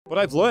But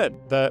I've learned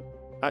that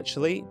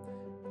actually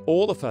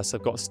all of us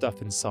have got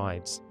stuff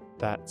inside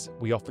that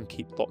we often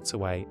keep locked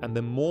away. And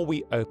the more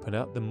we open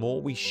up, the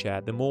more we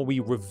share, the more we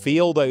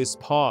reveal those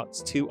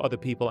parts to other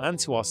people and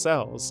to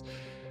ourselves,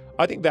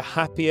 I think the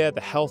happier,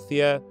 the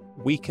healthier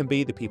we can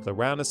be, the people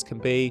around us can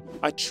be.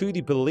 I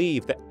truly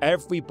believe that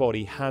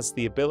everybody has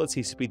the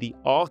ability to be the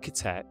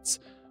architect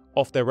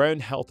of their own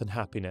health and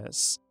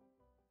happiness.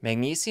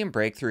 Magnesium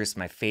Breakthrough is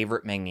my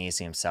favorite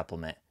magnesium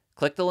supplement.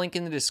 Click the link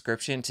in the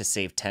description to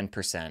save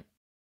 10%.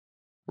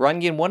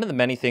 Rangan, one of the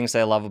many things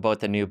I love about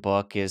the new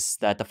book is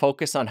that the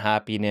focus on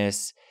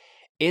happiness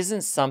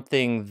isn't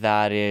something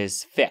that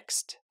is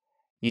fixed.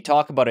 You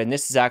talk about it, and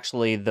this is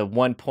actually the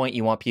one point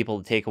you want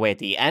people to take away at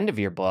the end of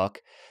your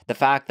book, the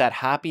fact that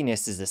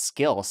happiness is a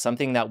skill,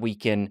 something that we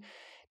can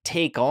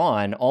take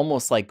on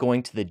almost like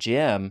going to the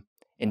gym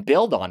and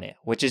build on it,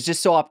 which is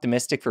just so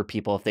optimistic for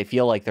people if they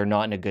feel like they're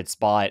not in a good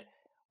spot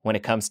when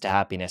it comes to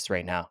happiness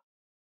right now.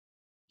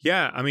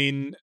 Yeah, I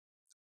mean,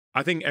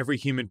 I think every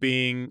human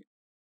being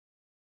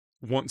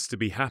wants to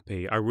be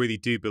happy. I really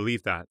do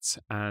believe that.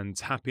 And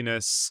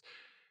happiness,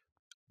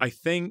 I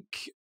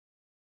think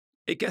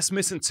it gets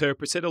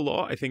misinterpreted a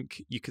lot. I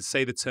think you could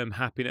say the term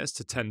happiness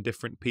to 10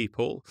 different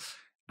people,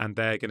 and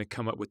they're going to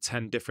come up with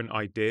 10 different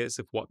ideas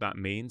of what that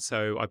means.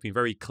 So I've been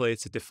very clear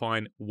to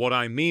define what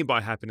I mean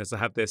by happiness. I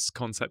have this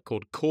concept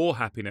called core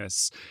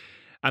happiness,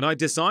 and I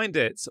designed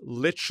it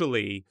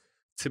literally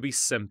to be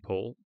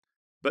simple,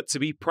 but to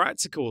be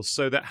practical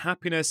so that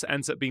happiness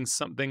ends up being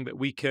something that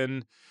we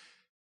can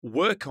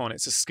work on.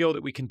 It's a skill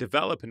that we can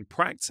develop and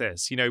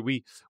practice. You know,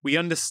 we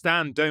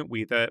understand, don't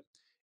we, that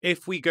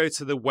if we go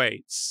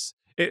to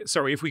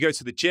if we go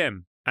to the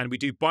gym and we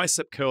do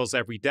bicep curls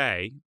every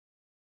day,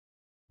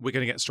 we're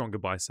going to get stronger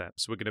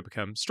biceps. We're going to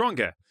become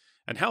stronger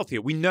and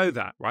healthier. We know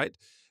that, right?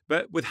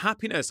 But with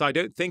happiness, I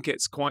don't think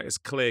it's quite as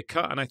clear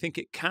cut. And I think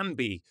it can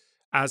be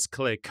as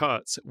clear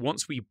cut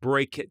once we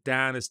break it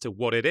down as to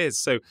what it is.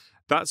 So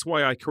that's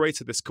why I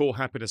created this core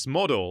happiness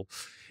model.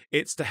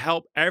 It's to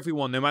help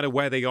everyone, no matter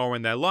where they are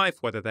in their life,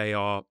 whether they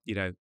are,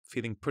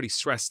 feeling pretty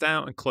stressed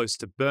out and close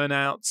to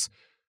burnout,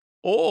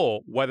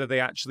 or whether they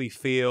actually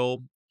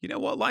feel, you know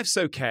what, life's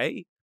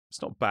okay.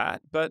 It's not bad,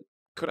 but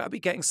could I be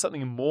getting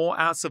something more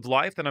out of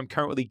life than I'm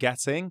currently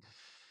getting?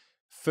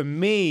 For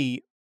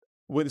me,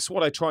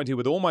 what I try and do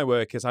with all my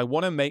work is I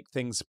want to make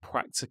things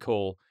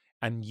practical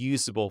and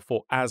usable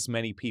for as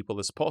many people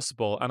as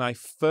possible. And I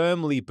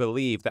firmly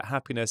believe that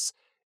happiness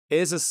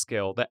is a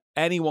skill that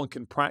anyone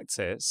can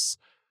practice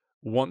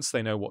once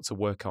they know what to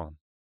work on.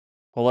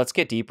 Well, let's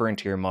get deeper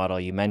into your model.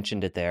 You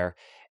mentioned it there,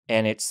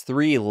 and it's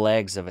 3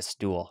 legs of a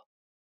stool.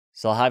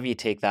 So I'll have you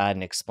take that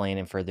and explain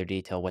in further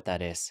detail what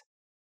that is.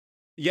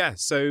 Yeah,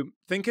 so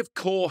think of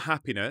core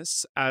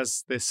happiness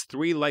as this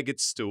 3-legged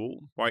stool,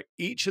 right?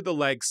 Each of the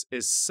legs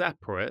is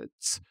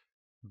separate,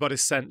 but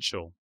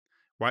essential,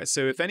 right?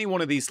 So if any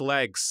one of these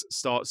legs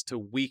starts to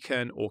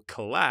weaken or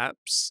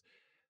collapse,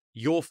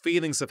 your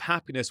feelings of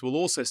happiness will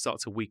also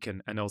start to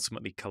weaken and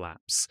ultimately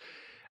collapse.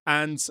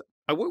 And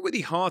I work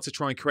really hard to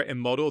try and create a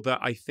model that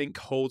I think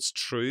holds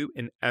true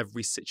in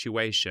every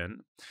situation.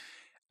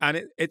 And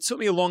it took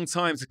me a long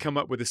time to come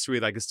up with this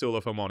 3-legged stool,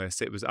 if I'm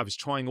honest. I was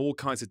trying all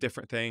kinds of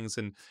different things,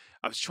 and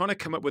I was trying to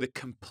come up with a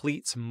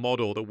complete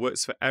model that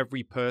works for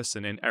every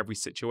person in every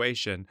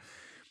situation.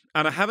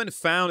 And I haven't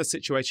found a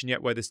situation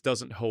yet where this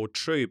doesn't hold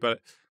true,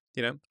 but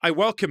I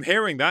welcome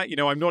hearing that.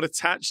 I'm not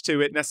attached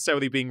to it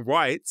necessarily being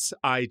right.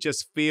 I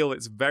just feel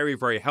it's very,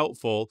 very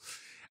helpful,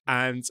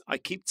 and I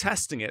keep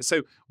testing it.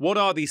 So what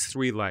are these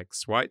 3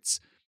 legs, right?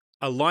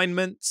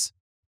 Alignment,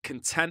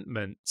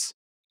 contentment,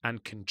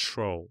 and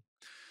control.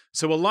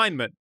 So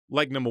alignment,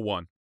 leg number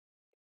 1.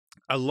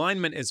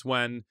 Alignment is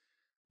when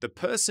the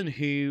person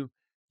who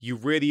you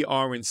really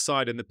are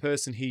inside and the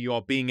person who you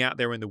are being out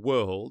there in the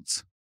world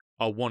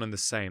are one and the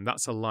same.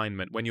 That's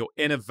alignment, when your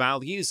inner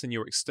values and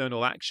your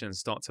external actions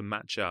start to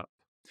match up.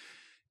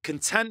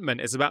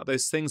 Contentment is about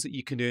those things that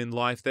you can do in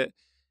life that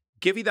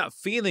give you that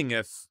feeling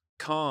of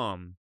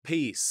calm,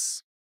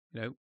 peace.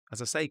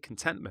 As I say,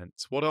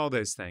 contentment. What are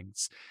those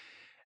things?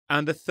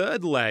 And the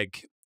 3rd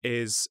leg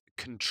is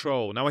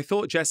control. Now, I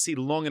thought, Jesse,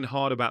 long and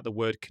hard about the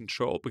word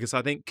control, because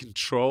I think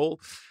control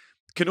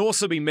can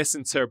also be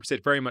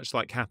misinterpreted very much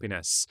like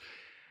happiness.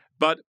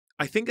 But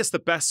I think it's the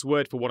best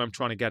word for what I'm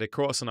trying to get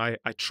across. And I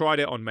tried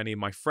it on many of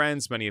my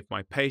friends, many of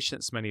my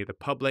patients, many of the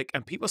public,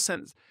 and people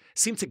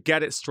seem to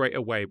get it straight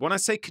away. When I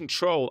say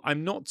control,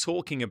 I'm not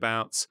talking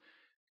about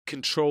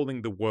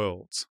controlling the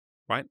world,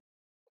 right?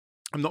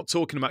 I'm not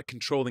talking about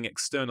controlling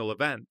external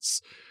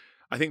events.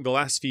 I think the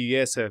last few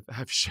years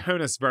have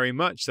shown us very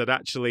much that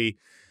actually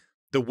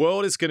the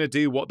world is going to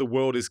do what the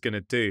world is going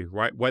to do,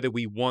 right? Whether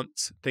we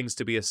want things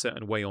to be a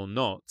certain way or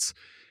not.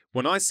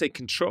 When I say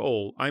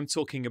control, I'm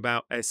talking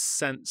about a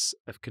sense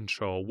of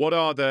control. What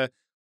are the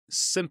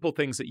simple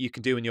things that you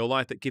can do in your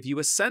life that give you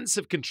a sense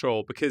of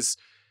control? Because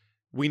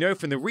we know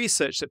from the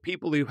research that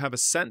people who have a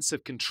sense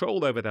of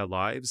control over their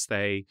lives,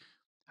 they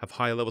have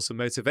higher levels of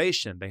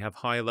motivation, they have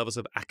higher levels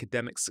of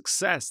academic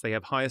success, they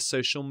have higher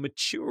social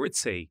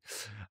maturity,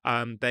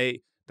 they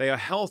they are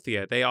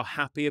healthier, they are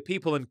happier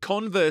people. And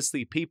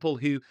conversely, people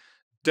who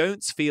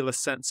don't feel a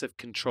sense of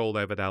control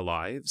over their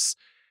lives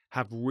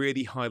have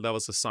really high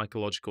levels of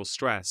psychological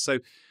stress. So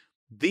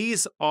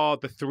these are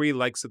the three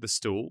legs of the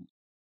stool.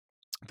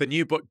 The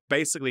new book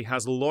basically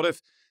has a lot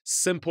of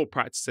simple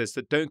practices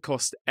that don't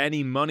cost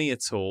any money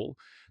at all,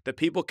 that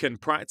people can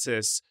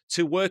practice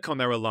to work on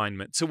their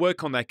alignment, to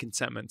work on their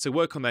contentment, to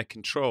work on their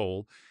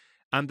control.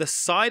 And the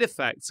side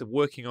effects of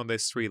working on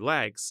those three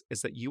legs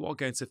is that you are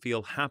going to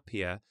feel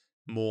happier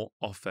more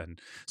often.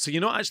 So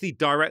you're not actually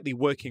directly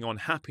working on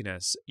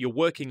happiness, you're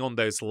working on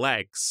those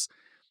legs.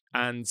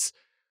 And,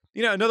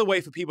 another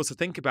way for people to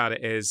think about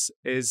it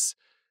is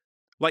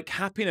like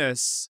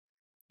happiness,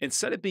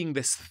 instead of being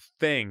this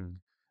thing,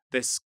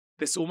 this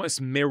almost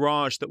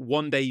mirage that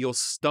one day you'll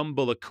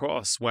stumble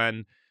across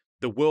when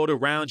the world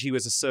around you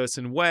is a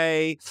certain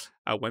way,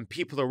 when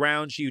people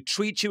around you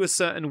treat you a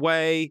certain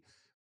way,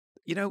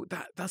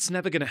 that's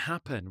never going to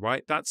happen,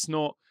 right? That's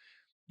not,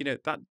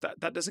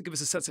 that doesn't give us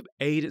a sense of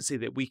agency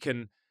that we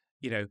can,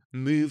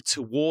 move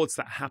towards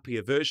that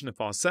happier version of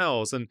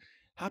ourselves. And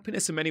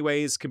happiness in many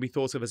ways can be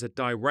thought of as a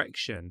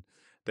direction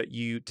that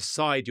you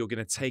decide you're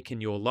going to take in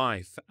your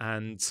life.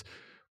 And,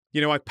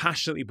 I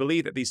passionately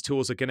believe that these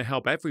tools are going to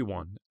help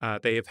everyone.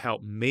 They have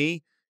helped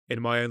me in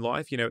my own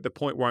life. At the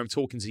point where I'm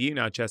talking to you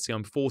now, Jesse,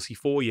 I'm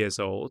 44 years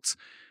old.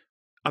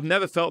 I've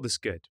never felt this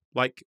good.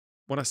 Like,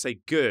 when I say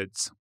good,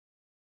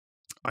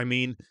 I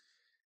mean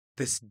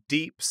this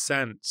deep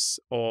sense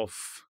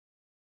of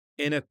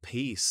inner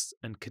peace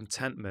and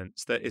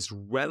contentment that is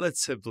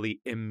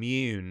relatively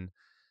immune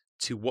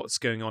to what's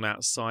going on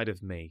outside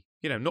of me.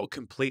 Not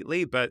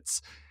completely,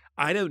 but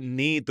I don't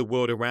need the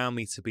world around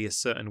me to be a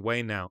certain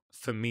way now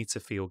for me to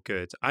feel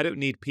good. I don't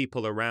need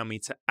people around me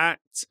to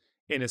act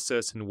in a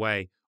certain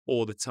way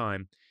all the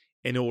time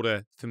in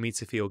order for me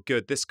to feel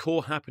good. This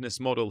core happiness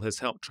model has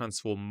helped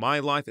transform my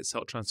life. It's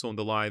helped transform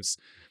the lives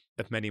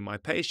of many of my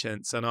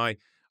patients. And I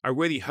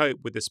really hope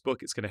with this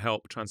book, it's going to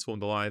help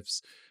transform the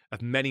lives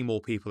of many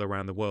more people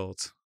around the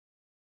world.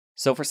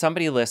 So for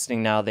somebody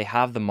listening now, they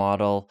have the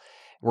model.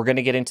 We're going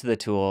to get into the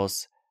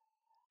tools.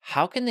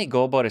 How can they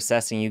go about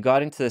assessing? You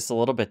got into this a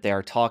little bit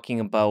there, talking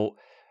about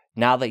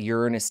now that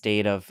you're in a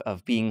state of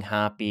being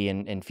happy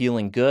and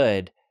feeling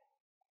good,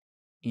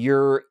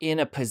 you're in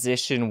a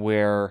position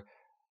where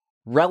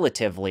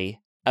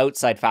relatively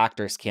outside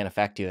factors can't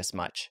affect you as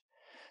much.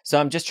 So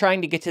I'm just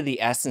trying to get to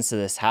the essence of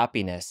this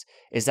happiness.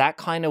 Is that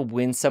kind of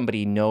when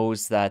somebody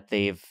knows that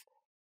the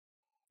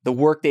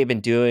work they've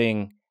been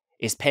doing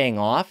is paying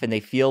off and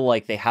they feel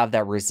like they have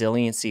that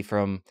resiliency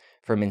from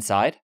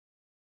inside?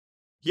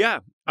 Yeah.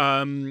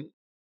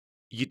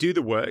 You do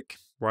the work,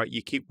 right?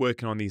 You keep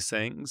working on these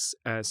things.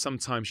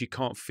 Sometimes you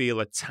can't feel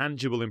a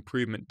tangible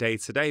improvement day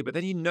to day, but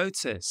then you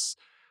notice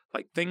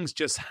like things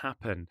just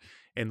happen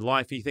in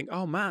life and you think,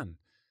 oh man,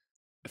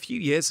 a few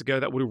years ago,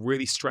 that would have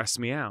really stressed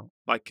me out.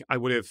 Like I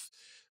would have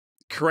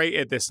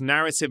created this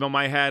narrative on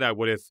my head. I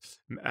would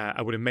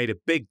have made a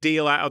big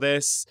deal out of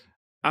this.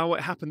 Oh,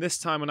 what happened this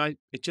time? And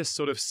it just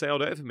sort of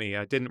sailed over me.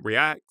 I didn't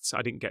react.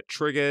 I didn't get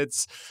triggered.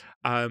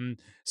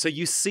 So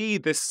you see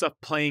this stuff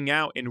playing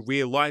out in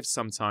real life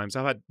sometimes.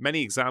 I've had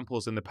many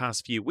examples in the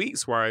past few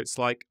weeks where it's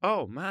like,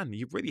 oh man,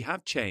 you really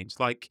have changed.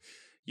 Like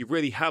you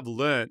really have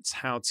learnt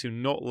how to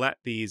not let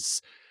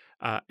these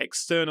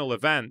external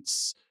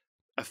events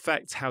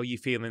affect how you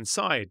feel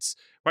inside.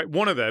 Right?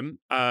 One of them,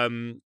 I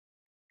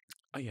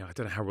don't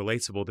know how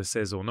relatable this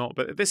is or not,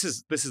 but this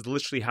is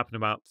literally happened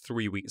about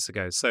 3 weeks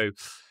ago. So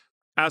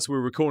as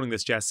we're recording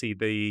this,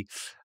 Jesse,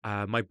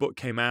 my book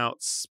came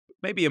out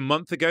maybe a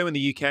month ago in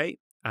the UK,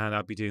 and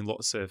I'll be doing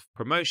lots of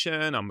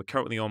promotion. I'm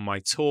currently on my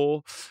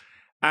tour,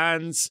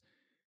 and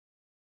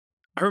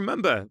I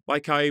remember,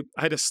 like, I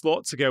had a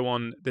slot to go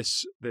on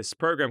this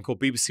program called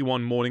BBC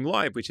One Morning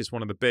Live, which is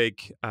one of the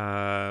big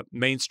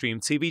mainstream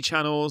TV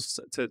channels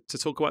to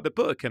talk about the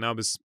book, and I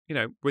was,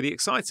 really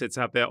excited to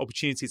have the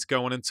opportunity to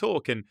go on and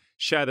talk and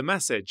share the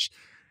message,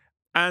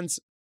 and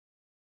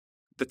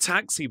the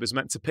taxi was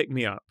meant to pick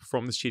me up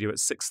from the studio at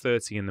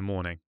 6:30 in the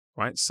morning,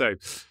 right? So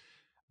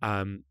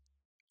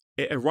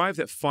it arrived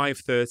at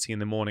 5:30 in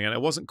the morning and I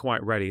wasn't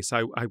quite ready.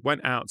 So I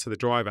went out to the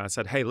driver. I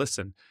said, hey,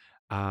 listen,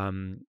 I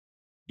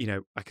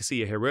can see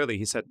you here early.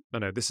 He said,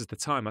 no, this is the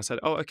time. I said,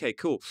 oh, okay,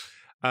 cool.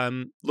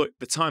 Look,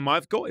 the time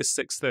I've got is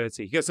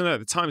 6:30. He goes, no,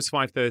 the time is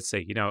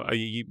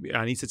 5:30.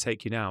 I need to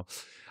take you now.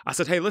 I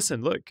said, hey,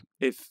 listen, look,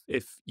 if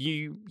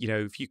you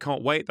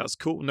can't wait, that's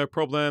cool. No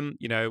problem.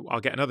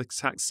 I'll get another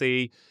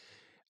taxi.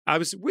 I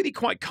was really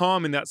quite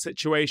calm in that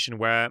situation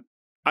where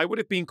I would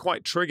have been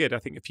quite triggered, I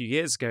think, a few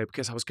years ago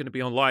because I was going to be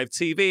on live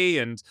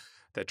TV and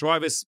the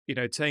driver's,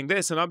 saying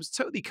this. And I was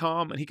totally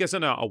calm. And he goes,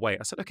 no, I'll wait.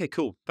 I said, okay,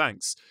 cool.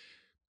 Thanks.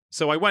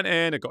 So I went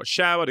in, I got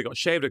showered, I got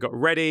shaved, I got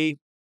ready,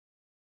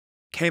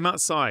 came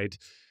outside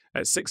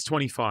at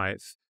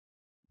 6:25.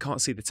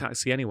 Can't see the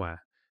taxi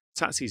anywhere.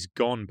 Taxi's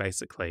gone,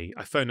 basically.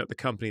 I phoned up the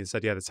company and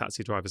said, yeah, the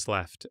taxi driver's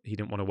left. He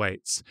didn't want to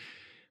wait.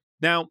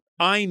 Now,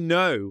 I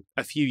know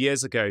a few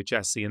years ago,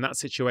 Jesse, in that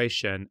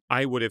situation,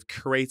 I would have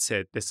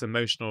created this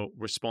emotional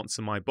response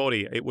in my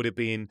body. It would have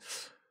been,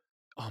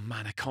 oh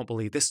man, I can't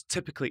believe this.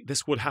 Typically,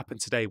 this would happen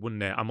today,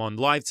 wouldn't it? I'm on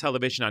live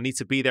television. I need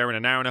to be there in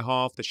an hour and a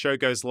half. The show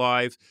goes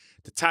live.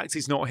 The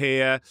taxi's not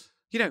here.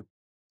 You know,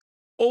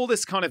 all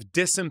this kind of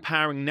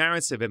disempowering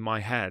narrative in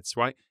my head,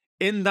 right?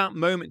 In that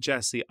moment,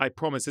 Jesse, I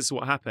promise this is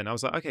what happened. I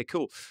was like, okay,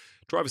 cool.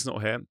 Driver's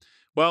not here.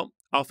 Well,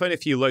 I'll phone a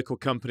few local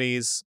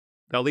companies.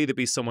 There'll either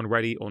be someone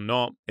ready or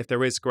not. If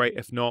there is, great.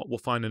 If not, we'll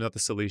find another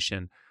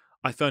solution.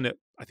 I phoned it,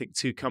 I think,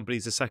 2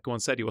 companies. The second one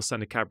said he will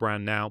send a cab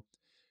around now.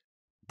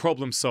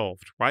 Problem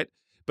solved, right?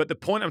 But the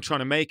point I'm trying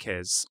to make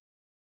is,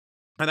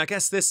 and I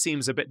guess this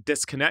seems a bit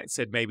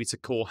disconnected maybe to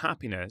core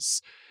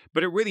happiness,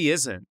 but it really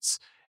isn't.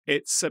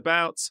 It's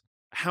about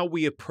how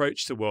we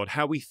approach the world,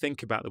 how we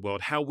think about the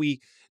world, how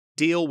we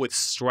deal with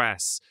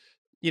stress.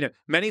 You know,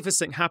 many of us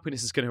think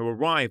happiness is going to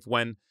arrive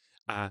when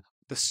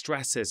the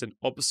stresses and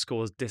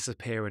obstacles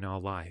disappear in our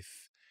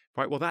life,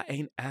 right? Well, that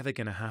ain't ever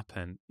going to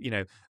happen. You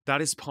know,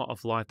 that is part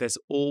of life. There's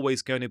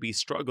always going to be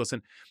struggles.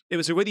 And it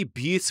was a really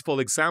beautiful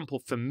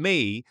example for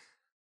me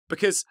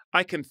because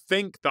I can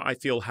think that I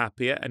feel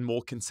happier and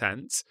more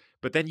content,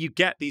 but then you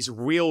get these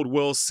real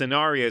world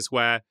scenarios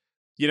where,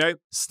 you know,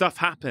 stuff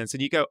happens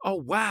and you go, oh,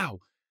 wow,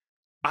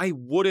 I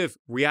would have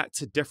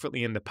reacted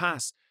differently in the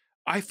past.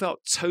 I felt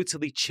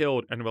totally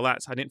chilled and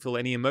relaxed. I didn't feel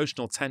any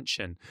emotional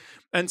tension.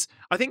 And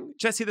I think,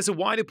 Jesse, there's a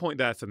wider point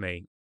there for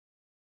me,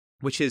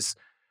 which is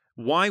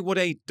why would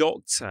a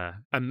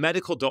doctor, a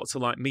medical doctor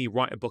like me,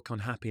 write a book on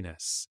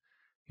happiness?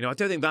 You know, I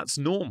don't think that's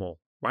normal,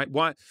 right?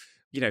 Why,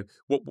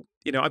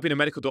 I've been a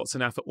medical doctor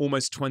now for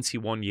almost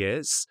 21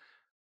 years.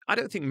 I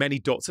don't think many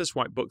doctors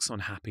write books on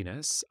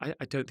happiness.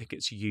 I don't think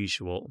it's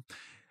usual.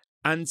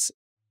 And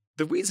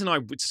the reason I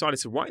decided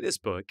to write this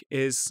book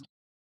is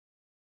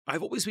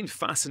I've always been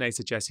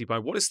fascinated, Jesse, by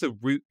what is the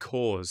root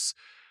cause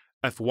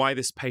of why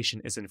this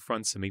patient is in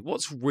front of me.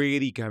 What's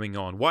really going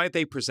on? Why have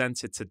they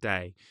presented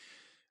today?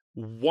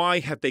 Why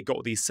have they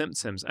got these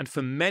symptoms? And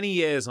for many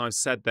years, I've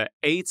said that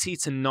 80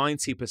 to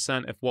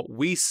 90% of what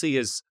we see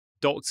as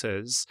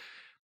doctors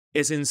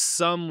is in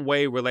some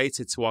way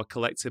related to our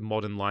collective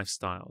modern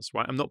lifestyles,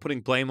 right? I'm not putting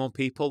blame on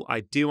people.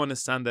 I do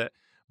understand that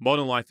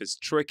modern life is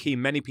tricky.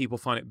 Many people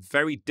find it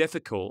very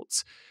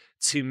difficult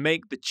to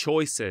make the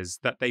choices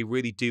that they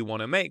really do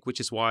want to make, which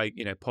is why,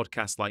 you know,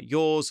 podcasts like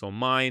yours or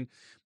mine,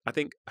 I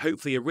think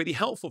hopefully are really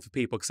helpful for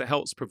people because it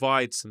helps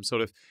provide some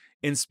sort of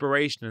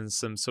inspiration and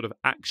some sort of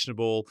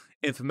actionable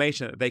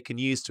information that they can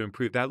use to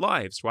improve their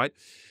lives, right?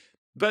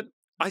 But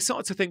I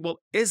started to think, well,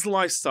 is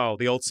lifestyle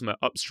the ultimate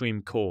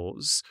upstream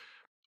cause?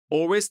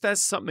 Or is there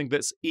something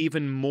that's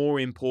even more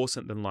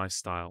important than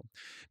lifestyle?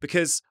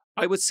 Because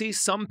I would see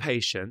some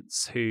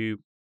patients who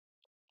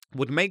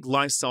would make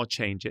lifestyle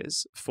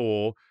changes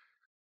for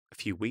a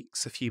few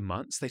weeks, a few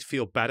months. They'd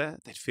feel better.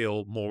 They'd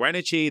feel more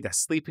energy. They're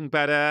sleeping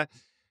better.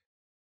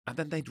 And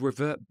then they'd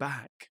revert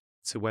back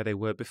to where they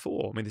were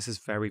before. I mean, this is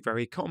very,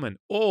 very common.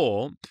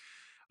 Or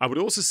I would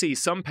also see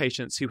some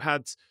patients who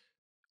had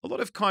a lot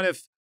of kind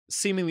of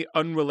seemingly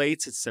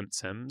unrelated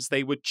symptoms.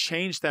 They would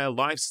change their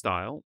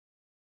lifestyle,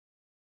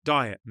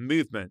 diet,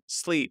 movement,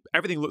 sleep.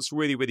 Everything looks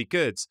really, really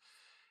good.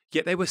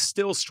 Yet they were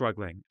still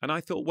struggling. And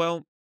I thought,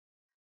 well,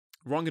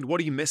 Rangan, what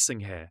are you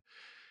missing here?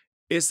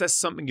 Is there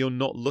something you're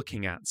not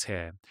looking at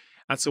here?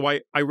 And so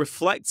I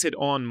reflected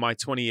on my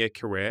 20-year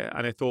career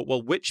and I thought,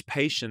 well, which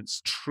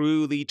patients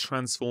truly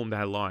transformed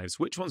their lives?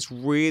 Which ones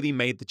really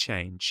made the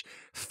change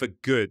for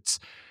good?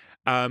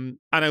 And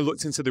I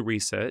looked into the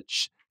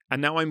research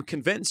and now I'm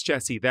convinced,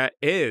 Jesse, there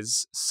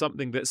is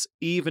something that's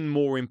even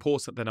more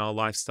important than our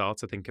lifestyle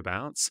to think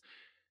about.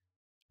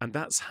 And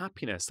that's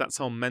happiness. That's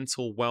our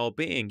mental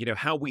well-being, you know,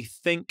 how we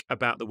think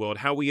about the world,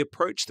 how we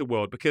approach the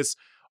world. Because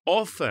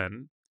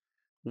often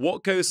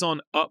what goes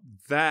on up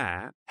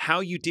there,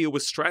 how you deal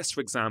with stress, for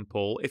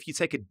example, if you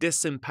take a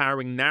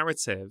disempowering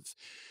narrative,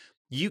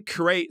 you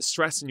create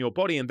stress in your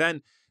body. And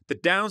then the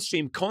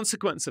downstream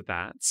consequence of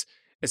that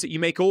is that you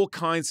make all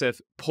kinds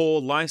of poor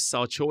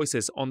lifestyle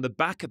choices on the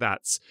back of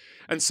that.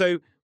 And so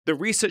the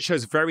research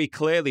shows very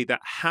clearly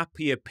that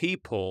happier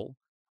people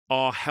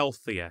are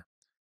healthier,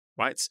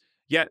 right?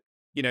 Yet,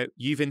 you know,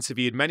 you've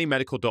interviewed many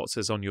medical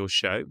doctors on your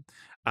show.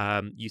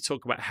 You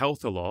talk about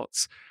health a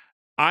lot.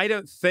 I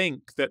don't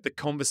think that the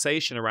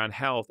conversation around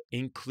health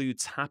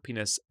includes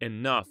happiness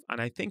enough.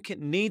 And I think it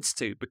needs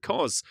to,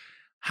 because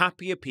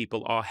happier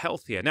people are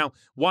healthier. Now,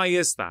 why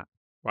is that,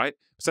 right?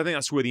 So I think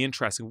that's really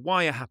interesting.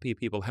 Why are happier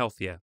people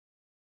healthier?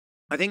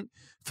 I think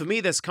for me,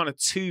 there's kind of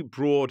 2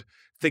 broad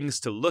things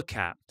to look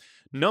at.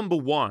 Number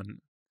one,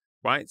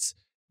 right,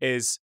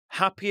 is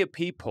happier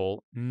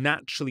people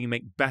naturally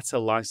make better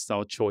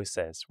lifestyle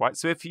choices, right?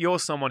 So if you're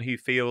someone who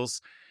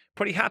feels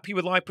pretty happy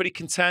with life, pretty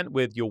content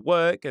with your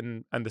work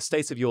and the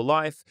state of your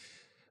life,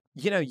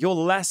 you know, you're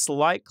less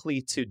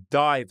likely to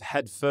dive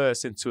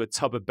headfirst into a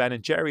tub of Ben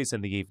and Jerry's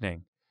in the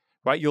evening,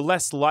 right? You're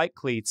less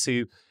likely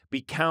to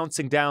be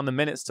counting down the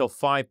minutes till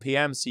 5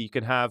 p.m. so you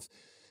can have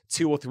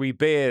 2 or 3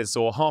 beers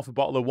or half a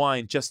bottle of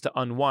wine just to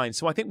unwind.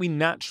 So I think we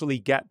naturally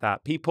get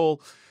that.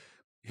 People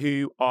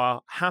who are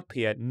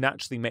happier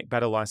naturally make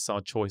better lifestyle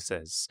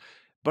choices.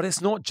 But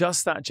it's not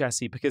just that,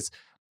 Jesse, because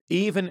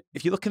even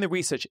if you look in the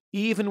research,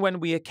 even when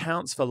we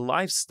account for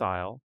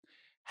lifestyle,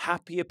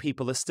 happier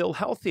people are still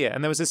healthier.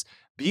 And there was this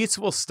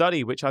beautiful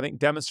study, which I think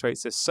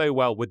demonstrates this so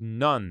well, with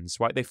nuns,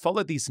 right? They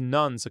followed these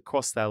nuns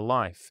across their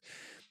life.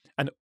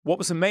 And what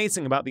was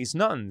amazing about these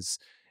nuns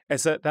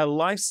is that their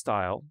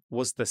lifestyle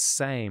was the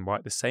same,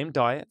 right? The same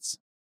diet,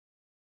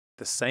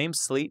 the same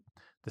sleep,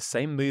 the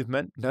same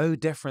movement, no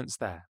difference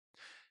there.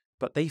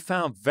 But they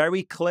found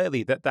very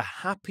clearly that the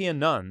happier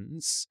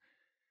nuns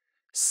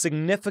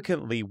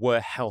significantly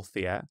were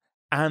healthier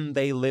and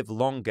they live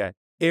longer,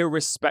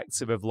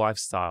 irrespective of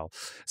lifestyle.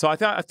 So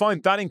I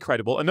find that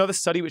incredible. Another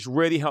study which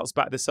really helps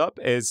back this up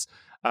is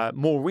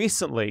more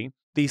recently,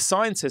 these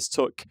scientists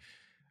took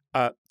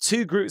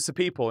two groups of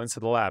people into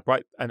the lab,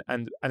 right?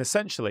 And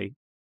essentially,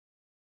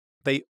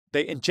 they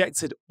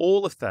injected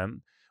all of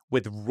them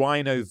with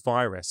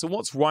rhinovirus. So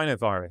what's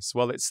rhinovirus?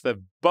 Well, it's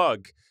the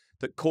bug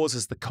that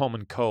causes the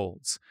common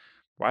colds,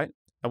 right?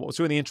 And what was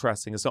really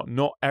interesting is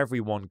not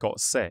everyone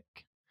got sick.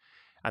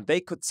 And they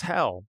could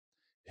tell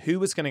who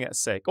was going to get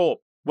sick. Or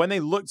when they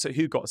looked at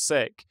who got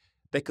sick,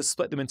 they could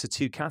split them into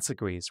two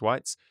categories,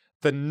 right?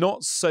 The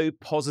not so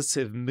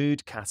positive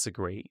mood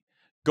category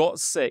got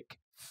sick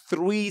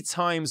 3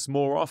 times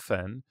more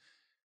often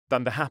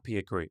than the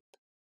happier group.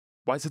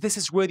 Right, so this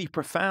is really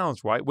profound,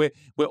 right? We're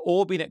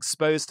all being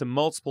exposed to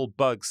multiple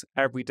bugs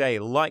every day,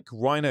 like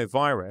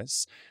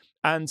rhinovirus,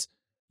 and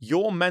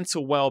your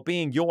mental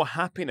well-being, your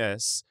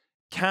happiness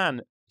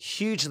can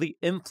hugely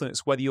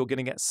influence whether you're going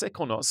to get sick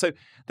or not. So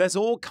there's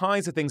all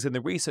kinds of things in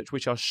the research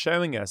which are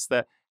showing us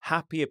that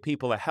happier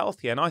people are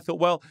healthier. And I thought,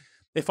 well,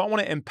 if I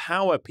want to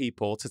empower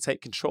people to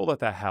take control of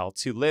their health,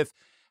 to live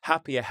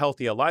happier,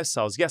 healthier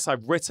lifestyles, yes,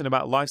 I've written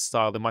about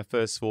lifestyle in my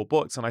first 4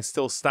 books, and I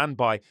still stand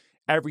by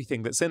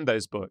everything that's in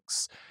those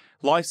books.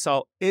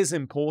 Lifestyle is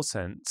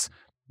important,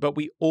 but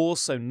we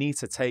also need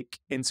to take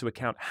into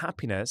account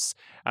happiness.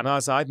 And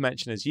as I've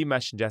mentioned, as you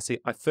mentioned, Jesse,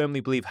 I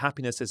firmly believe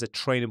happiness is a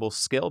trainable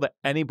skill that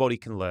anybody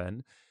can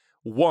learn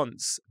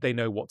once they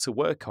know what to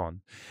work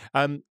on.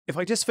 If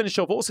I just finish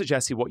off also,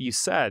 Jesse, what you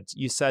said,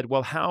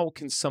 well, how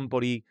can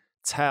somebody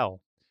tell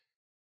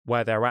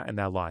where they're at in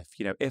their life?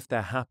 You know, if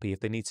they're happy, if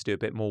they need to do a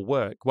bit more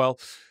work. Well,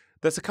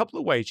 there's a couple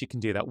of ways you can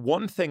do that.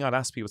 One thing I'd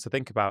ask people to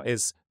think about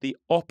is the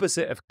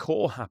opposite of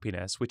core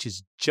happiness, which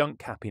is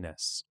junk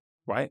happiness,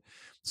 right?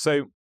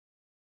 So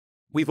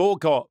we've all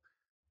got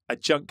a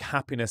junk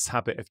happiness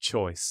habit of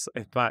choice.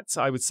 In fact,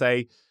 I would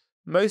say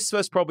most of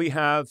us probably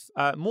have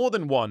more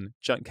than one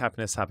junk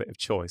happiness habit of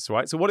choice,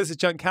 right? So what is a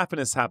junk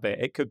happiness habit?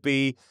 It could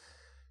be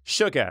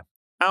sugar,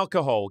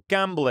 alcohol,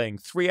 gambling,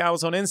 3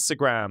 hours on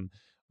Instagram,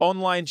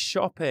 online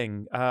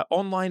shopping,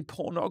 online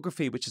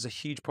pornography, which is a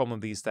huge problem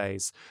these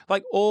days,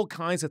 like all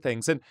kinds of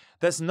things. And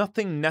there's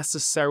nothing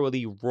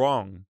necessarily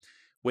wrong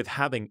with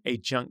having a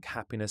junk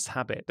happiness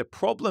habit. The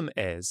problem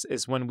is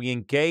when we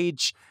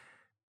engage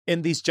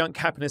in these junk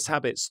happiness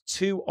habits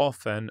too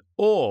often,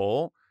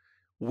 or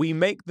we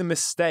make the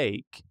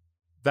mistake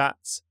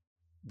that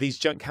these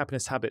junk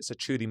happiness habits are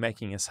truly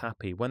making us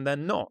happy when they're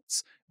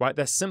not, right?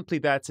 They're simply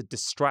there to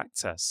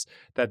distract us.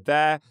 They're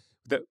there.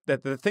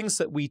 The things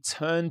that we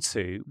turn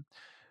to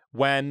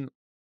when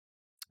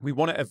we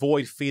want to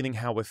avoid feeling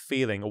how we're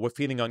feeling, or we're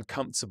feeling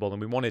uncomfortable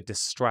and we want to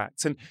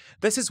distract. And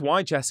this is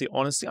why, Jesse,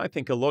 honestly, I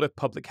think a lot of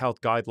public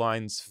health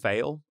guidelines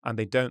fail and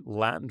they don't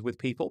land with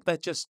people. They're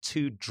just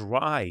too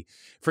dry.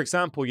 For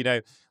example, you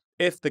know,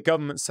 if the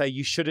government say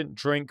you shouldn't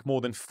drink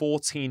more than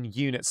 14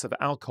 units of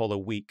alcohol a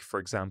week, for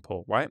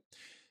example, right?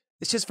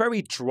 It's just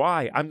very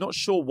dry. I'm not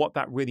sure what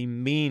that really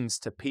means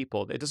to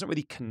people. It doesn't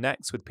really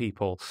connect with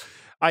people.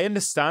 I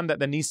understand that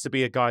there needs to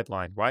be a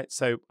guideline, right?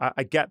 So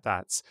I get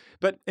that.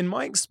 But in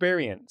my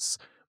experience,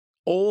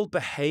 all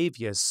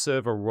behaviors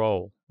serve a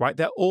role, right?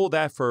 They're all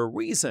there for a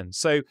reason.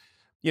 So,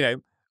 you know,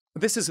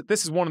 this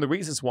is one of the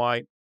reasons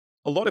why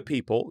a lot of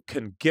people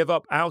can give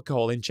up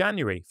alcohol in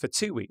January for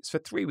 2 weeks, for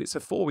 3 weeks, for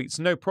 4 weeks,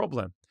 no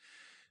problem.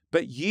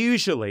 But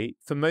usually,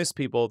 for most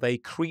people, they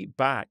creep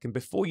back. And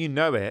before you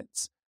know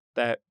it,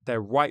 they're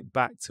right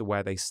back to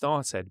where they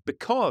started,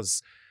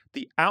 because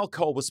the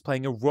alcohol was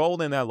playing a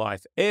role in their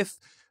life. If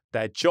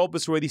their job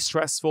was really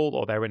stressful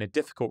or they're in a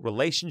difficult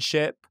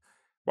relationship,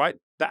 right?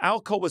 The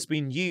alcohol was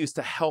being used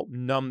to help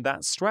numb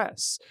that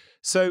stress.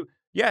 So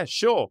yeah,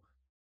 sure,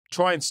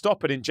 try and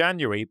stop it in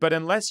January, but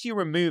unless you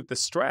remove the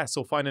stress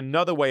or find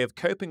another way of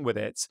coping with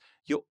it,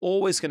 you're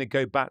always going to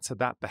go back to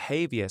that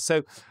behavior.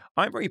 So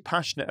I'm very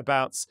passionate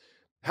about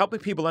helping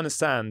people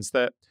understand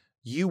that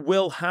you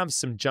will have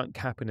some junk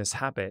happiness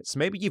habits.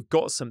 Maybe you've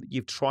got some that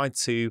you've tried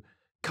to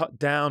cut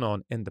down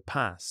on in the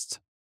past.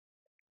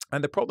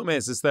 And the problem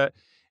is that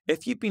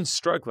if you've been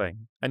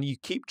struggling and you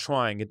keep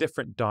trying a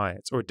different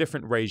diet or a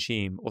different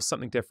regime or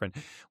something different,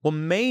 well,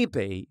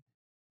 maybe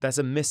there's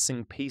a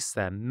missing piece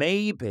there.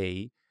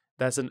 Maybe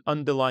there's an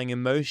underlying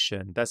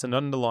emotion, there's an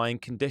underlying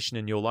condition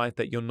in your life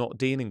that you're not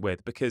dealing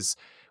with. Because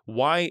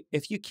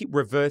if you keep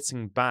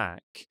reverting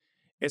back,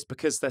 it's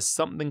because there's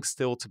something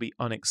still to be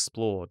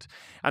unexplored.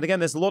 And again,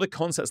 there's a lot of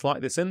concepts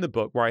like this in the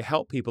book where I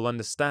help people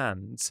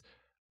understand,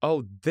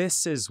 oh,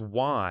 this is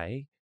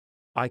why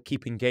I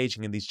keep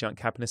engaging in these junk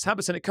happiness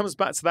habits. And it comes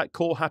back to that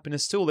core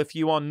happiness tool. If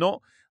you are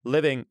not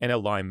living in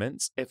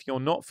alignment, if you're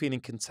not feeling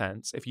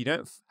content, if you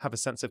don't have a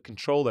sense of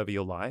control over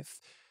your life,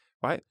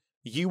 right,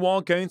 you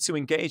are going to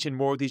engage in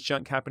more of these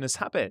junk happiness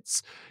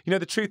habits. You know,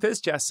 the truth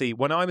is, Jesse,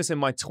 when I was in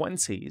my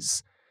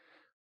 20s,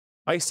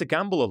 I used to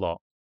gamble a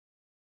lot,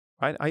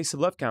 right? I used to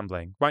love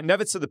gambling, right?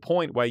 Never to the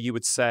point where you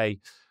would say,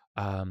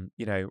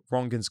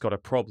 Rangan's got a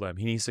problem.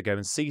 He needs to go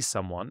and see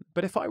someone.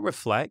 But if I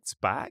reflect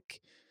back,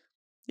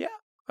 yeah,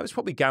 I was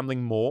probably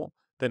gambling more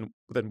than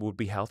would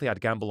be healthy. I'd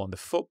gamble on the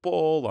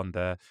football, on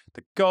the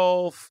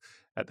golf,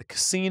 at the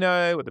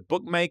casino, at the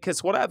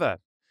bookmakers, whatever.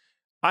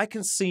 I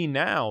can see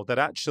now that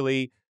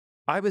actually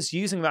I was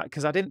using that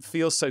because I didn't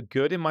feel so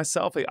good in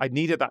myself. I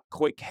needed that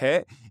quick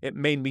hit. It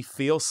made me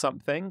feel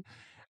something.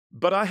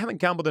 But I haven't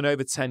gambled in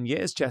over 10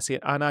 years, Jesse,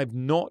 and I've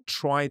not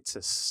tried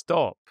to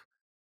stop.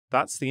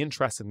 That's the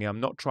interesting thing. I'm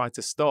not trying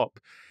to stop.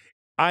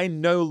 I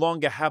no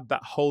longer have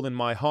that hole in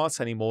my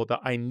heart anymore that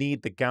I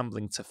need the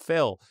gambling to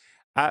fill.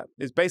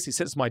 It's basically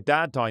since my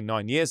dad died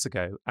 9 years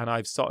ago, and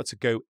I've started to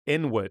go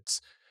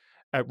inwards.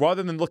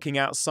 Rather than looking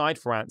outside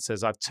for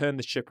answers, I've turned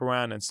the ship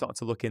around and started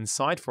to look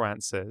inside for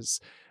answers.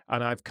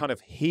 And I've kind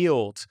of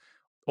healed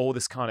all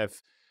this kind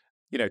of,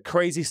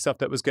 crazy stuff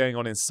that was going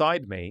on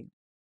inside me.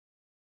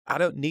 I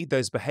don't need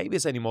those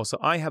behaviors anymore. So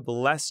I have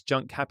less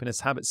junk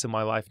happiness habits in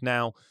my life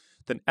now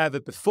than ever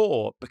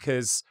before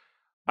because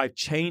I've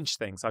changed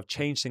things. I've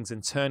changed things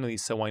internally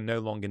so I no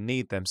longer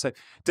need them. So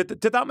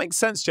did that make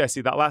sense,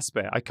 Jesse, that last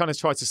bit? I kind of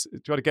tried to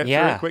get through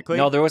it quickly.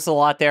 No, there was a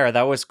lot there.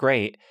 That was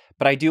great.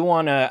 But I do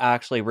want to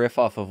actually riff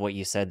off of what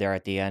you said there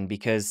at the end,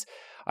 because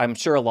I'm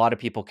sure a lot of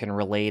people can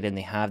relate and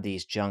they have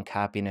these junk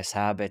happiness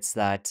habits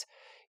that,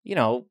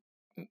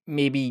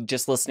 maybe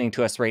just listening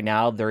to us right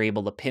now, they're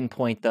able to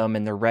pinpoint them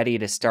and they're ready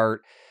to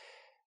start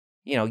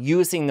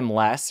using them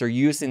less or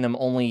using them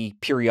only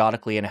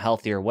periodically in a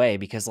healthier way.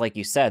 Because like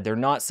you said, they're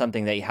not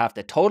something that you have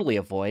to totally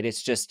avoid.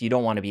 It's just you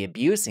don't want to be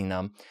abusing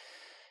them.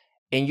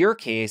 In your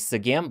case, the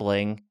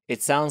gambling,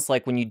 it sounds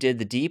like when you did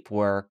the deep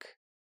work,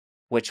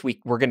 which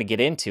we're going to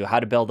get into, how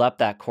to build up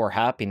that core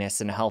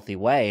happiness in a healthy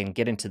way and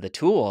get into the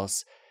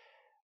tools.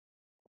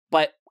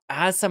 But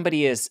as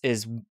somebody is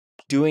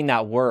doing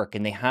that work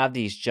and they have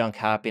these junk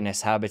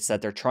happiness habits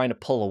that they're trying to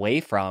pull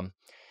away from,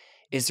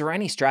 is there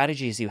any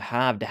strategies you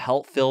have to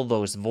help fill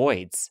those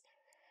voids?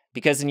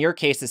 Because in your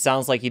case, it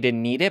sounds like you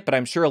didn't need it, but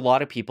I'm sure a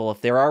lot of people,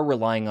 if they are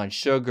relying on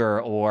sugar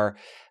or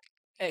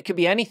it could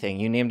be anything,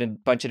 you named a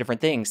bunch of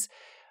different things,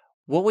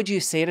 what would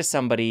you say to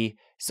somebody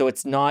so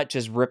it's not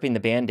just ripping the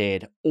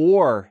Band-Aid,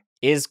 or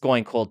is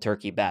going cold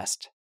turkey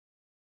best?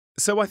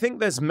 So I think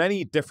there's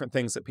many different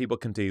things that people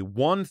can do.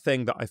 One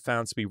thing that I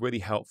found to be really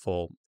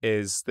helpful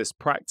is this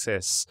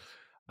practice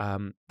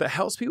that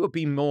helps people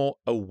be more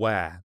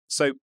aware.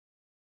 So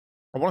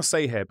I want to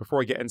say here,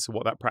 before I get into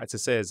what that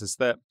practice is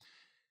that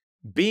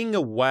being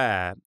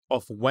aware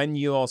of when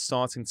you are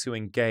starting to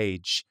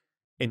engage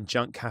in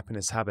junk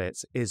happiness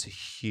habits is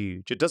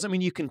huge. It doesn't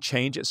mean you can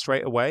change it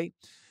straight away,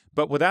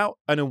 but without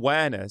an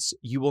awareness,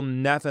 you will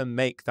never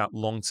make that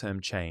long-term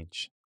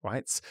change,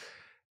 right?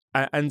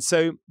 And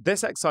so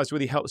this exercise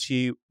really helps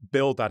you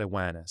build that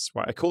awareness,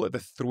 right? I call it the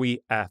 3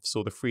 Fs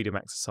or the freedom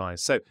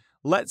exercise. So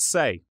let's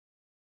say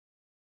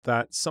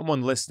that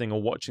someone listening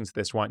or watching to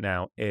this right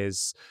now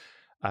is,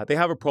 they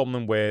have a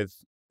problem with,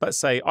 let's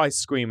say,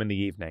 ice cream in the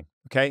evening,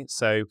 okay?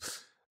 So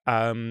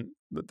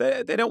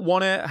they don't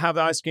want to have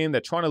the ice cream.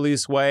 They're trying to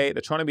lose weight.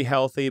 They're trying to be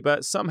healthy,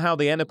 but somehow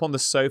they end up on the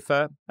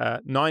sofa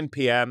at 9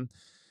 p.m.,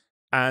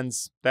 and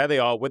there they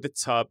are with the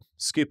tub,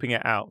 scooping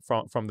it out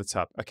from the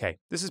tub. Okay,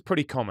 this is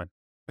pretty common.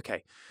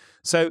 Okay,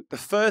 so the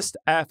first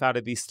F out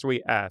of these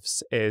 3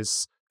 Fs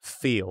is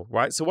feel,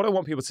 right? So what I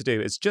want people to do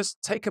is just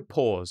take a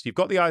pause. You've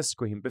got the ice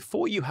cream.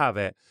 Before you have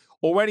it,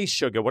 or any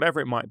sugar, whatever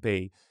it might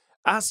be,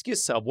 ask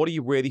yourself, what are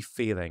you really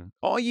feeling?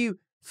 Are you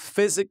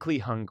physically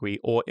hungry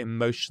or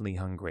emotionally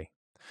hungry?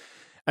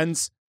 And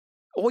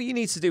all you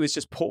need to do is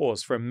just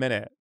pause for a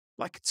minute,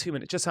 like 2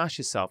 minutes. Just ask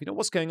yourself,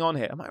 what's going on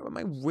here? Am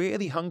I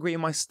really hungry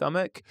in my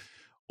stomach?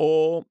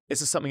 Or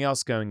is there something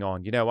else going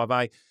on?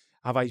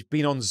 Have I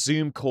been on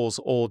Zoom calls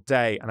all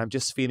day and I'm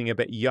just feeling a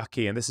bit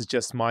yucky and this is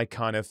just my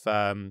kind of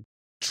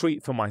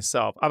treat for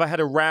myself? Have I had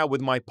a row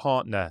with my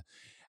partner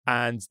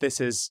and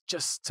this is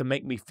just to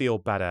make me feel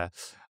better?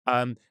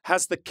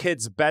 Has the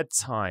kids'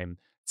 bedtime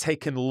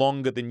taken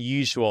longer than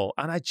usual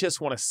and I just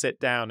want to sit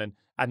down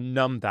and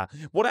numb that?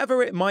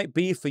 Whatever it might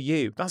be for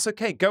you, that's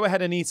okay. Go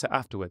ahead and eat it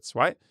afterwards,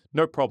 right?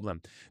 No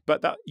problem.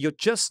 But that you're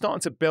just starting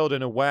to build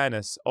an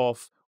awareness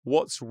of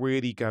what's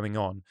really going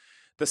on.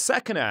 The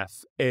second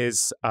F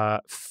is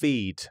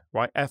feed,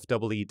 right?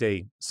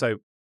 F-E-E-D. So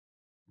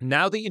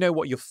now that you know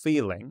what you're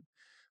feeling,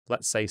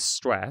 let's say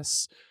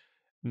stress,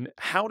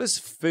 how does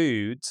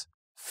food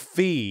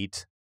feed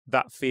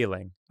that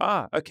feeling?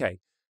 Okay.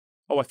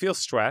 Oh, I feel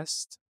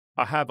stressed.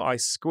 I have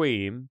ice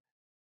cream.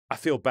 I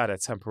feel better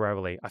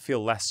temporarily. I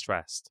feel less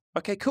stressed.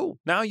 Okay, cool.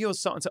 Now you're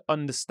starting to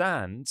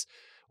understand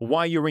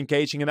why you're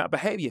engaging in that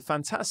behavior.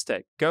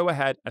 Fantastic. Go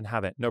ahead and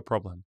have it. No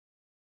problem.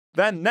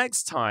 Then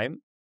next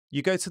time,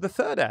 you go to the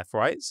third F,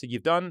 right? So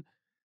you've done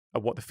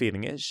what the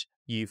feeling is.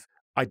 You've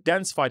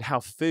identified how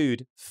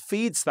food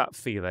feeds that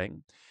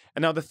feeling.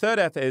 And now the third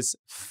F is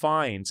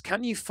find.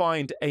 Can you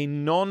find a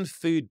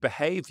non-food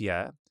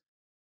behavior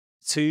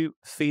to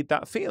feed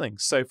that feeling?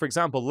 So for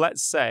example,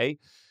 let's say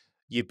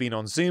you've been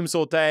on Zooms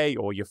all day,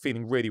 or you're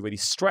feeling really, really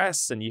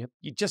stressed and you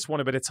just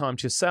want a bit of time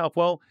to yourself.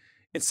 Well,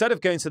 instead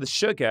of going to the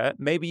sugar,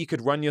 maybe you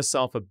could run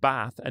yourself a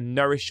bath and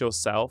nourish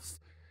yourself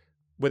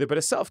with a bit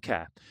of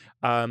self-care.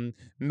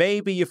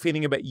 Maybe you're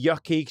feeling a bit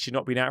yucky because you've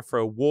not been out for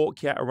a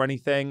walk yet or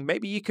anything.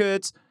 Maybe you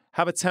could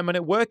have a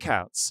 10-minute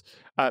workout.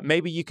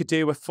 Maybe you could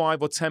do a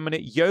 5 or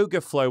 10-minute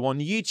yoga flow on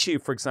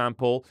YouTube, for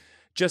example,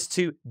 just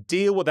to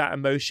deal with that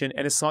emotion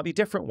in a slightly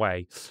different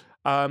way.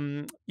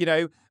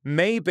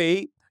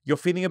 Maybe you're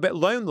feeling a bit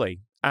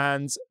lonely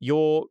and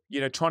you're,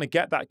 trying to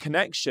get that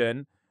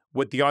connection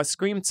with the ice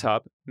cream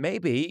tub.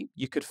 Maybe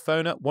you could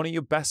phone up one of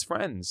your best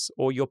friends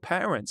or your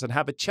parents and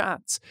have a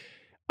chat.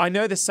 I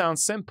know this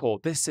sounds simple.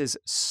 This is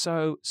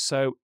so,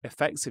 so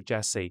effective,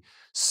 Jesse.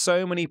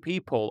 So many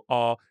people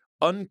are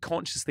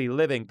unconsciously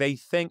living. They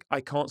think,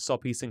 I can't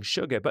stop eating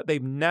sugar, but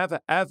they've never,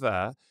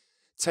 ever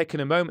taken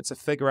a moment to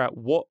figure out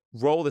what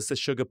role is the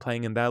sugar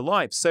playing in their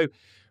life. So,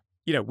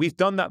 we've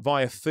done that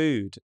via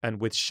food and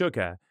with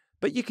sugar,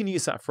 but you can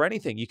use that for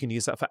anything. You can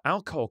use that for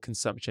alcohol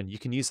consumption. You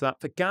can use that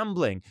for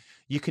gambling.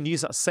 You can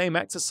use that same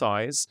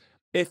exercise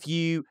if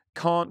you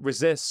can't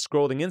resist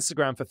scrolling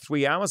Instagram for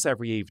 3 hours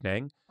every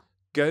evening.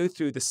 Go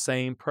through the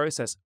same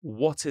process.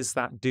 What is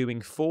that doing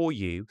for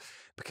you?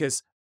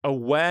 Because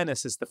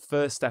awareness is the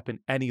first step in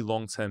any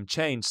long-term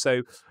change.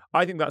 So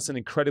I think that's an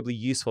incredibly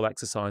useful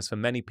exercise for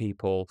many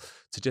people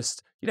to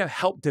just,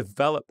 help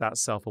develop that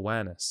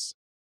self-awareness.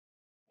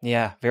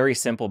 Yeah, very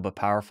simple but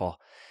powerful.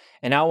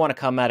 And now I want to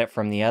come at it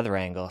from the other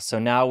angle. So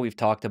now we've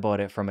talked about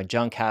it from a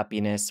junk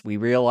happiness. We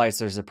realize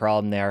there's a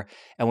problem there,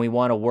 and we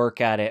want to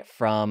work at it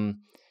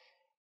from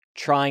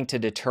trying to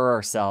deter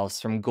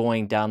ourselves from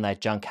going down that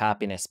junk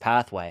happiness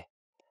pathway.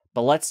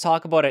 But let's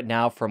talk about it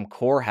now from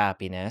core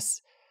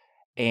happiness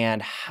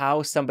and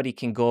how somebody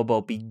can go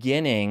about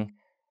beginning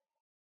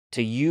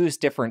to use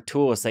different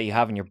tools that you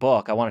have in your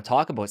book. I want to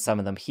talk about some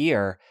of them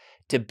here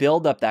to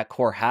build up that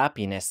core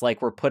happiness,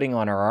 like we're putting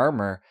on our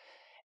armor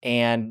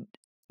and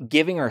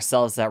giving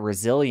ourselves that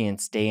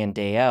resilience day in,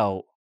 day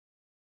out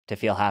to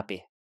feel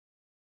happy.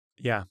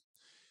 Yeah.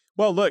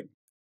 Well, look,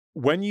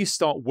 when you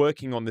start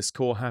working on this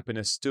core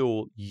happiness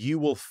stool, you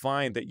will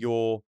find that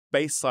your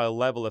baseline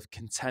level of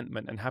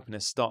contentment and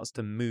happiness starts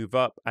to move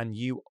up, and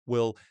you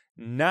will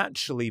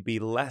naturally be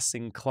less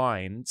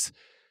inclined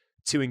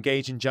to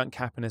engage in junk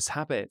happiness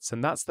habits.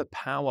 And that's the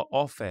power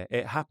of it.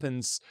 It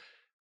happens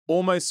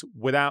almost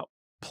without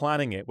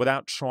planning it,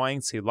 without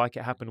trying to, like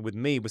it happened with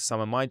me with some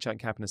of my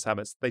junk happiness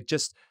habits. I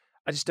just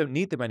don't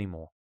need them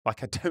anymore.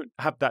 Like I don't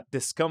have that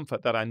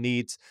discomfort that I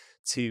need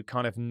to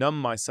kind of numb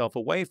myself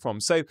away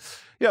from. So,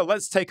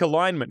 let's take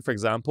alignment, for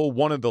example,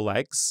 one of the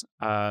legs.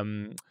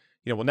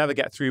 We'll never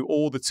get through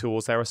all the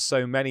tools. There are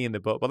so many in the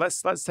book, but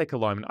let's take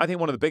alignment. I think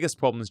one of the biggest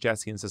problems,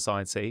 Jesse, in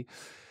society,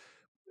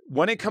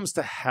 when it comes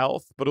to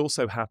health, but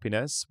also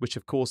happiness, which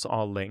of course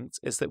are linked,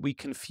 is that we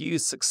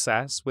confuse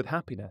success with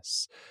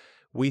happiness.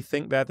 We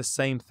think they're the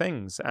same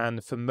things.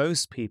 And for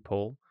most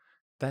people,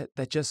 they're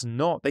just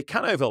not. They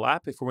can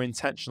overlap if we're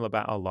intentional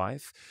about our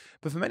life.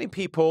 But for many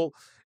people,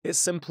 it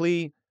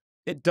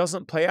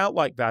doesn't play out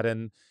like that.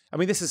 And I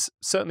mean, this is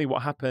certainly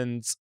what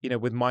happened,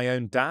 with my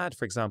own dad,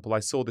 for example.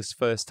 I saw this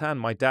firsthand.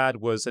 My dad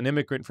was an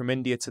immigrant from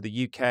India to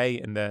the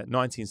UK in the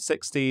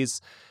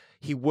 1960s.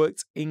 He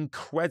worked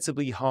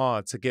incredibly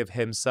hard to give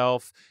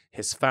himself,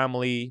 his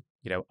family,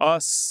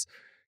 us,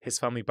 his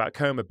family back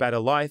home, a better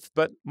life.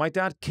 But my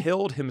dad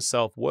killed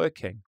himself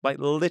working, like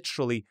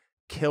literally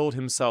killed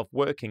himself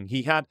working.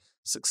 He had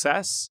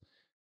success,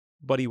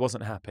 but he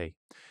wasn't happy.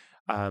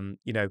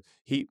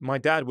 My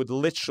dad would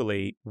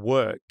literally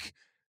work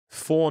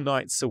 4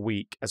 nights a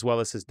week as well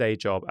as his day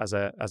job as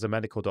a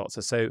medical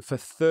doctor. So for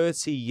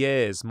 30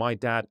 years, my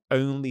dad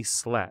only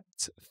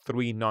slept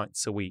 3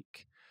 nights a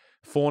week.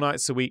 4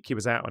 nights a week, he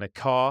was out in a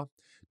car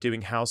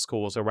doing house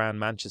calls around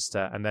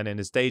Manchester, and then in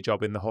his day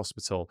job in the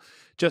hospital.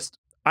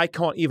 I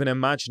can't even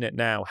imagine it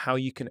now, how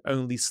you can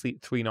only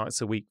sleep 3 nights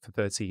a week for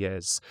 30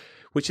 years,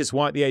 which is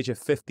why at the age of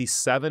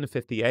 57,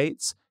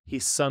 58, he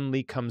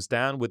suddenly comes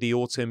down with the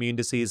autoimmune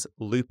disease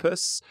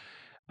lupus.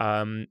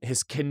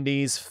 His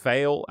kidneys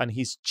fail, and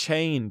he's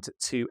chained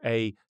to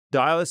a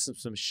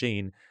dialysis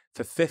machine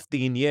for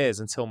 15 years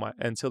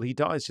until he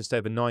dies just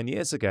over 9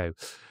 years ago.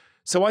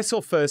 So I saw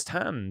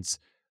firsthand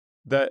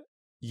that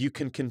you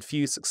can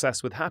confuse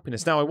success with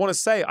happiness. Now, I want to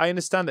say, I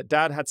understand that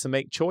Dad had to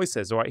make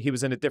choices, right? He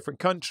was in a different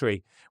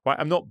country, right?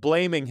 I'm not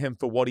blaming him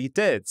for what he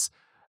did.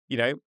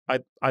 I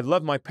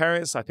love my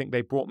parents. I think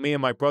they brought me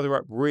and my brother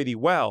up really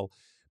well.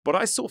 But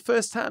I saw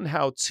firsthand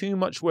how too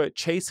much work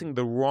chasing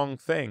the wrong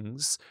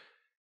things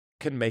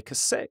can make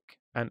us sick.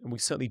 And we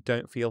certainly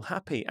don't feel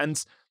happy.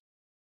 And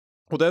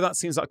although that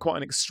seems like quite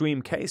an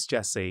extreme case,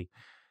 Jesse,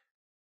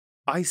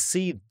 I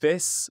see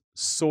this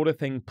sort of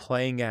thing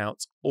playing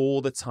out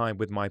all the time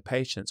with my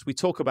patients. We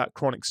talk about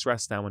chronic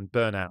stress now and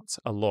burnout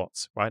a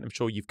lot, right? I'm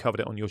sure you've covered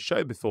it on your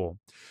show before.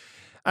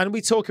 And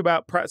we talk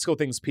about practical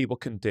things people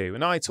can do.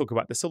 And I talk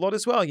about this a lot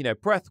as well. You know,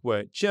 breath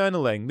work,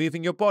 journaling,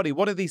 moving your body.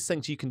 What are these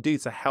things you can do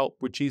to help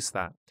reduce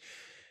that?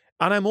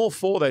 And I'm all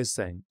for those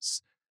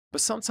things.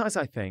 But sometimes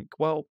I think,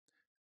 well,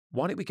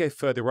 why don't we go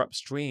further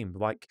upstream?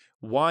 Like,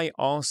 why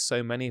are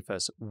so many of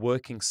us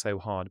working so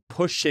hard,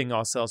 pushing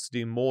ourselves to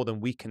do more than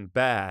we can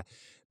bear?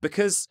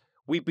 Because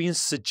we've been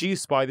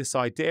seduced by this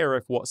idea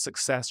of what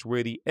success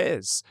really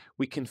is.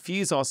 We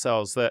confuse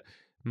ourselves that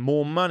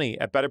more money,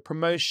 a better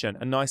promotion,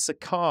 a nicer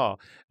car,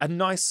 a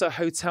nicer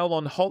hotel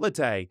on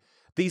holiday,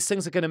 these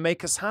things are going to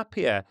make us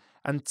happier.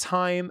 And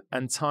time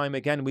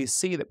again, we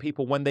see that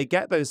people, when they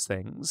get those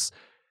things,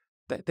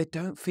 they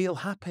don't feel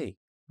happy,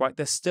 right?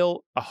 There's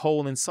still a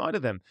hole inside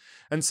of them.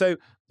 And so,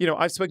 you know,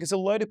 I've spoken to a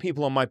load of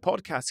people on my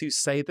podcast who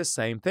say the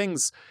same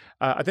things.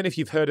 I don't know if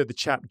you've heard of the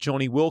chap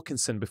Johnny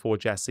Wilkinson before,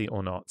 Jesse,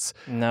 or not.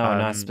 No,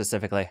 not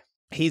specifically.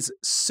 He's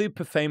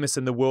super famous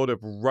in the world of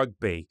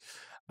rugby.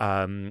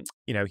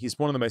 You know, he's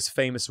one of the most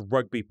famous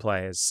rugby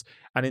players.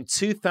 And in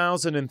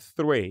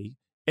 2003,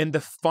 in the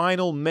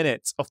final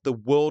minute of the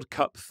World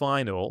Cup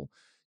final,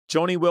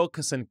 Johnny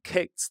Wilkinson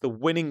kicked the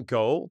winning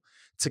goal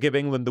to give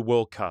England the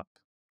World Cup,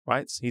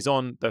 right? He's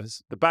on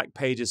the back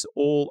pages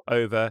all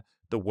over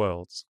the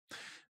world.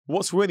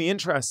 What's really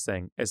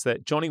interesting is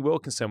that Johnny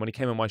Wilkinson, when he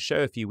came on my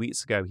show a few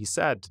weeks ago, he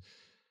said,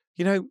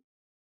 you know,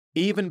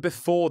 even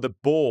before the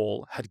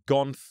ball had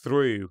gone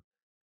through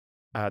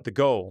the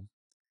goal,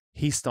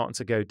 he's starting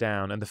to go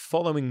down. And the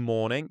following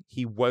morning,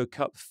 he woke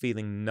up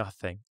feeling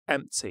nothing,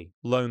 empty,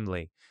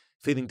 lonely,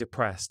 feeling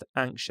depressed,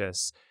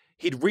 anxious.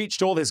 He'd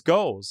reached all his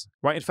goals,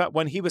 right? In fact,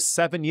 when he was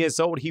 7 years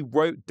old, he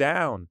wrote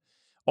down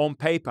on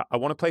paper, I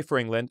want to play for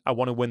England. I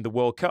want to win the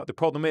World Cup. The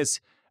problem is,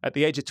 at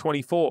the age of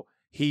 24,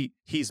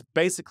 he's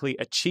basically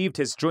achieved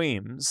his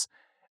dreams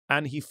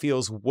and he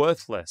feels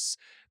worthless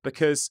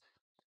because,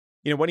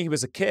 you know, when he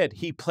was a kid,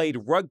 he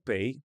played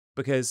rugby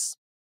because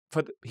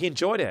he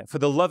enjoyed it for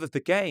the love of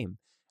the game.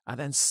 And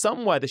then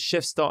somewhere the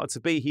shift started to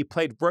be, he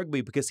played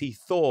rugby because he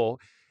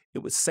thought it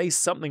would say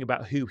something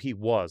about who he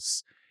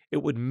was.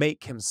 It would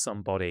make him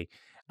somebody.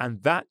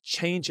 And that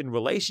change in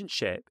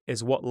relationship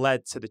is what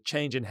led to the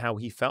change in how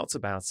he felt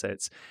about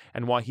it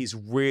and why he's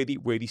really,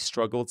 really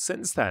struggled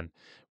since then,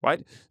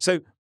 right?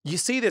 So you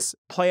see this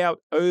play out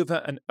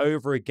over and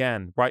over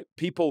again, right?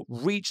 People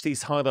reach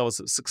these high levels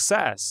of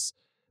success,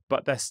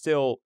 but they're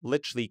still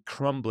literally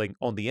crumbling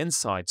on the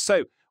inside.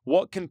 So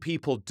what can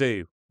people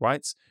do,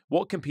 right?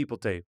 What can people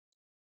do?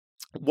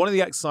 One of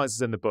the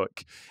exercises in the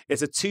book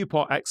is a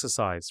 2-part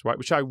exercise, right?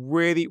 Which I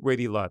really,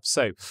 really love.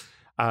 So,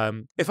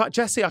 in fact,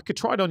 Jesse, I could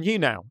try it on you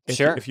now.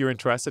 If you're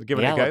interested, give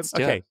it a go. Let's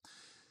do it.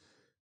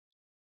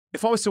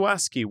 If I was to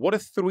ask you, what are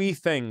 3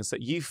 things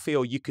that you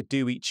feel you could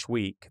do each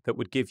week that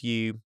would give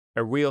you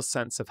a real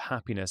sense of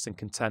happiness and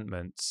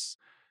contentment?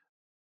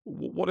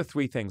 What are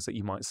 3 things that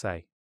you might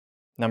say?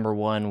 Number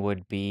 1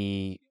 would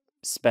be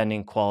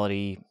spending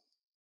quality,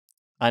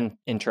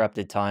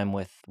 uninterrupted time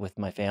with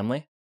my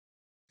family.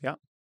 Yeah.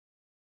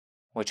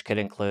 Which could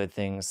include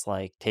things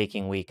like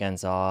taking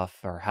weekends off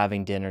or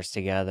having dinners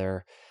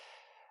together.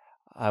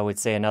 I would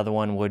say another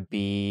one would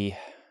be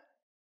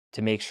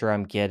to make sure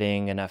I'm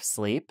getting enough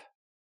sleep.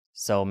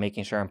 So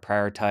making sure I'm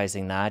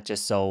prioritizing that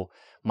just so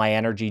my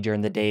energy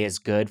during the day is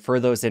good for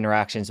those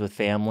interactions with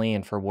family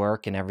and for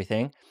work and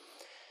everything.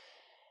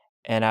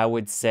 And I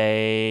would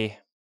say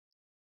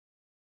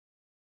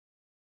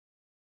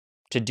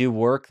to do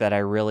work that I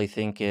really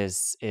think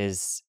is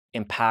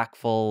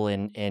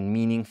impactful and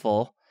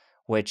meaningful,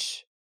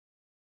 which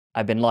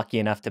I've been lucky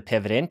enough to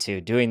pivot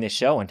into doing this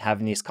show and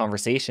having these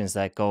conversations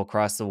that go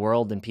across the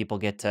world and people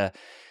get to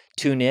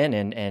tune in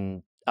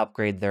and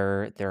upgrade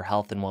their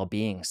health and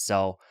well-being.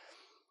 So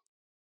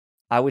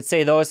I would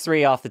say those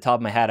 3 off the top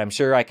of my head. I'm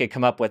sure I could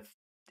come up with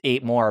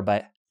 8 more,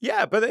 but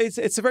yeah, but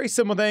it's a very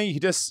similar thing.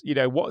 You just, you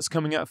know, what's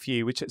coming up for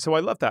you, so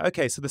I love that.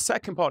 Okay, so the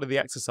second part of the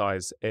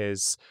exercise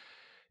is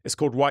it's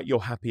called Write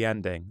Your Happy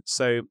Ending.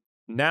 So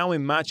now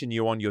imagine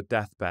you're on your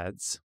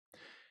deathbeds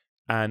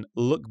and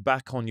look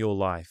back on your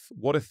life.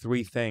 What are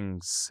 3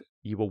 things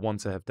you will want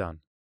to have done?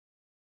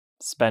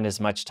 Spend as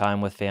much time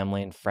with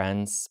family and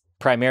friends,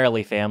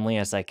 primarily family,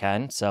 as I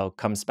can. So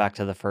comes back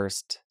to the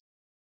first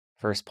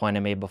point I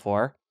made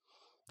before.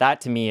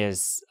 That to me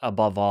is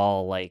above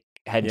all, like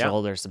head and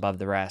shoulders above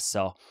the rest.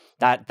 So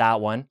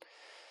that one.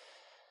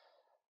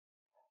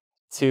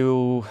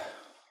 2,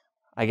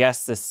 I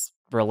guess this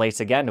relates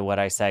again to what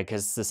I said,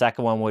 because the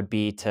second one would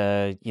be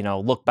to, you know,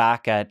 look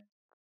back at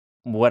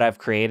what I've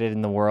created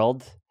in the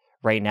world.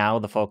 Right now,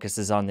 the focus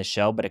is on the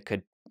show, but it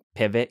could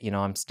pivot. You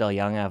know, I'm still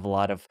young. I have a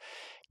lot of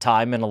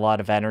time and a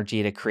lot of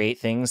energy to create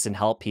things and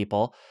help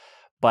people.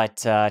 But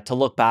to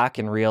look back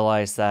and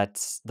realize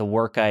that the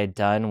work I had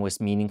done was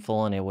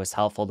meaningful and it was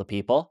helpful to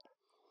people.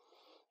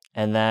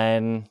 And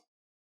then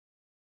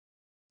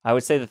I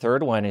would say the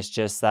third one is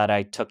just that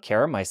I took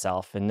care of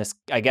myself. And this,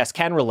 I guess,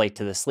 can relate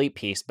to the sleep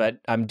piece, but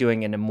I'm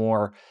doing it in a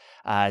more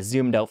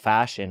zoomed out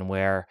fashion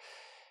where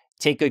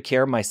take good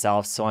care of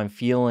myself so I'm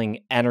feeling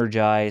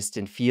energized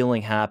and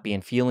feeling happy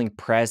and feeling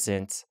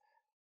present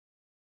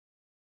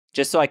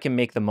just so I can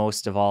make the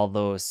most of all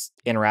those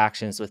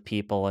interactions with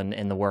people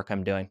and the work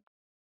I'm doing.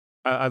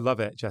 I love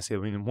it, Jesse. I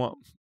mean, what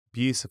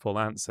beautiful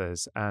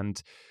answers.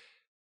 And,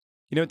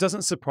 it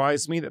doesn't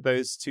surprise me that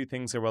those two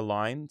things are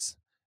aligned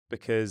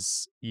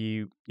because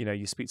you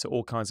speak to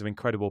all kinds of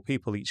incredible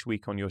people each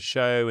week on your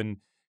show. And,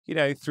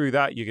 through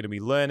that, you're going to be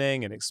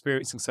learning and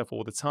experiencing stuff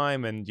all the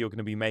time. And you're going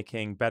to be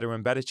making better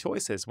and better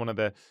choices. One of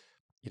the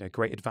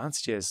great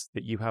advantages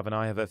that you have and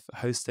I have of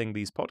hosting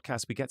these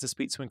podcasts, we get to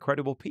speak to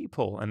incredible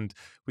people and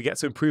we get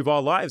to improve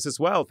our lives as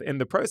well in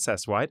the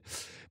process, right?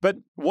 But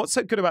what's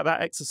so good about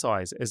that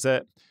exercise is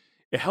that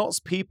it helps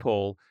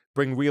people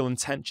bring real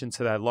intention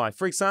to their life.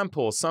 For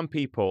example, some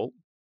people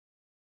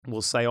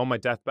will say, on my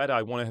deathbed,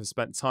 I want to have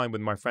spent time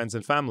with my friends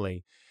and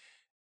family.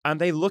 And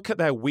they look at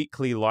their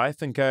weekly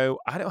life and go,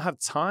 I don't have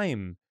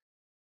time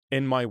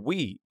in my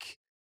week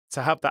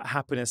to have that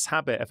happiness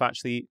habit of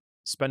actually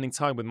spending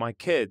time with my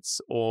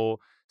kids or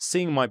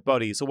seeing my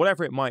buddies or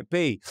whatever it might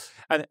be.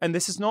 And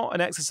this is not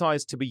an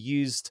exercise to be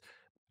used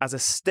as a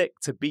stick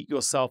to beat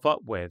yourself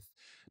up with.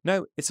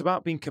 No, it's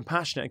about being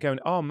compassionate and going,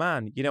 oh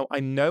man, I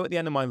know at the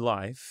end of my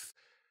life,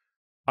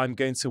 I'm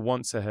going to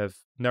want to have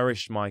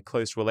nourished my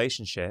close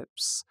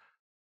relationships,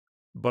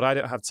 but I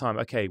don't have time.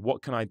 Okay,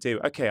 what can I do?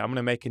 Okay, I'm going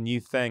to make a new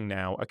thing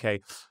now.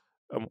 Okay.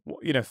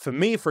 For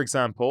me, for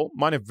example,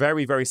 mine are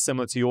very, very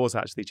similar to yours,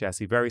 actually,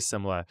 Jesse, very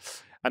similar.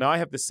 And I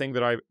have this thing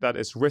that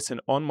is written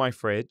on my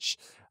fridge.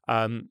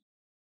 One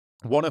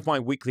of my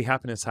weekly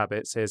happiness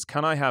habits is,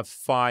 can I have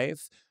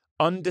 5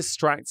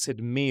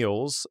 undistracted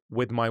meals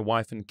with my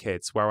wife and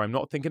kids where I'm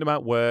not thinking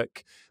about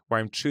work, where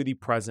I'm truly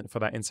present for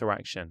that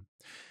interaction?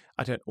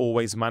 I don't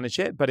always manage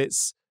it, but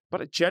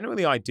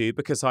generally I do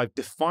because I've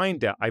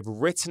defined it, I've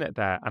written it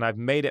there, and I've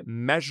made it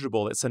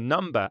measurable. It's a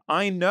number.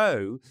 I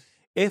know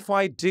if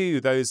I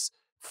do those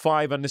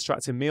 5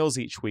 undistracted meals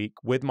each week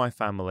with my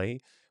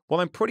family, well,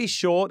 I'm pretty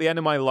sure at the end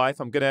of my life,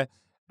 I'm gonna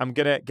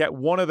get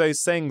one of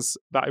those things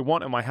that I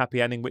want in my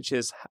happy ending, which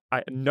is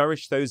I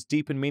nourish those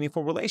deep and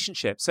meaningful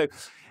relationships. So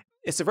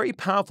it's a very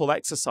powerful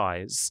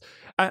exercise.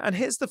 And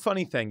here's the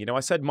funny thing, I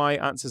said my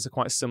answers are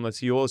quite similar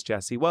to yours,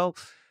 Jesse. Well,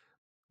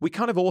 we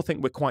kind of all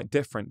think we're quite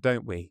different,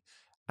 don't we?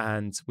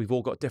 And we've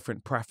all got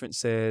different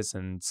preferences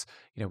and,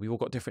 we've all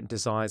got different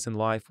desires in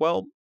life.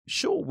 Well,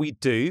 sure, we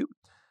do,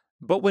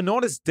 but we're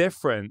not as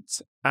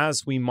different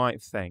as we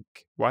might think,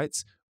 right?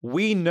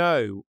 We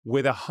know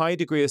with a high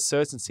degree of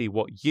certainty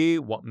what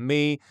you, what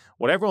me,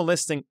 what everyone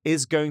listening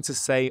is going to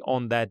say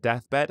on their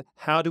deathbed.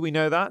 How do we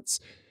know that?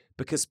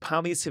 Because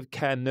palliative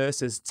care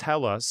nurses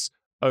tell us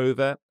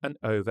over and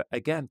over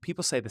again.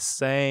 People say the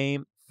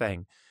same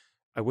thing.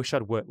 I wish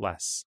I'd worked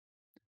less.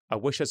 I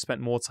wish I'd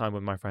spent more time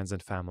with my friends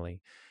and family.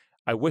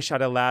 I wish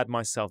I'd allowed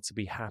myself to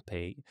be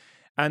happy.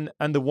 And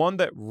the one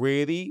that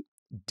really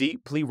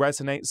deeply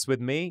resonates with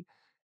me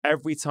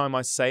every time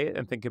I say it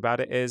and think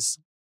about it is,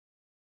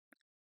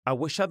 I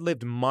wish I'd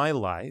lived my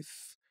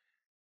life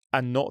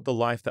and not the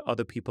life that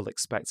other people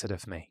expected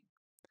of me.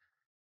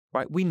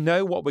 Right? We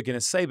know what we're going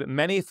to say, but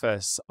many of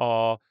us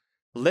are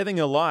living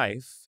a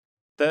life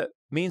that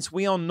means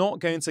we are not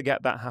going to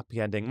get that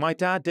happy ending. My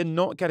dad did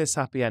not get his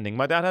happy ending.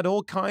 My dad had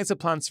all kinds of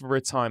plans for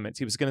retirement.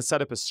 He was going to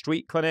set up a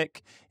street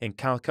clinic in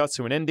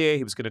Calcutta in India.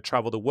 He was going to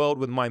travel the world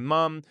with my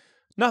mum.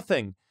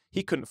 Nothing.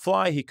 He couldn't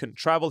fly. He couldn't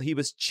travel. He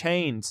was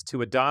chained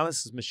to a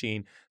dialysis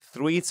machine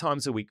 3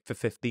 times a week for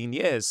 15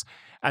 years.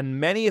 And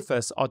many of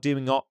us are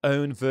doing our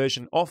own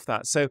version of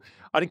that. So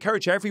I'd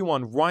encourage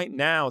everyone right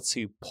now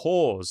to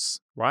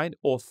pause, right?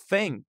 Or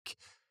think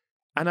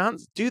and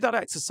do that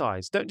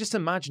exercise. Don't just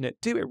imagine it.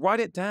 Do it. Write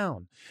it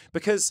down.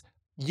 Because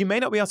you may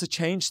not be able to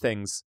change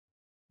things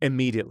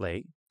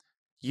immediately.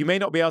 You may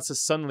not be able to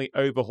suddenly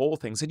overhaul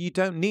things, and you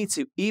don't need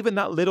to. Even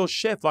that little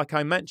shift, like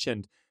I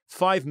mentioned,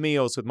 5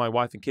 meals with my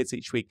wife and kids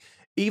each week,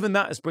 even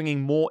that is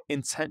bringing more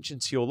intention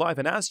to your life.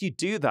 And as you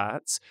do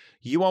that,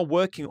 you are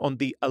working on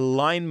the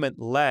alignment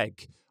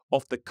leg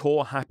of the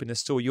core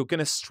happiness story. You're going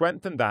to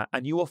strengthen that,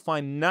 and you will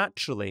find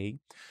naturally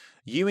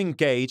you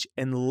engage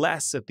in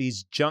less of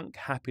these junk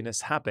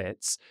happiness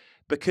habits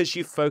because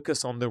you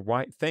focus on the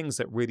right things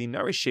that really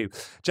nourish you.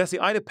 Jesse,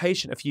 I had a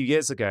patient a few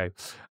years ago,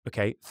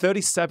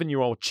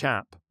 37-year-old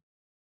chap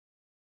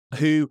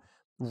who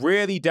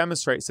really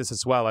demonstrates this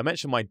as well. I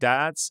mentioned my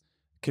dad's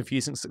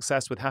confusing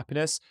success with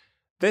happiness.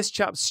 This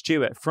chap,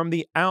 Stuart, from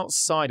the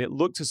outside, it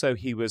looked as though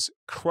he was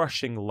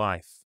crushing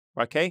life,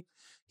 okay?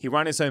 He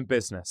ran his own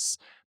business.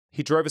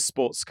 He drove a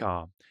sports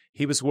car.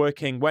 He was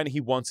working when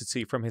he wanted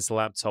to from his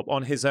laptop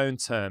on his own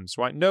terms,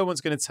 right? No one's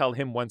going to tell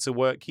him when to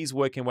work. He's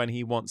working when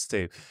he wants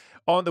to.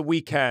 On the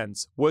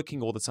weekends,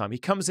 working all the time. He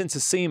comes in to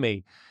see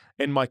me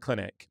in my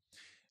clinic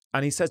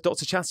and he says,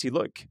 Dr. Chatterjee,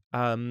 look,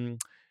 I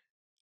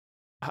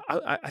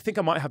think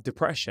I might have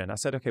depression. I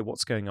said, okay,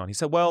 what's going on? He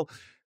said, well,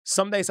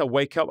 some days I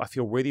wake up, I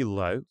feel really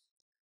low.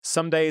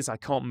 Some days I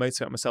can't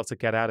motivate myself to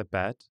get out of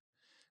bed.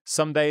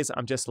 Some days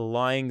I'm just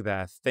lying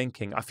there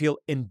thinking. I feel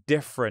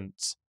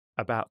indifferent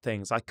about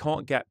things. I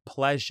can't get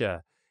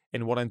pleasure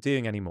in what I'm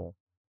doing anymore.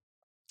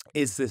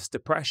 Is this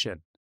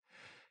depression?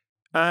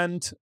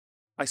 And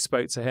I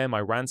spoke to him. I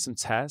ran some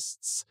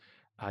tests.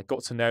 I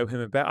got to know him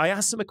a bit. I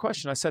asked him a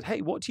question. I said,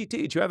 hey, what do you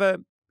do? Do you ever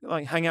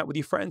hang out with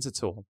your friends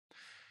at all?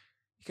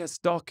 He goes,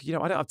 Doc, I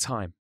don't have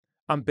time.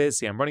 I'm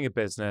busy. I'm running a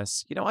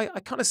business. I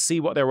kind of see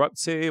what they're up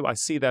to. I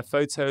see their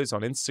photos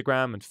on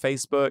Instagram and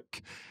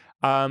Facebook.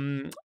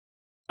 And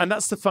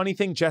that's the funny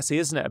thing, Jesse,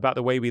 isn't it, about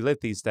the way we live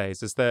these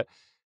days, is that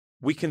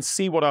we can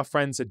see what our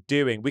friends are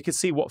doing. We can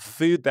see what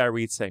food they're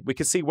eating. We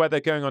can see where they're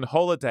going on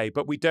holiday,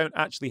 but we don't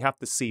actually have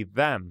to see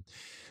them.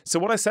 So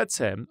what I said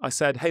to him, I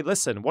said, hey,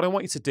 listen, what I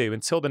want you to do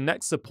until the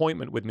next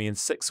appointment with me in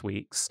 6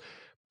 weeks,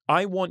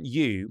 I want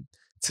you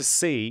to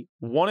see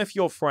one of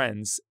your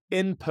friends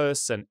in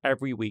person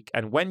every week.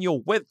 And when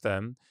you're with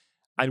them,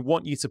 I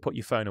want you to put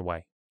your phone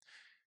away.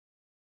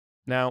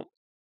 Now,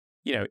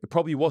 it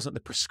probably wasn't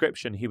the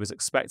prescription he was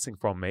expecting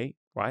from me,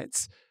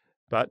 right?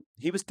 But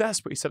he was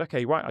desperate. He said,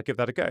 okay, right, I'll give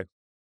that a go.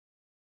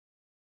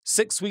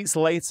 6 weeks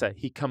later,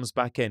 he comes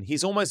back in.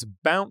 He's almost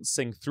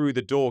bouncing through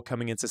the door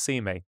coming in to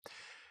see me.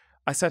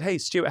 I said, hey,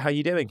 Stuart, how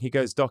you doing? He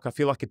goes, Doc, I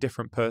feel like a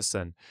different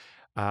person.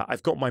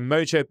 I've got my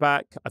mojo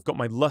back. I've got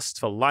my lust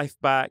for life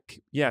back.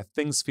 Yeah,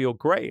 things feel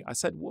great. I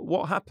said,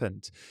 what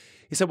happened?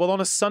 He said, well,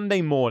 on a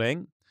Sunday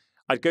morning,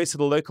 I'd go to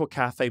the local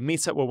cafe,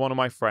 meet up with one of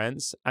my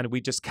friends, and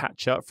we'd just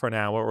catch up for an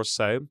hour or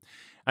so.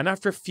 And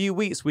after a few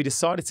weeks, we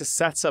decided to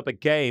set up a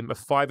game of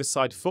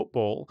five-a-side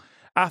football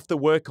after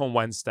work on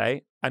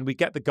Wednesday, and we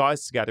get the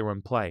guys together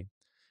and play.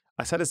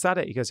 I said, is that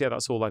it? He goes, yeah,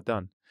 that's all I've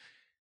done.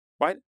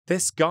 Right?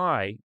 This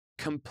guy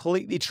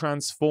completely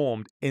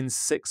transformed in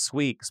 6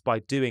 weeks by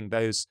doing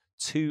those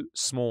two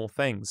small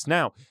things.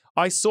 Now,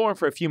 I saw him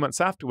for a few months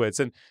afterwards,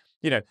 and,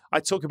 I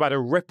talk about a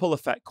ripple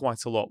effect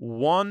quite a lot.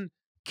 One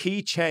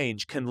key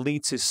change can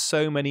lead to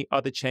so many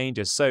other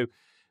changes. So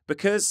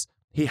because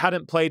he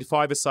hadn't played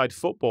five-a-side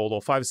football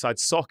or five-a-side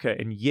soccer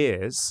in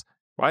years,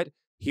 right?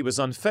 He was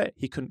unfit.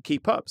 He couldn't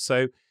keep up.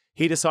 So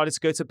he decided to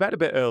go to bed a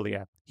bit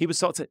earlier. He would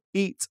start to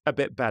eat a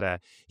bit better.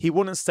 He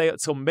wouldn't stay up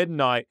till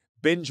midnight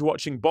binge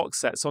watching box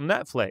sets on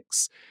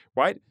Netflix,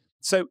 right?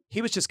 So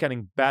he was just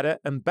getting better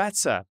and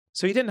better.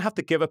 So he didn't have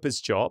to give up his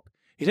job.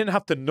 He didn't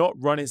have to not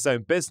run his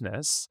own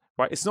business,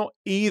 right? It's not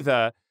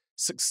either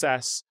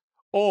success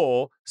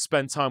or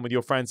spend time with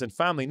your friends and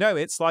family. No,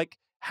 it's like,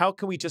 how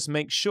can we just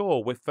make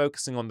sure we're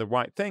focusing on the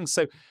right things?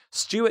 So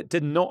Stuart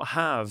did not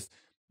have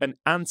an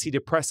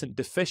antidepressant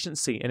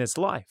deficiency in his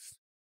life,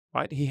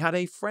 right? He had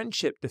a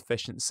friendship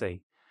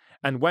deficiency.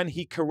 And when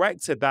he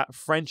corrected that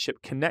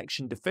friendship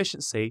connection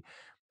deficiency,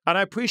 and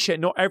I appreciate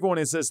not everyone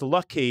is as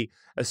lucky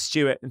as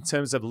Stuart in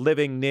terms of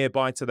living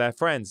nearby to their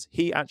friends.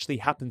 He actually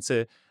happened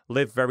to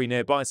live very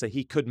nearby, so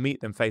he could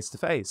meet them face to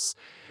face.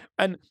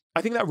 And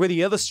I think that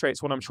really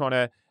illustrates what I'm trying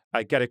to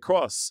get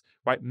across,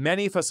 right?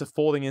 Many of us are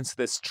falling into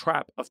this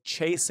trap of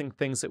chasing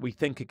things that we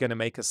think are going to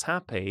make us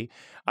happy.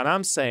 And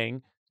I'm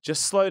saying,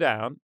 just slow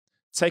down,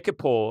 take a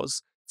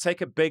pause,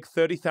 take a big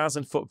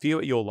 30,000-foot view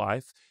at your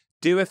life,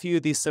 do a few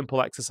of these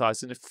simple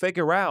exercises and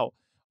figure out,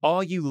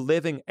 are you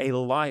living a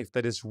life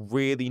that is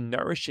really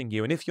nourishing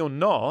you? And if you're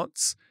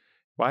not,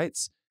 right,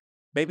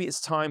 maybe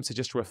it's time to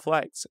just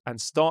reflect and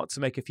start to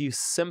make a few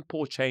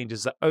simple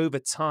changes that over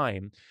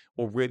time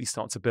will really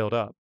start to build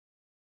up.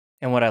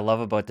 And what I love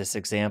about this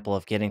example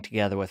of getting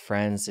together with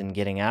friends and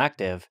getting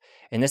active,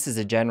 and this is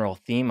a general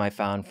theme I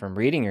found from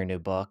reading your new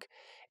book,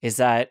 is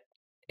that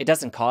it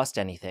doesn't cost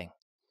anything.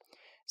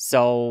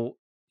 So,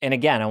 and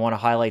again, I want to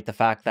highlight the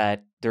fact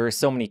that there are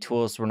so many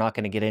tools. We're not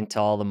going to get into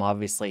all of them,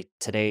 obviously,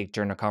 today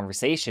during our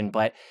conversation.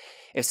 But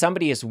if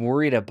somebody is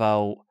worried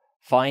about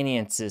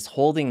finances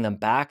holding them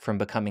back from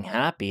becoming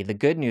happy, the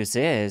good news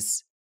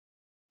is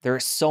there are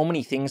so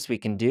many things we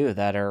can do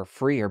that are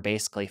free or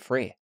basically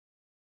free.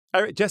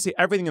 Jesse,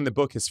 everything in the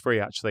book is free,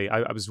 actually.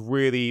 I was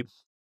really,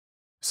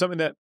 something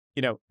that,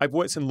 I've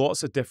worked in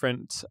lots of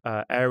different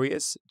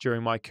areas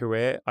during my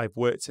career. I've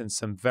worked in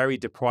some very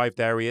deprived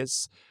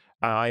areas.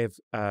 I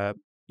have,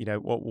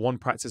 one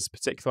practice in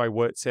particular I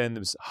worked in,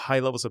 there was high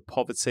levels of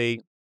poverty,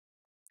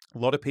 a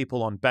lot of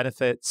people on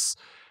benefits,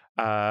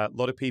 a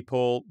lot of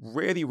people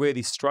really,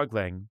 really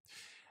struggling.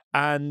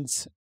 And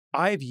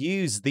I've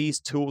used these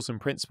tools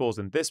and principles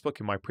in this book,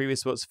 in my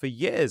previous books for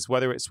years,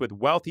 whether it's with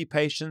wealthy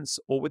patients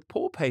or with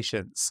poor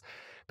patients,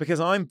 because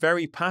I'm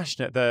very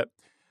passionate that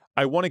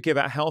I want to give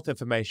out health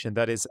information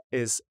that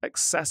is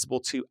accessible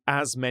to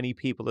as many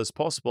people as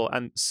possible.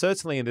 And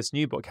certainly in this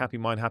new book, Happy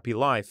Mind, Happy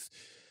Life,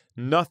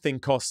 nothing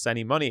costs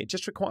any money. It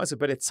just requires a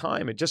bit of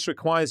time. It just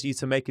requires you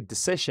to make a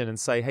decision and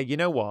say, hey, you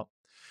know what?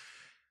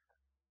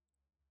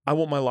 I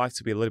want my life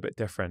to be a little bit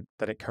different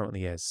than it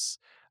currently is.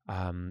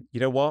 You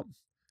know what?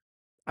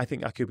 I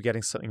think I could be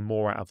getting something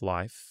more out of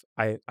life.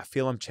 I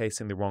feel I'm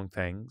chasing the wrong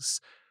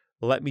things.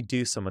 Let me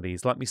do some of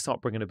these. Let me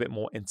start bringing a bit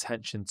more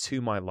intention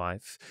to my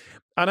life.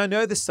 And I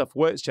know this stuff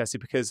works, Jesse,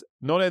 because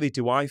not only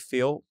do I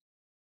feel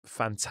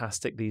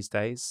fantastic these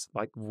days,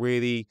 like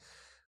really,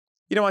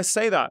 I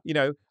say that,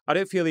 I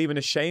don't feel even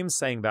ashamed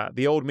saying that.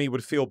 The old me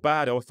would feel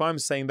bad. Or if I'm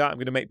saying that, I'm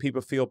going to make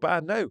people feel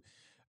bad. No,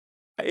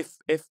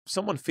 if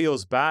someone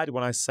feels bad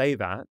when I say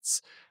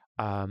that,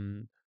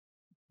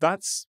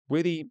 that's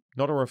really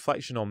not a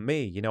reflection on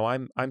me. You know,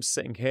 I'm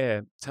sitting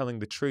here telling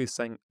the truth,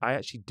 saying I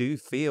actually do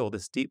feel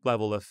this deep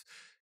level of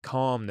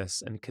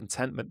calmness and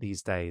contentment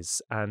these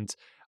days. And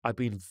I've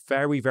been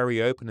very,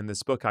 very open in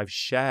this book. I've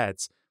shared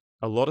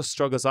a lot of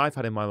struggles I've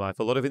had in my life,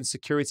 a lot of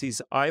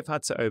insecurities I've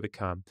had to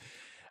overcome.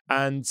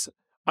 And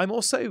I'm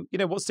also, you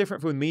know, what's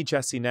different with me,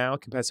 Jesse, now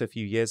compared to a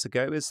few years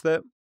ago is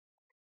that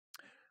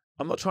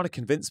I'm not trying to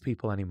convince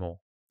people anymore,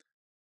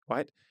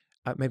 right?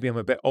 Maybe I'm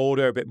a bit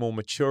older, a bit more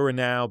mature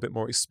now, a bit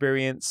more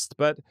experienced,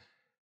 but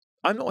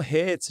I'm not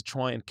here to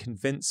try and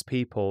convince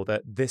people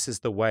that this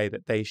is the way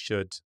that they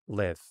should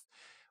live,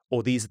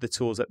 or these are the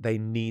tools that they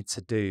need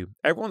to do.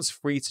 Everyone's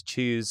free to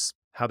choose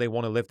how they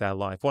want to live their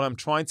life. What I'm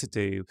trying to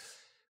do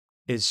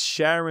is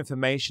share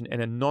information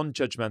in a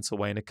non-judgmental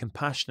way, in a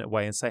compassionate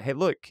way, and say, hey,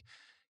 look,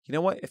 you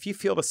know what? If you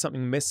feel there's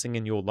something missing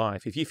in your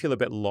life, if you feel a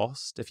bit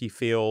lost, if you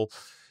feel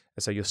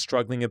as though you're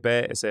struggling a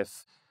bit, as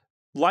if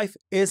life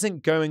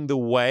isn't going the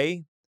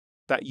way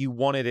that you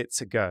wanted it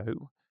to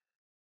go,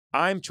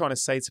 I'm trying to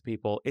say to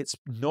people, it's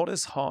not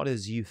as hard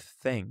as you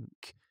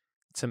think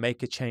to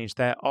make a change.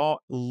 There are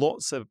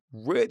lots of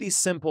really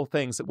simple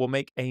things that will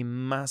make a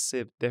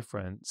massive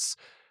difference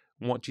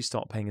once you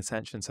start paying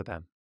attention to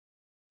them.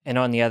 And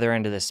on the other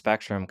end of the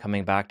spectrum,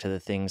 coming back to the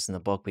things in the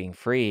book being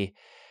free,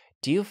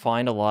 do you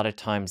find a lot of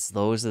times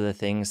those are the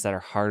things that are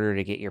harder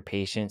to get your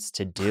patients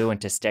to do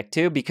and to stick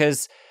to?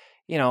 Because,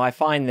 you know, I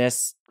find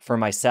this for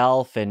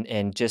myself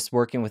and just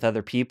working with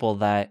other people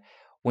that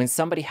when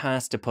somebody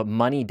has to put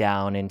money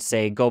down and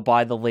say, go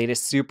buy the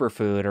latest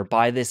superfood or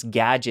buy this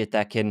gadget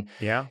that can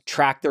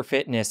track their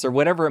fitness or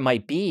whatever it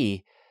might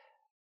be,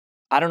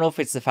 I don't know if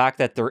it's the fact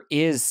that there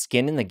is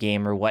skin in the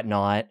game or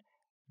whatnot,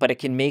 but it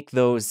can make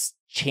those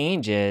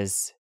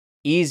changes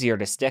easier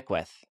to stick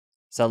with.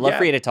 So I'd love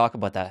for you to talk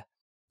about that.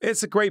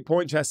 It's a great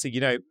point, Jesse.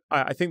 You know,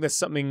 I think there's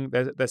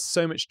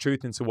so much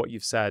truth into what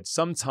you've said.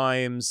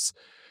 Sometimes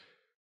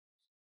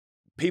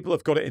people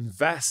have got to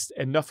invest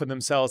enough of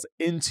themselves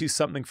into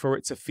something for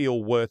it to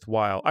feel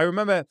worthwhile. I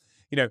remember,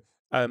 you know,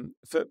 I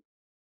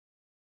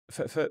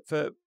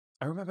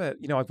remember,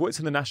 you know, I've worked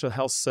in the National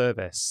Health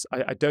Service.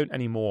 I don't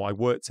anymore. I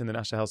worked in the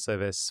National Health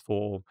Service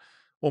for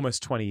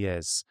almost 20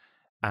 years.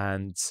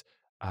 And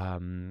I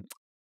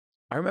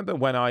remember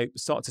when I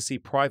started to see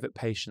private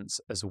patients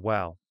as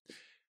well,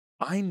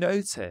 I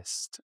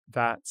noticed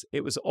that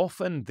it was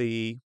often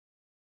the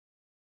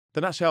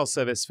National Health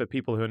Service, for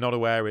people who are not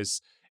aware,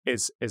 is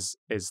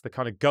the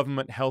kind of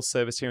government health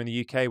service here in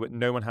the UK, where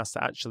no one has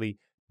to actually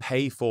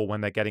pay for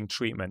when they're getting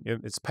treatment.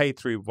 It's paid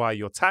through via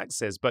your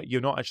taxes, but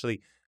you're not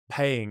actually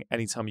paying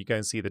anytime you go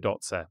and see the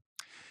doctor.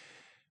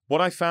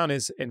 What I found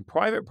is in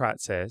private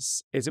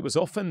practice is it was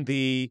often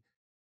the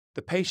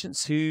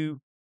patients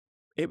who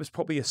it was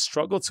probably a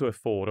struggle to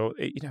afford, or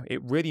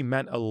it really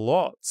meant a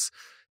lot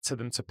to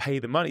them to pay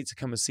the money to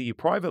come and see you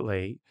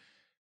privately.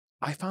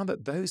 I found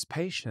that those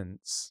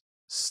patients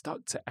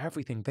stuck to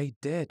everything. They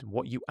did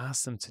what you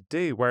asked them to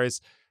do.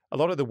 Whereas a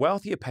lot of the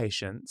wealthier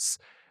patients,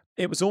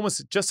 it was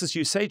almost just as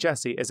you say,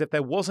 Jesse, as if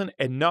there wasn't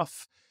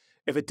enough.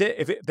 If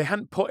they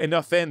hadn't put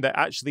enough in that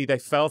actually they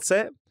felt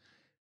it,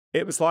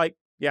 it was like,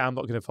 yeah, I'm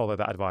not going to follow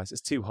that advice.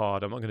 It's too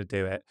hard. I'm not going to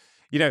do it.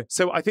 You know,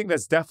 so I think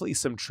there's definitely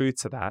some truth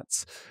to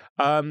that.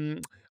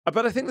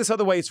 But I think there's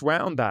other ways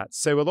around that.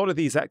 So a lot of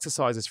these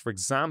exercises, for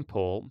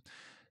example,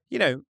 you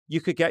know,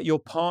 you could get your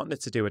partner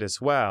to do it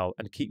as well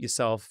and keep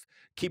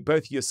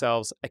both of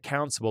yourselves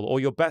accountable, or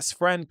your best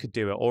friend could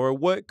do it, or a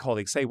work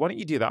colleague say, why don't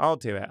you do that? I'll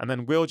do it. And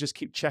then we'll just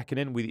keep checking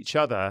in with each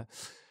other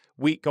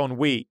week on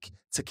week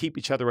to keep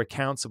each other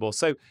accountable.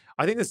 So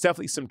I think there's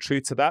definitely some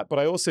truth to that, but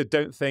I also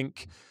don't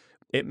think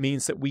it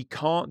means that we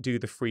can't do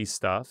the free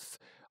stuff.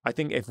 I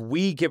think if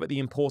we give it the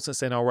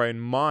importance in our own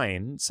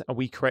minds and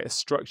we create a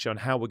structure on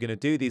how we're going to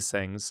do these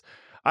things,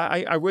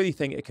 I really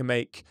think it can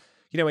make,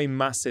 you know, a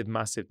massive,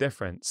 massive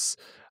difference.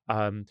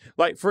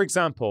 Like, for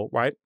example,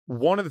 right,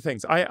 one of the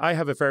things, I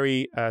have a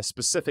very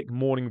specific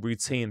morning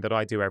routine that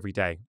I do every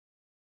day.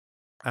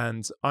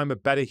 And I'm a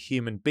better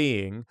human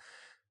being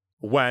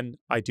when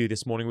I do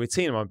this morning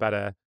routine. I'm a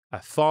better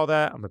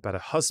father, I'm a better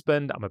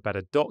husband, I'm a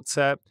better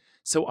doctor.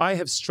 So I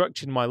have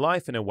structured my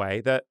life in a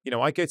way that, you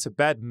know, I go to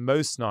bed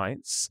most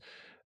nights.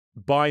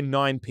 By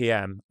 9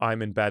 p.m.,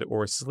 I'm in bed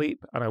or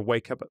asleep, and I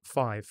wake up at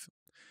 5.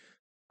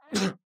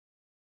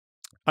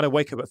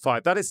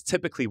 That is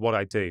typically what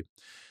I do.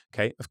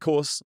 Okay, of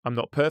course, I'm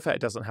not perfect.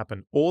 It doesn't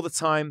happen all the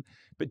time,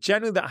 but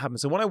generally that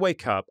happens. And when I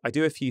wake up, I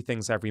do a few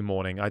things every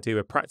morning. I do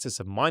a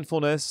practice of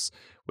mindfulness,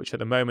 which at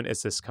the moment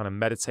is this kind of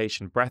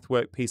meditation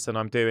breathwork piece that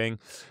I'm doing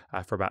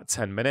for about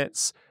 10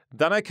 minutes.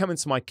 Then I come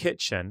into my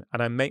kitchen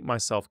and I make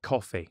myself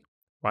coffee,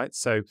 right?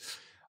 So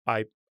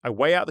I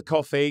weigh out the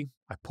coffee,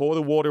 I pour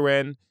the water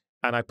in,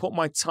 and I put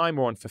my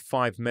timer on for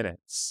 5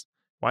 minutes,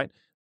 right?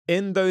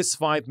 In those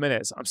 5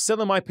 minutes, I'm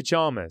still in my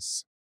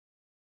pajamas,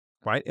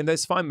 right? In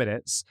those 5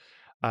 minutes,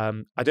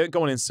 I don't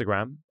go on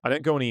Instagram. I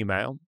don't go on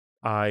email.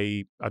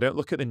 I don't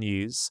look at the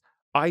news.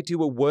 I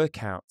do a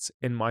workout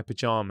in my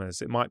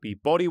pajamas. It might be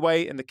body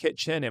weight in the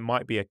kitchen. It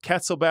might be a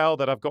kettlebell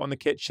that I've got in the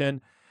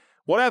kitchen.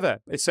 Whatever.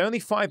 It's only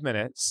 5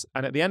 minutes.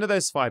 And at the end of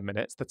those 5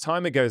 minutes, the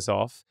timer goes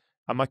off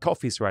and my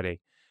coffee's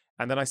ready.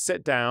 And then I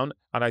sit down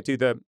and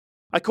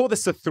I call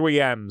this the 3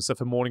 M's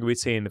of a morning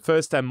routine. The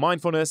first M,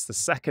 mindfulness. The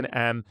second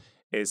M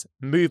is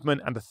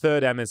movement. And the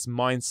third M is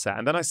mindset.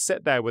 And then I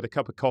sit there with a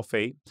cup of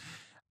coffee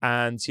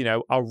and,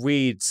 I'll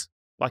read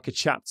like a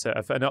chapter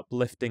of an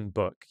uplifting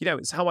book.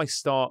 It's how I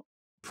start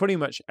pretty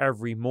much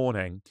every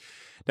morning.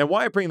 Now,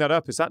 why I bring that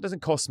up is that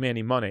doesn't cost me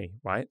any money,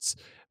 right?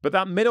 But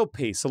that middle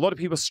piece, a lot of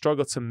people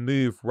struggle to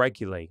move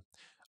regularly.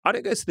 I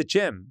don't go to the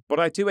gym, but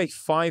I do a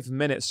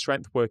 5-minute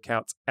strength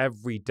workout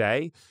every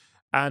day.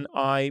 And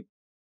I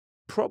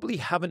probably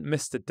haven't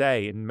missed a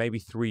day in maybe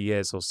 3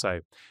 years or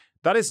so.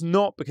 That is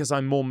not because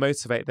I'm more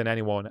motivated than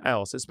anyone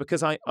else. It's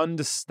because I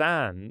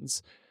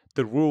understand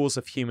the rules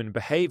of human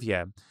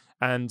behavior.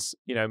 And,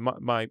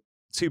 my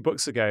 2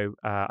 books ago,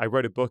 I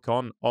wrote a book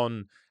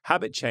on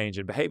habit change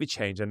and behavior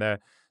change. And the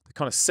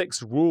kind of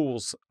 6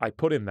 rules I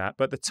put in that.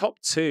 But the top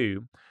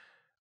 2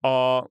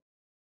 are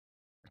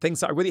things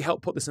that really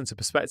help put this into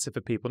perspective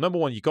for people. Number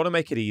 1, you've got to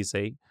make it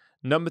easy.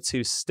 Number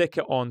 2, stick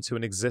it on to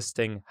an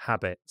existing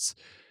habit.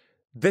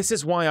 This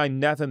is why I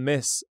never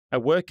miss a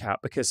workout,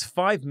 because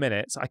 5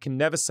 minutes, I can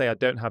never say I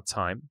don't have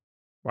time,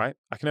 right?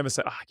 I can never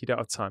say, you don't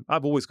have time.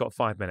 I've always got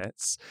 5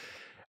 minutes.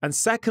 And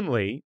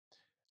secondly,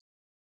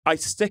 I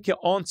stick it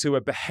onto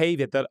a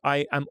behavior that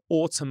I am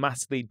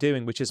automatically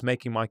doing, which is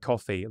making my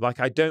coffee. Like,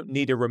 I don't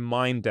need a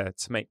reminder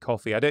to make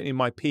coffee. I don't need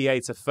my PA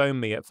to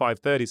phone me at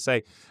 5:30,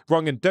 say,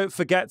 Rangan, don't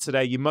forget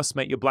today, you must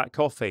make your black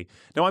coffee.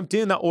 No, I'm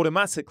doing that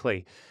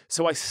automatically.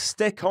 So I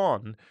stick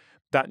on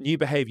that new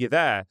behavior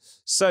there.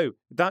 So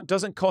that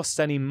doesn't cost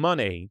any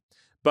money,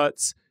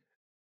 but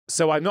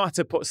so I've not had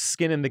to put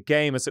skin in the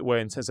game, as it were,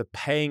 in terms of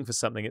paying for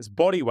something. It's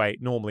body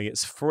weight. Normally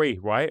it's free,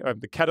 right?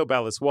 The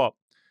kettlebell is what?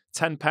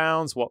 £10,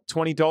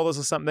 $20 or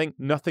something?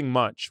 Nothing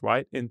much,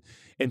 right? In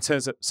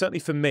terms of, certainly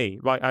for me,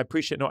 right? I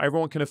appreciate not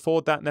everyone can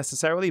afford that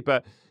necessarily,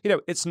 but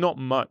it's not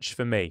much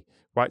for me,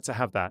 right? To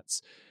have that.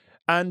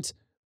 And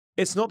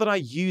it's not that I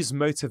use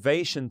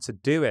motivation to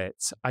do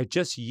it. I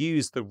just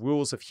use the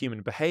rules of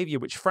human behavior,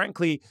 which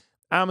frankly,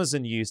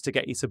 Amazon used to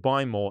get you to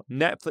buy more.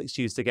 Netflix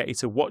used to get you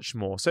to watch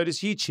more. So does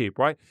YouTube,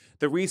 right?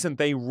 The reason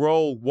they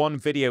roll one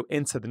video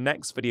into the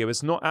next video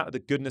is not out of the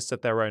goodness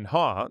of their own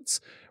hearts,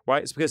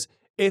 right? It's because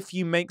if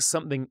you make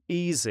something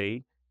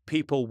easy,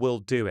 people will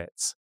do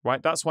it,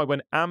 right? That's why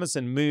when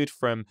Amazon moved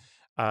from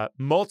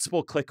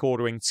multiple click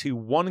ordering to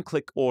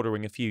one-click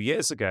ordering a few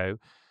years ago,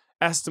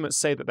 estimates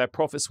say that their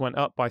profits went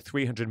up by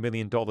 $300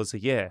 million a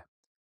year,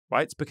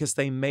 right? It's because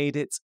they made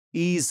it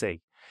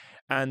easy.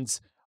 And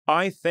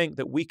I think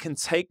that we can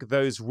take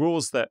those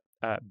rules that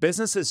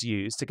businesses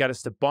use to get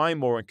us to buy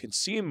more and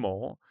consume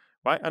more,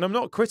 right? And I'm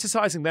not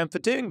criticizing them for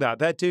doing that.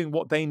 They're doing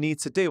what they need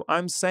to do.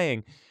 I'm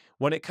saying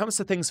when it comes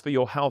to things for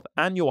your health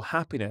and your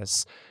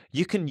happiness,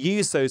 you can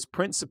use those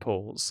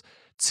principles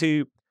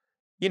to,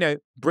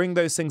 bring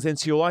those things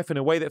into your life in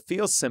a way that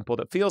feels simple,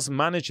 that feels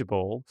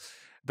manageable,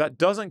 that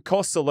doesn't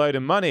cost a load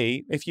of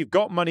money. If you've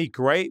got money,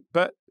 great.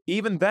 But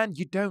even then,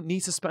 you don't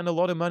need to spend a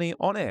lot of money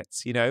on it.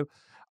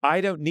 I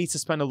don't need to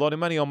spend a lot of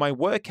money on my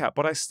workout,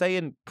 but I stay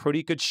in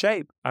pretty good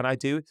shape. And I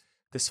do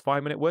this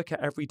 5-minute workout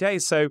every day.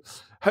 So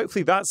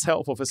hopefully that's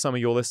helpful for some of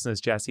your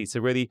listeners, Jesse,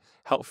 to really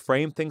help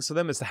frame things for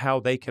them as to how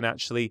they can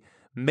actually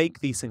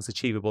make these things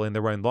achievable in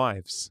their own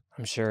lives.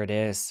 I'm sure it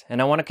is.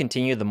 And I want to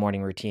continue the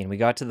morning routine. We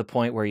got to the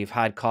point where you've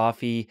had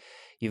coffee,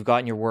 you've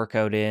gotten your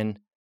workout in.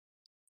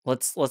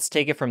 Let's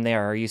take it from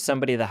there. Are you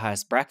somebody that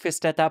has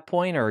breakfast at that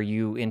point, or are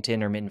you into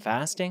intermittent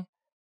fasting?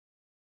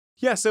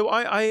 Yeah, so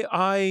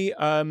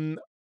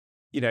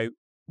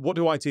what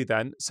do I do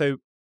then? So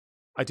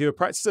I do a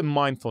practice of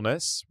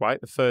mindfulness,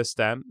 right? The first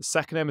M. The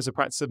second M is a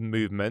practice of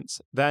movement.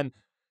 Then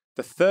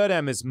the third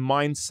M is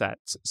mindset.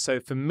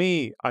 So for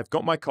me, I've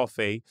got my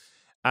coffee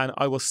and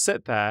I will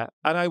sit there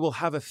and I will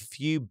have a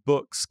few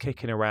books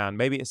kicking around.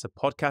 Maybe it's a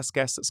podcast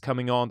guest that's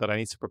coming on that I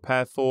need to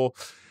prepare for,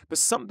 but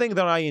something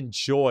that I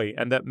enjoy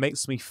and that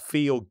makes me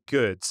feel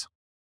good.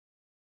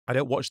 I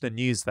don't watch the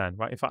news then,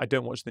 right? In fact, I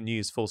don't watch the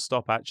news, full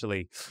stop,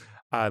 actually.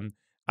 And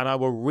I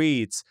will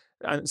read.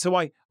 And so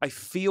I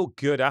feel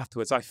good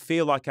afterwards. I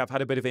feel like I've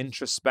had a bit of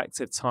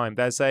introspective time.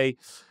 There's a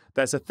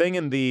thing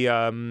in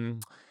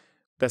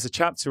there's a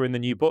chapter in the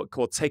new book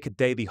called Take a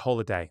Daily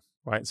Holiday,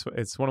 right? So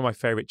it's one of my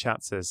favorite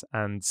chapters.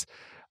 And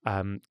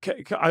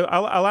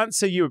I'll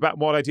answer you about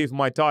what I do for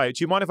my diet.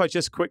 Do you mind if I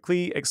just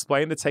quickly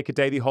explain the Take a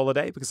Daily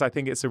Holiday? Because I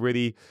think it's a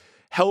really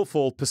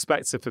helpful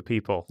perspective for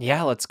people.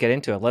 Yeah, let's get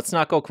into it. Let's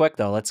not go quick,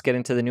 though. Let's get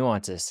into the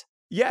nuances.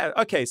 Yeah,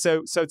 okay.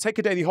 So Take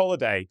a Daily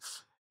Holiday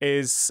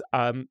is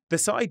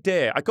this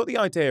idea. I got the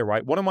idea,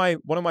 right? One of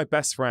my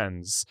best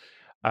friends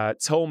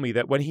told me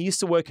that when he used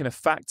to work in a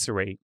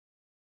factory,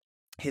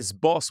 his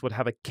boss would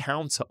have a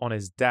counter on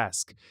his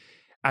desk,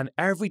 and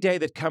every day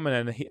they'd come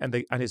in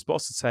and his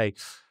boss would say,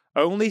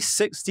 only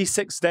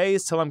 66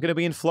 days till I'm going to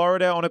be in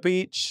Florida on a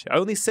beach.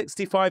 Only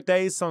 65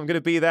 days till I'm going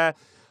to be there.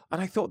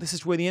 And I thought this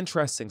is really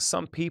interesting.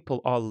 Some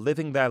people are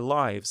living their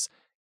lives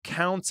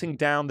counting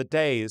down the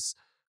days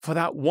for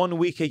that 1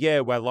 week a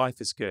year where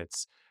life is good,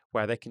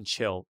 where they can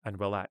chill and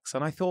relax.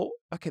 And I thought,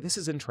 okay, this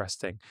is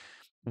interesting.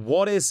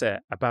 What is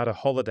it about a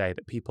holiday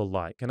that people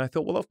like? And I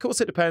thought, well, of course,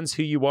 it depends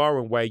who you are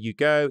and where you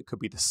go. It could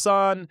be the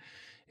sun,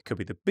 it could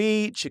be the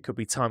beach, it could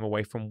be time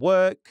away from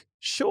work.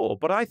 Sure.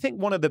 But I think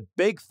one of the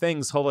big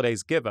things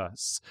holidays give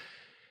us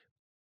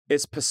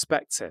is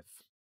perspective.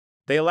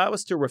 They allow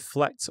us to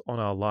reflect on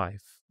our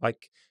life.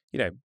 Like,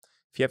 if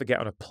you ever get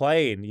on a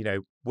plane,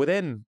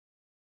 within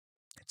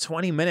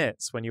 20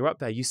 minutes when you're up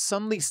there, you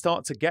suddenly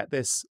start to get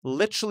this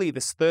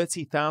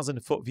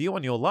 30,000 foot view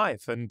on your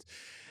life. And,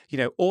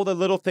 all the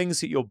little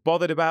things that you're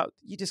bothered about,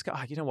 you just go,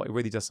 you know what, it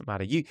really doesn't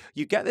matter.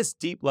 You get this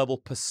deep level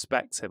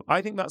perspective.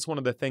 I think that's one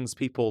of the things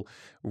people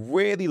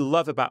really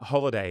love about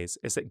holidays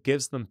is it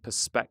gives them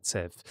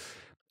perspective.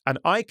 And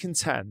I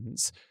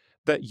contend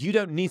that you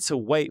don't need to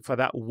wait for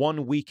that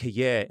 1 week a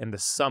year in the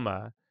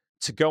summer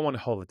to go on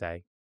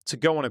holiday, to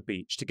go on a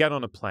beach, to get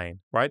on a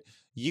plane, right?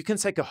 You can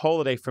take a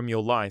holiday from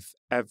your life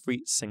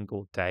every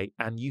single day,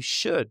 and you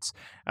should.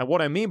 And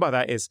what I mean by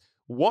that is,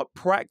 what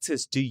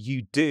practice do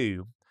you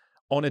do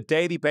on a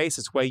daily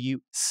basis where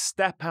you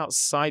step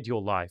outside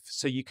your life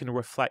so you can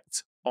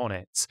reflect on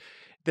it?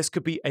 This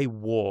could be a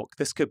walk.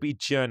 This could be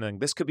journaling.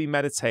 This could be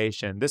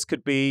meditation. This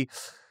could be,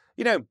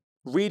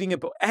 reading a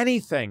book,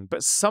 anything,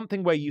 but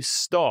something where you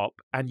stop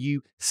and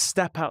you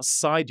step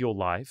outside your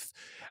life.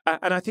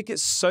 And I think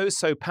it's so,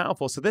 so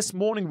powerful. So this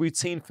morning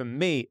routine for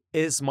me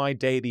is my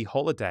daily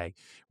holiday,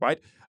 right?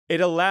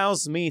 It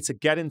allows me to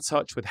get in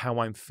touch with how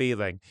I'm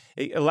feeling.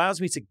 It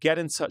allows me to get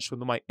in touch with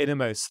my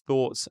innermost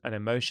thoughts and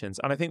emotions.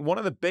 And I think one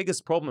of the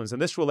biggest problems,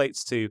 and this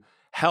relates to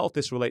health,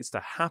 this relates to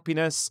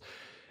happiness,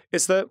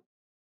 is that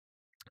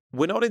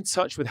we're not in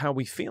touch with how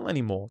we feel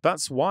anymore.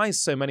 That's why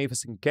so many of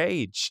us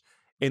engage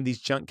in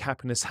these junk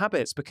happiness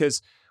habits, because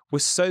we're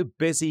so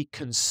busy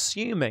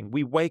consuming.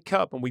 We wake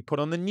up and we put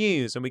on the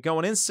news and we go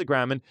on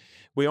Instagram and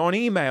we're on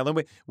email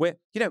and we're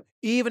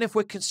even if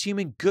we're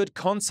consuming good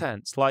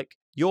content like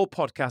your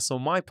podcast or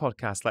my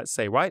podcast, let's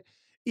say, right?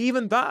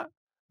 Even that,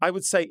 I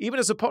would say,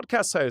 even as a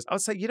podcast host, I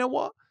would say, you know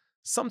what?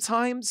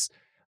 Sometimes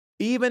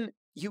even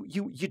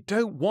you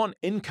don't want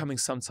incoming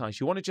sometimes.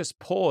 You want to just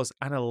pause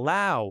and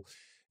allow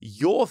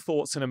your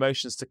thoughts and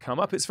emotions to come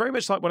up. It's very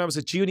much like when I was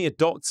a junior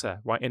doctor,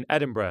 right, in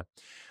Edinburgh.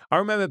 I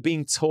remember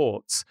being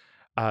taught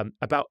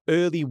about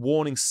early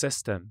warning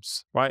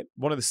systems, right?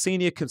 One of the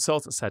senior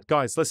consultants said,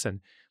 guys, listen,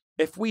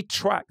 if we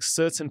track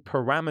certain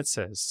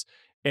parameters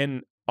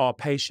in our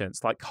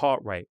patients, like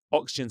heart rate,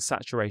 oxygen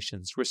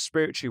saturations,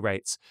 respiratory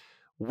rates,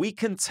 we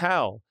can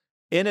tell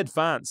in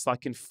advance,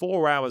 like in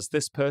 4 hours,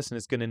 this person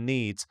is going to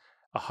need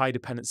a high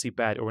dependency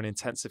bed or an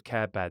intensive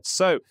care bed.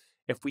 So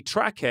if we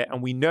track it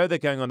and we know they're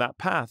going on that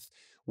path,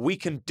 we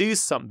can do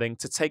something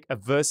to take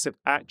aversive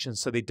action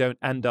so they don't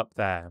end up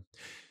there.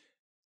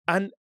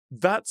 And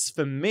that's,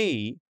 for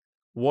me,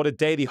 what a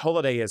daily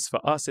holiday is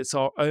for us. It's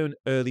our own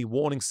early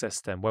warning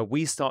system where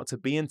we start to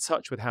be in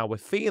touch with how we're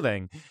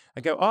feeling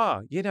and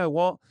go, you know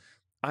what?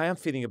 I am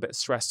feeling a bit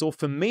stressed. Or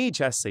for me,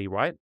 Jesse,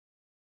 right?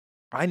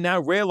 I now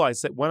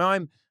realize that when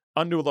I'm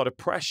under a lot of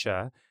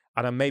pressure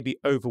and I'm maybe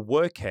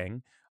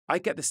overworking, I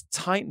get this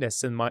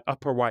tightness in my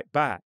upper right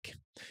back.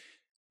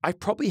 I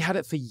probably had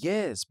it for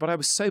years, but I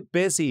was so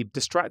busy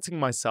distracting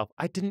myself,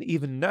 I didn't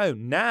even know.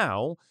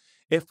 Now,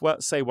 if,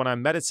 let's say, when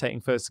I'm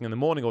meditating first thing in the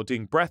morning or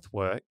doing breath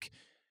work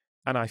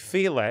and I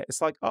feel it,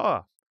 it's like,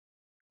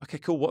 okay,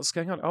 cool, what's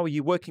going on? Oh, are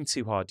you working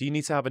too hard? Do you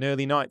need to have an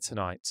early night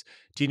tonight?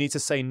 Do you need to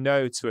say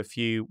no to a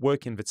few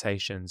work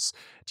invitations?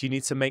 Do you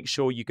need to make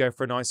sure you go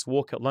for a nice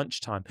walk at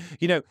lunchtime?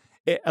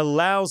 It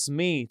allows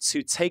me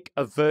to take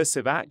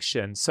aversive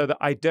action so that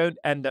I don't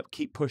end up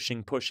keep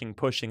pushing.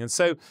 And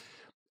so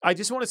I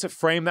just wanted to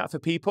frame that for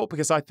people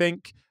because I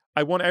think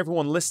I want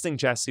everyone listening,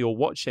 Jesse, or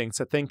watching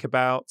to think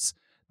about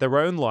their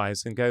own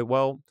lives and go,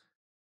 well,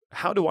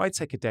 how do I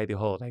take a daily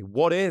holiday?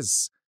 What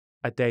is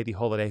a daily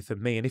holiday for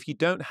me? And if you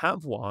don't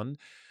have one,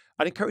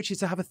 I'd encourage you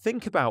to have a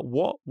think about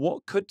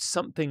what could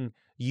something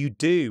you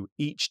do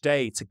each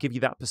day to give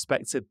you that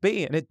perspective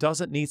be? And it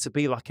doesn't need to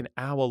be like an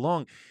hour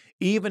long.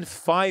 Even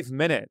 5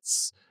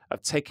 minutes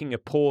of taking a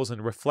pause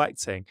and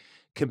reflecting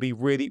can be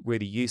really,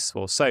 really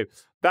useful. So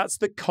that's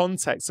the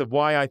context of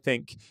why I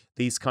think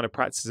these kind of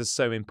practices are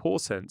so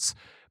important.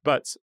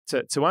 But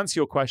to answer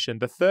your question,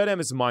 the third M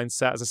is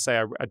mindset. As I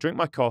say, I drink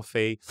my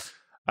coffee,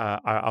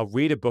 I'll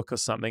read a book or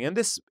something. And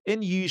this,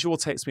 in usual,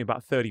 takes me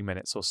about 30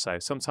 minutes or so.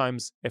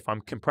 Sometimes if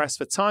I'm compressed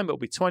for time, it'll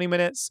be 20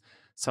 minutes.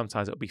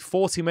 Sometimes it'll be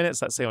 40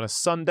 minutes, let's say on a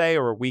Sunday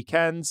or a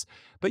weekend,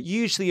 but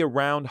usually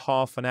around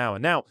half an hour.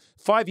 Now,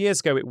 5 years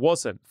ago, it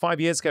wasn't. 5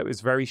 years ago, it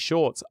was very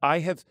short. I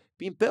have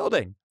been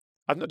building.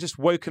 I've not just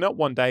woken up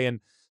one day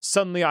and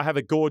suddenly I have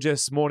a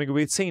gorgeous morning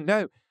routine.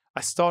 No, I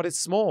started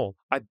small.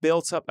 I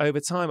built up over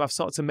time. I've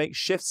started to make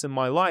shifts in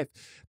my life.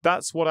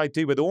 That's what I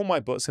do with all my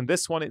books. And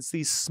this one, it's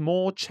these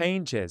small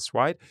changes,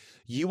 right?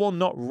 You will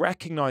not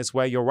recognize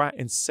where you're at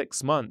in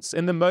 6 months.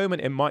 In the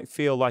moment, it might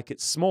feel like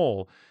it's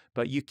small,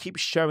 but you keep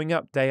showing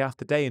up day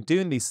after day and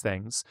doing these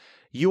things,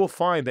 you will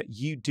find that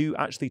you do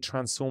actually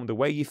transform the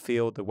way you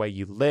feel, the way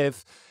you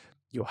live,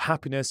 your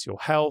happiness, your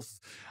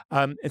health.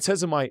 In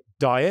terms of my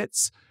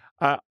diets,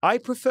 I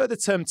prefer the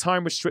term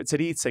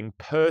time-restricted eating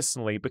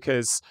personally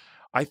because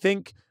I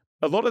think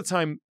a lot of the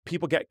time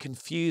people get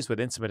confused with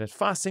intermittent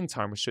fasting,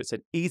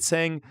 time-restricted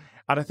eating,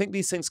 and I think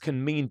these things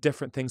can mean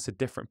different things to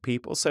different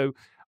people. So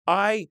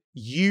I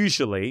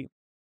usually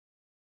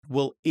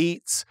will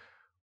eat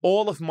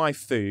all of my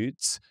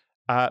foods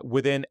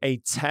within a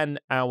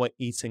 10-hour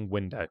eating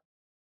window,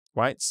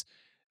 right?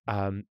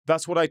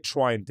 That's what I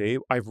try and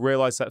do. I've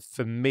realized that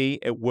for me,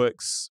 it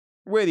works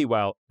really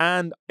well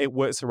and it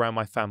works around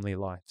my family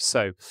life.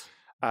 So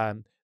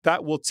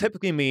that will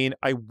typically mean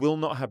I will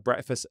not have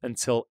breakfast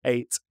until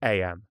 8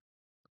 a.m.,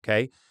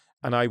 okay?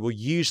 And I will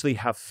usually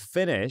have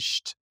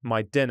finished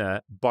my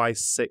dinner by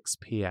 6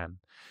 p.m.,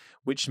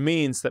 which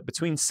means that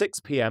between 6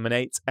 p.m. and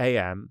 8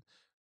 a.m.,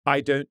 I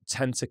don't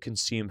tend to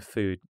consume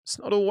food. It's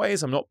not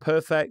always. I'm not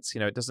perfect.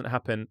 It doesn't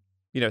happen,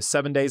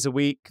 7 days a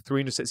week,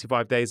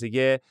 365 days a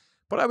year.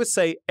 But I would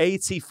say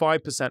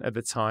 85% of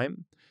the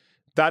time,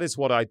 that is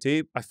what I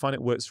do. I find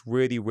it works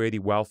really, really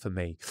well for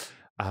me.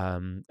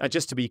 And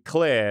just to be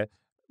clear,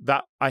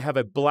 that I have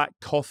a black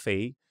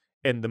coffee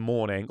in the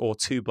morning or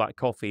 2 black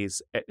coffees,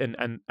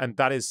 and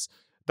that is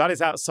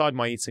outside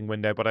my eating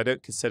window, but I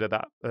don't consider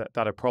that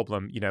a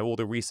problem. All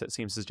the research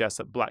seems to suggest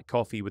that black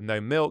coffee with no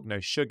milk, no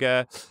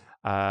sugar,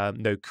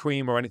 no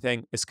cream or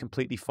anything is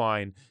completely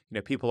fine.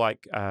 People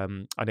like, I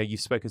know you've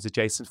spoken to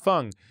Jason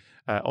Fung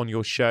on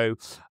your show,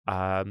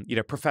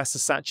 Professor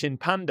Sachin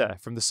Panda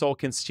from the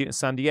Salk Institute in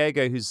San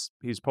Diego,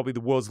 who's probably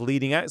the world's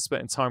leading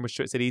expert in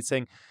time-restricted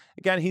eating.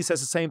 Again, he says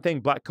the same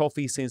thing. Black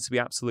coffee seems to be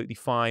absolutely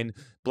fine.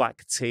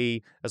 Black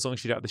tea, as long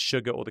as you don't have the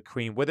sugar or the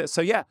cream with it. So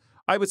yeah,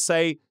 I would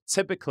say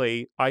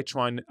typically I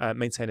try and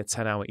maintain a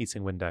 10-hour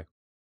eating window.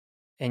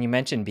 And you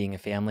mentioned being a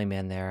family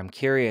man there. I'm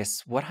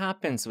curious, what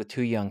happens with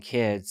 2 young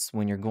kids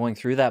when you're going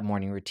through that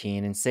morning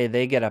routine and say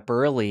they get up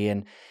early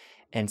and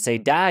say,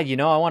 Dad,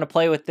 I want to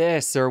play with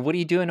this, or what are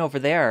you doing over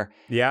there?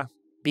 Yeah.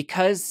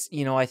 Because,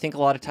 I think a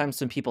lot of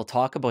times when people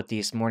talk about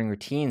these morning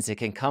routines, it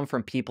can come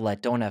from people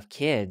that don't have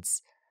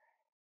kids.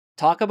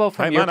 Talk about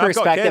from your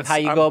perspective how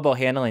you go about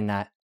handling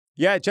that.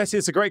 Yeah, Jesse,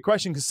 it's a great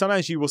question because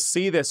sometimes you will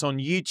see this on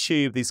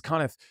YouTube, this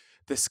kind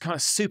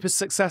of super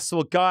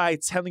successful guy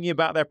telling you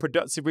about their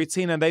productive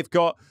routine, and they've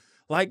got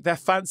like their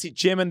fancy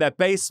gym in their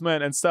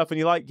basement and stuff, and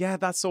you're like, yeah,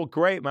 that's all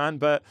great, man,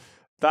 but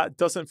that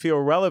doesn't feel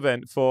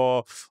relevant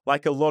for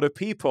like a lot of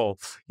people,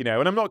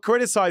 and I'm not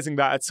criticizing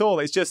that at all.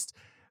 It's just,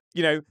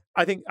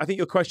 I think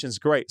your question is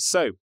great.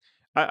 So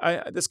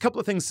there's a couple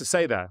of things to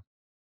say there.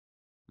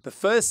 The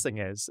first thing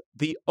is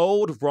the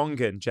old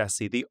Rangan,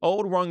 Jesse, the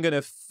old Rangan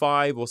of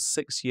 5 or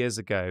 6 years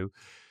ago,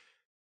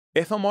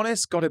 if I'm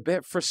honest, got a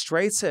bit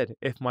frustrated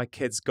if my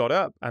kids got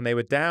up and they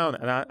were down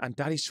and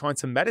Daddy's trying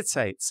to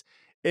meditate.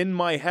 In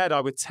my head, I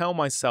would tell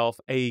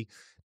myself a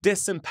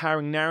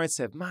disempowering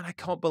narrative. Man, I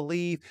can't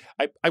believe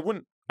I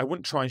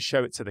wouldn't try and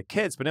show it to the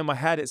kids, but in my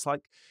head, it's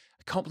like,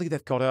 I can't believe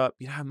they've got up.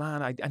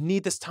 Man, I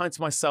need this time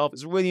to myself.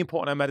 It's really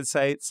important I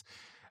meditate.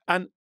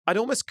 And I'd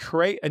almost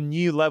create a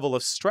new level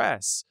of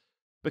stress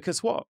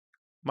because what?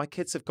 My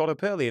kids have got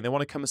up early and they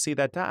want to come and see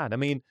their dad. I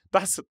mean,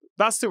 that's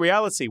the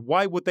reality.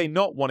 Why would they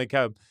not want to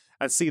come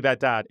and see their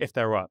dad if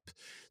they're up?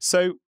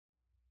 So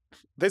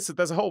there's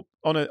a whole,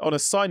 on a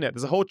side note,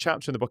 there's a whole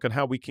chapter in the book on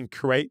how we can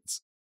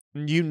create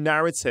new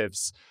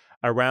narratives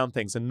around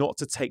things and not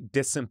to take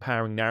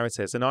disempowering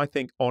narratives. And I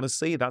think,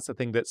 honestly, that's the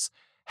thing that's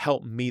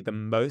helped me the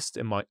most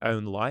in my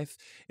own life,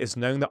 is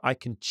knowing that I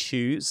can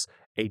choose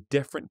a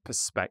different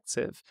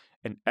perspective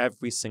in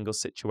every single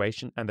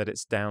situation and that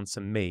it's down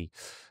to me.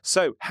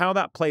 So how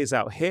that plays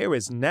out here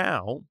is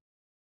now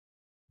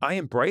I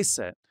embrace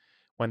it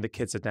when the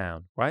kids are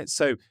down, right?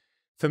 So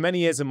for many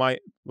years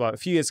a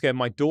few years ago,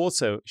 my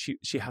daughter,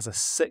 she has a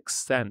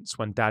sixth sense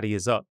when Daddy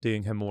is up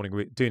doing his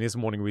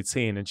morning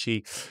routine, and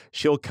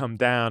she'll come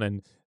down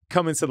and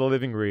come into the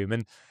living room,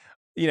 and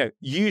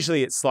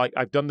usually it's like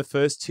I've done the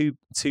first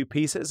two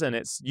pieces, and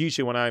it's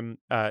usually when I'm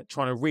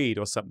trying to read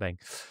or something.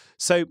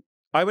 So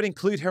I would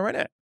include her in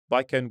it,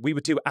 and we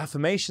would do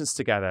affirmations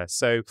together.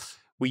 So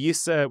we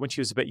used to, when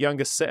she was a bit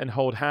younger, sit and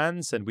hold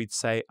hands, and we'd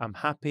say, "I'm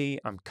happy,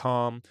 I'm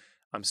calm,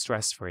 I'm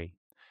stress-free.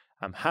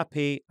 I'm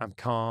happy, I'm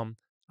calm,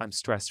 I'm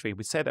stress-free."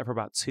 We'd say that for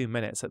about 2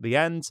 minutes. At the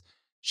end,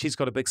 she's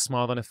got a big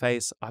smile on her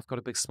face. I've got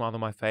a big smile on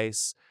my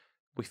face.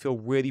 We feel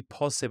really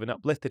positive and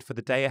uplifted for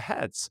the day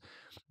ahead.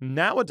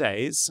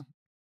 Nowadays,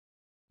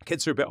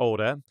 kids are a bit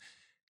older.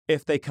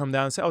 If they come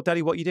down and say, "Oh,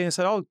 Daddy, what are you doing?" I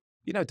said, "Oh,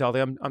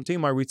 darling, I'm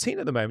doing my routine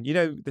at the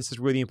moment. This is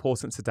really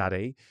important to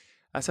Daddy."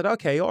 I said,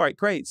 "Okay, all right,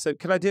 great. So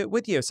can I do it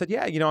with you?" I said,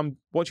 "Yeah,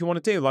 what do you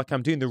want to do?" Like,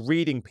 I'm doing the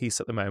reading piece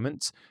at the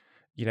moment.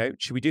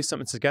 Should we do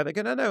something together? I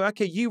go, no,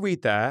 okay, you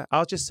read there.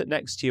 I'll just sit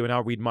next to you and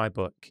I'll read my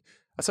book.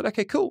 I said,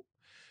 okay, cool.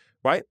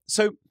 Right?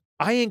 So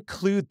I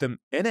include them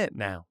in it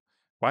now,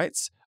 right?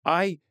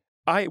 I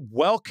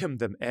welcome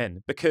them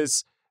in,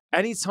 because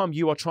anytime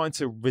you are trying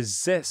to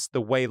resist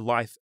the way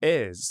life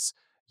is,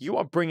 you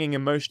are bringing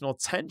emotional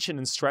tension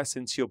and stress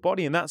into your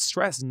body, and that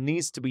stress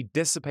needs to be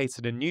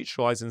dissipated and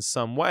neutralized in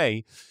some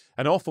way.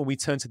 And often we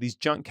turn to these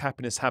junk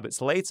happiness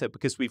habits later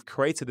because we've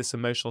created this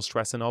emotional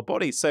stress in our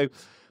body. So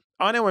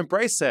I now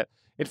embrace it.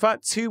 In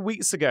fact, 2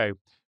 weeks ago,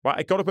 right,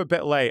 I got up a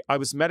bit late. I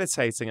was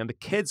meditating, and the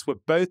kids were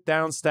both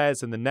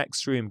downstairs in the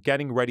next room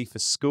getting ready for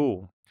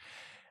school.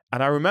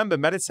 And I remember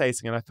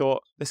meditating, and I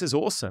thought, this is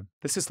awesome.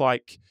 This is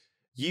like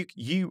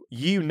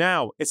you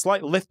now. It's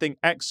like lifting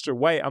extra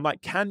weight. I'm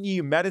like, can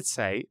you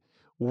meditate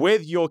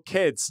with your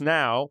kids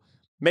now,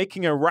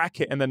 making a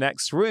racket in the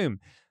next room?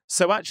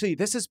 So actually,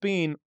 this has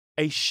been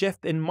a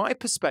shift in my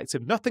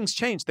perspective. Nothing's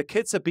changed. The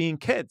kids are being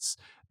kids.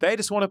 They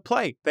just want to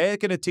play. They're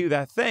going to do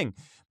their thing.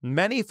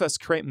 Many of us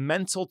create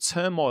mental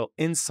turmoil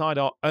inside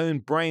our own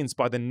brains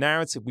by the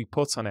narrative we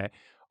put on it.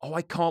 Oh,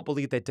 I can't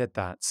believe they did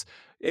that.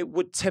 It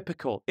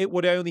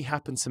would only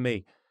happen to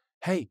me.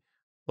 Hey,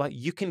 like,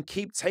 you can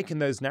keep taking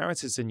those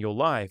narratives in your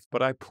life,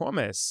 but I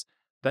promise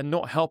they're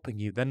not helping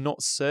you. They're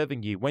not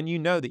serving you. When you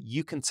know that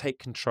you can take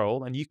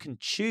control and you can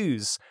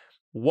choose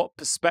what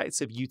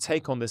perspective you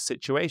take on this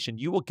situation,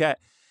 you will get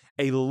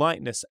a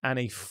lightness and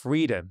a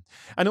freedom.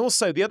 And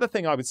also, the other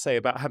thing I would say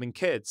about having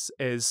kids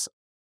is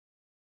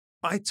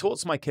I talk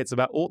to my kids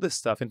about all this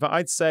stuff. In fact,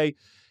 I'd say,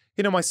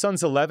 my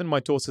son's 11, my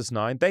daughter's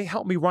 9. They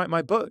help me write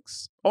my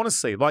books.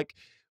 Honestly, like,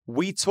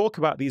 we talk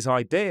about these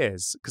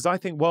ideas because I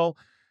think, well,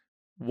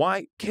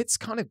 why kids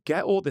kind of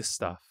get all this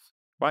stuff,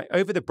 right?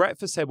 Over the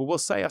breakfast table, we'll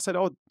say, I said,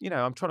 oh,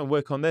 I'm trying to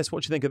work on this.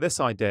 What do you think of this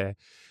idea?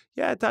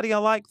 Yeah, Daddy, I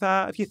like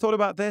that. Have you thought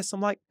about this? I'm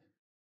like,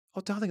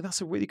 oh, darling,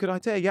 that's a really good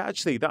idea. Yeah,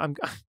 actually,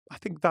 I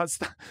think that's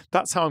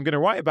how I'm going to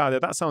write about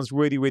it. That sounds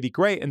really, really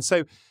great. And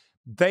so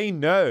they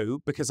know,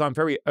 because I'm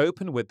very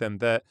open with them,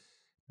 that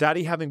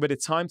Daddy having a bit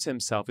of time to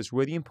himself is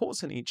really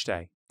important each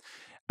day.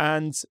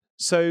 And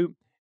so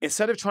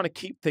instead of trying to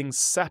keep things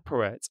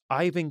separate,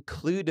 I've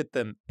included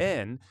them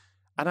in.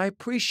 And I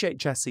appreciate,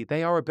 Jesse,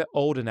 they are a bit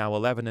older now,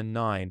 11 and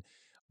 9.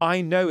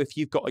 I know if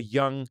you've got a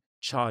young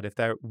child, if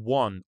they're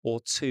 1 or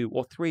 2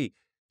 or 3,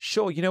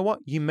 sure, you know what?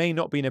 You may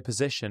not be in a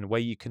position where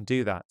you can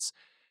do that.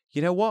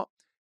 You know what?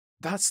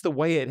 That's the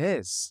way it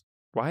is,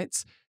 right?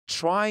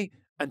 Try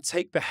and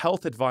take the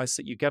health advice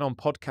that you get on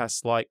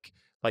podcasts like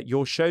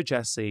your show,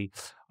 Jesse.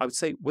 I would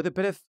say with a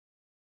bit of,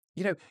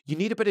 you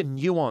need a bit of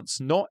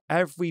nuance. Not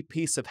every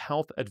piece of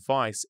health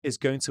advice is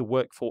going to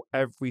work for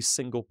every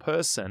single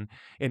person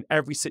in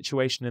every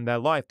situation in their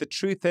life. The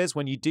truth is,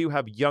 when you do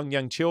have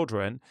young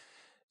children,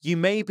 you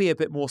may be a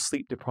bit more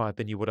sleep deprived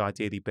than you would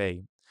ideally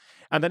be.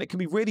 And then it can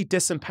be really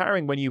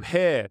disempowering when you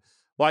hear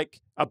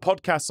like a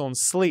podcast on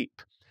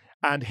sleep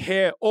and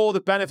hear all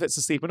the benefits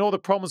of sleep and all the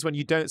problems when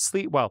you don't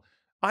sleep well.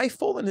 I've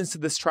fallen into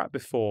this trap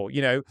before.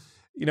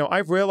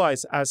 I've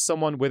realized as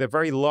someone with a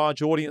very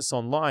large audience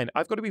online,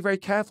 I've got to be very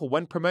careful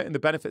when promoting the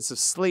benefits of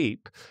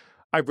sleep.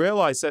 I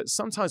realized that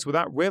sometimes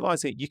without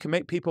realizing it, you can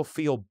make people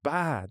feel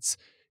bad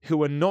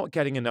who are not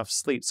getting enough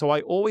sleep. So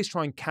I always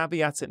try and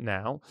caveat it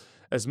now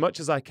as much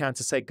as I can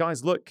to say,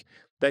 guys, look,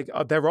 there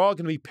are going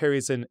to be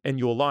periods in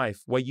your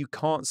life where you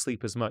can't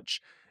sleep as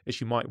much as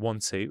you might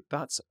want to.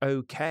 That's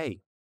okay.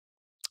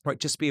 Right,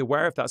 just be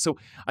aware of that. So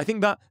I think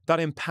that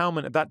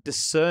empowerment, that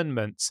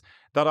discernment,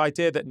 that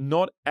idea that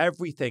not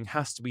everything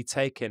has to be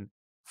taken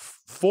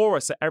for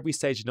us at every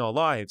stage in our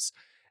lives.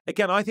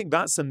 Again, I think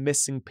that's a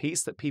missing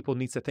piece that people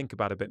need to think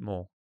about a bit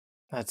more.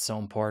 That's so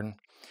important.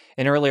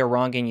 And earlier,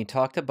 Rangan, you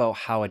talked about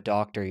how a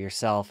doctor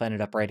yourself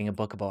ended up writing a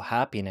book about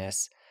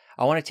happiness.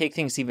 I want to take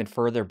things even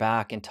further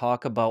back and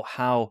talk about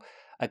how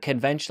a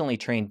conventionally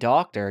trained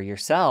doctor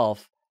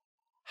yourself,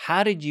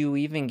 how did you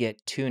even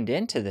get tuned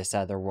into this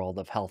other world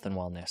of health and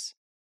wellness?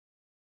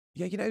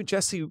 Yeah,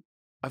 Jesse,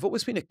 I've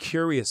always been a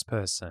curious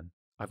person.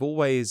 I've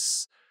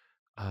always,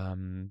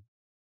 I've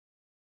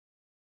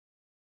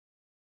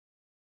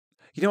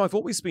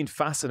always been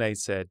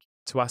fascinated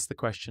to ask the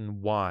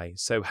question why.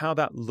 So how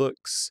that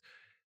looks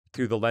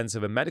through the lens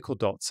of a medical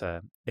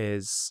doctor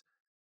is,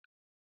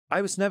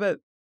 I was never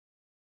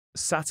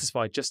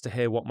satisfied just to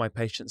hear what my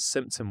patient's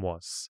symptom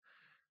was.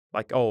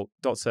 Like, oh,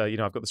 doctor,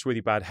 I've got this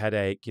really bad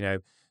headache.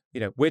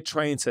 We're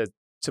trained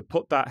to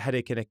put that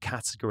headache in a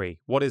category.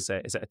 What is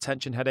it? Is it a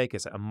tension headache?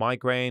 Is it a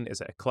migraine?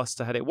 Is it a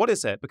cluster headache? What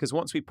is it? Because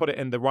once we put it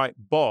in the right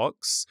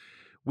box,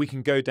 we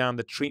can go down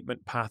the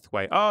treatment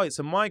pathway. Oh, it's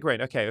a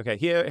migraine. Okay.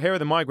 Here are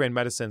the migraine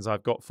medicines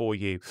I've got for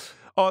you.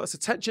 Oh, it's a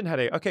tension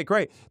headache. Okay,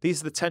 great. These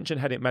are the tension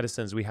headache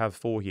medicines we have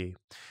for you.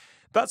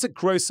 That's a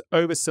gross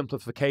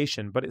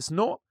oversimplification, but it's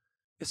not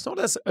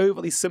as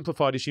overly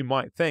simplified as you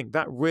might think.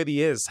 That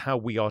really is how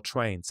we are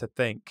trained to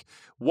think.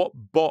 What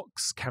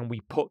box can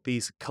we put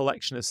these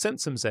collection of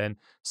symptoms in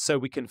so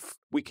we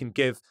can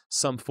give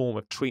some form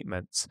of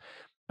treatment?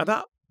 And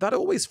that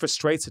always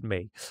frustrated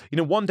me.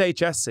 One day,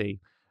 Jesse,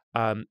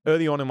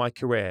 early on in my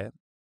career,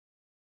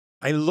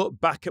 I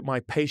looked back at my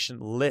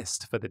patient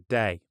list for the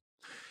day,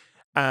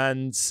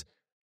 and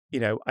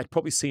I'd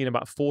probably seen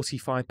about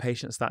 45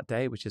 patients that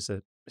day, which is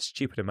a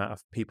stupid amount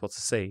of people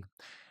to see.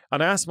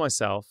 And I asked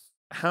myself,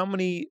 how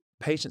many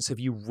patients have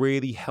you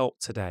really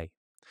helped today?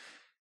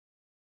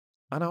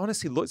 And I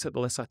honestly looked at the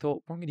list. I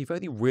thought, Rangan, you've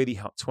only really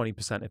helped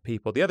 20% of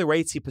people. The other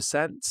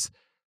 80%,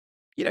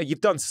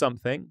 you've done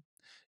something.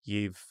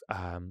 You've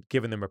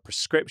given them a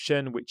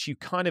prescription, which you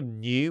kind of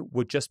knew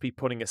would just be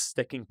putting a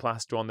sticking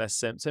plaster on their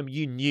symptom.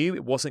 You knew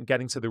it wasn't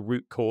getting to the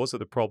root cause of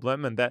the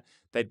problem and that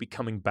they'd be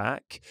coming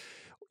back.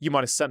 You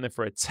might have sent them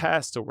for a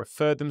test or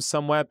referred them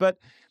somewhere. But,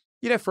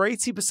 for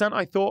 80%,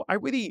 I thought,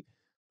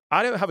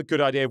 I don't have a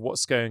good idea of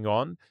what's going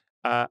on.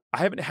 I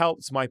haven't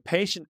helped my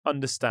patient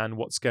understand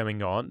what's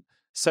going on.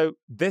 So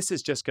this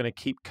is just going to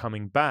keep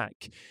coming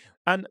back.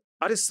 And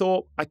I just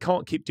thought, I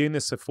can't keep doing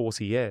this for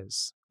 40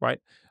 years, right?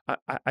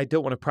 I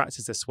don't want to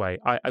practice this way.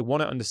 I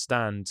want to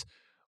understand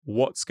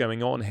what's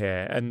going on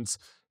here. And,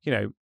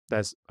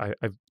 this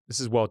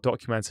is well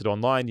documented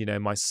online.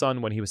 My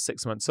son, when he was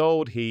 6 months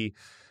old, he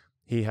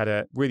had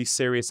a really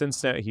serious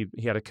incident. He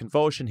had a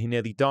convulsion. He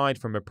nearly died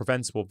from a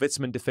preventable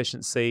vitamin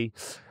deficiency.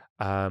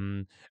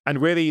 And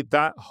really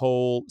that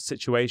whole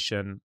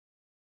situation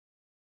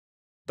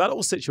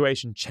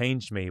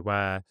changed me,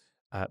 where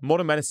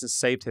modern medicine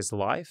saved his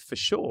life for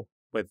sure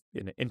with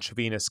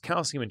intravenous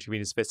calcium,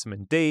 intravenous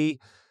vitamin D.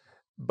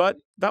 But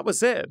that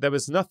was it. There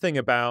was nothing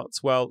about,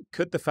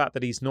 could the fact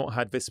that he's not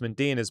had vitamin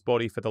D in his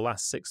body for the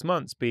last 6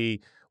 months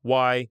be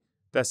why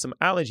there's some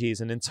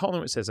allergies and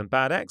intolerances and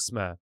bad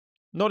eczema?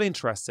 Not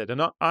interested.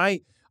 And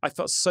I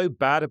felt so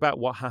bad about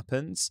what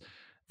happened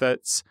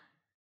that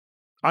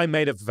I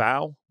made a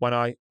vow when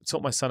I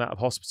took my son out of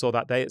hospital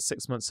that day at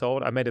 6 months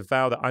old. I made a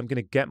vow that I'm going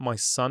to get my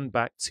son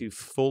back to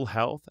full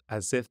health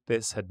as if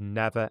this had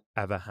never,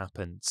 ever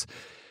happened.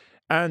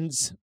 And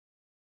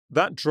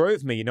that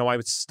drove me. I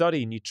would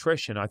study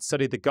nutrition. I'd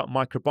study the gut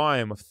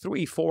microbiome of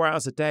 3-4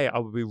 hours a day. I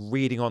would be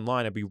reading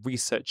online. I'd be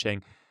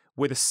researching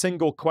with a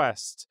single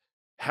quest.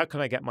 How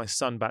can I get my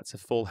son back to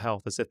full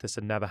health as if this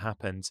had never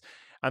happened?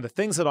 And the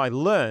things that I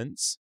learned,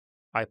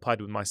 I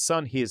applied with my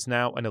son. He is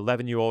now an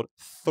 11-year-old,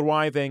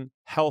 thriving,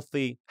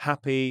 healthy,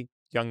 happy,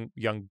 young,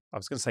 I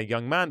was going to say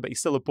young man, but he's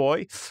still a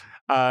boy.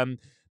 The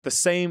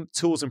same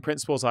tools and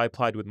principles I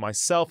applied with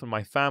myself and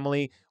my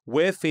family.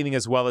 We're feeling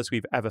as well as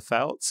we've ever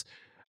felt.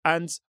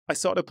 And I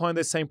started applying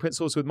those same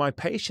principles with my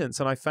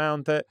patients. And I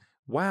found that,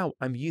 wow,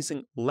 I'm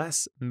using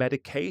less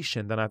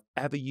medication than I've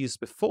ever used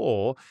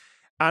before.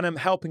 And I'm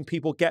helping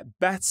people get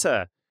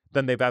better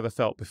than they've ever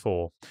felt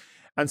before.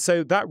 And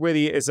so that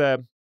really is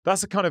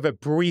that's a kind of a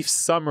brief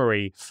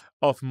summary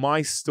of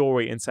my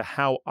story into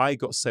how I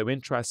got so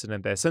interested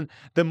in this. And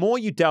the more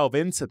you delve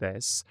into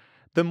this,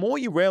 the more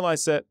you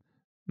realize that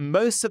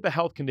most of the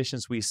health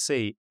conditions we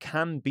see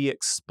can be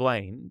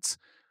explained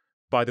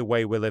by the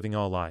way we're living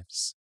our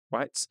lives,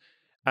 right?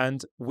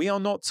 And we are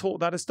not taught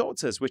that as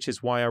doctors, which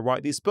is why I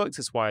write these books.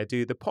 It's why I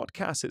do the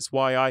podcast. It's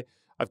why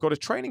I've got a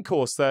training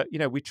course that,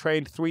 we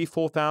trained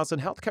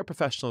 3,000-4,000 healthcare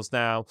professionals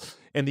now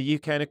in the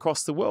UK and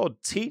across the world,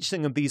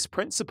 teaching them these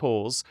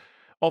principles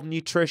of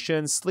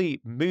nutrition,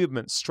 sleep,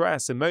 movement,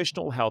 stress,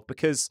 emotional health,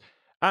 because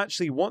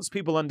actually once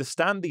people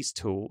understand these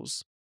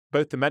tools,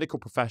 both the medical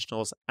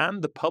professionals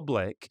and the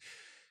public,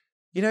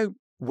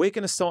 we're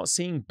going to start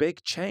seeing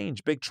big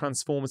change, big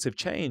transformative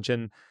change.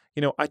 And,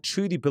 I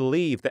truly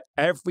believe that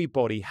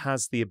everybody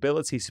has the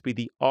ability to be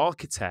the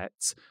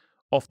architect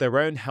of their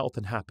own health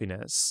and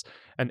happiness.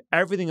 And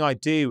everything I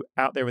do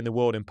out there in the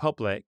world in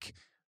public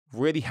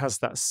really has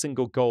that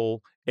single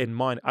goal in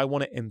mind. I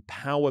want to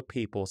empower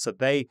people so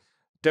they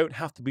don't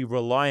have to be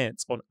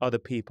reliant on other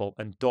people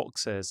and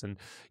doctors. And,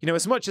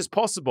 as much as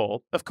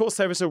possible, of course,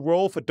 there is a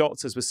role for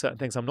doctors with certain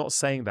things. I'm not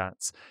saying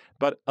that.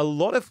 But a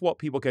lot of what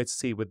people go to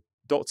see with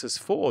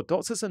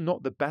doctors are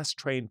not the best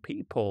trained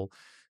people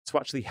to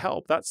actually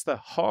help. That's the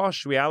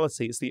harsh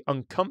reality. It's the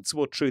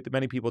uncomfortable truth that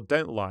many people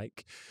don't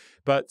like.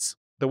 But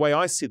the way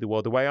I see the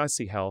world, the way I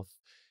see health,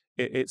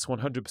 it's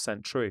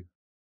 100% true.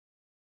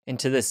 And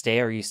to this day,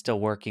 are you still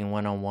working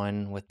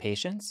one-on-one with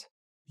patients?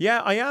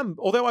 Yeah, I am.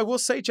 Although I will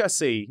say,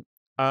 Jesse,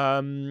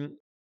 I'm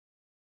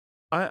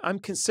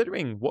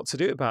considering what to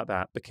do about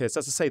that because,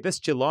 as I say, this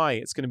July,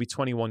 it's going to be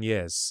 21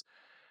 years.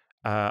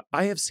 I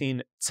have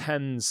seen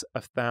tens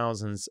of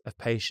thousands of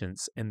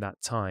patients in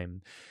that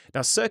time.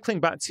 Now,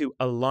 circling back to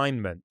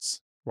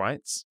alignment,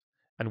 right,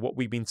 and what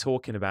we've been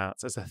talking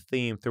about as a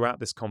theme throughout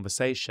this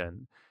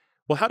conversation,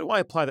 well, how do I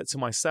apply that to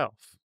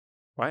myself,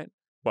 right?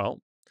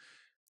 Well,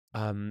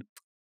 I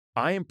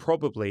am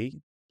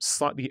probably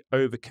slightly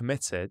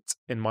overcommitted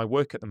in my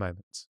work at the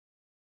moment.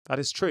 That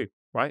is true,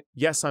 right?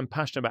 Yes, I'm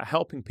passionate about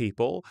helping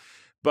people,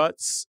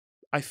 but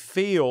I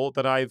feel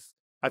that I've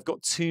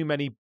got too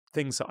many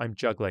things that I'm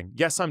juggling.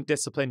 Yes, I'm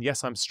disciplined.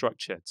 Yes, I'm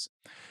structured.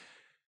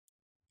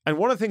 And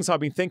one of the things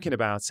I've been thinking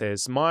about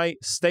is my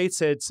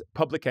stated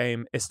public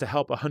aim is to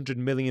help 100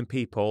 million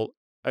people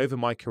over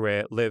my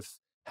career live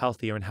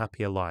healthier and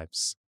happier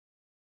lives.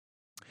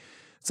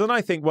 So then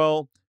I think,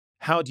 well,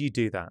 how do you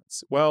do that?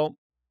 Well,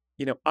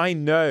 I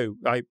know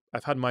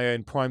I've had my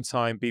own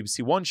primetime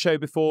BBC One show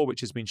before,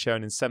 which has been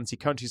shown in 70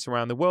 countries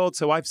around the world.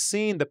 So I've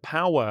seen the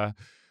power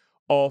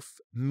of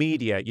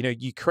media.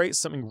 You create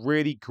something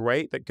really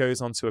great that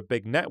goes onto a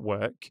big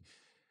network.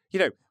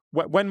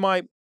 When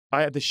I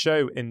had this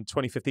show in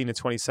 2015 and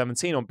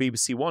 2017 on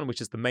BBC One,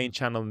 which is the main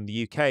channel in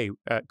the UK,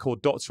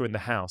 called Doctor in the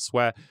House,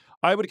 where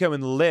I would go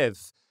and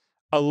live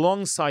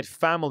alongside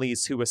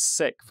families who were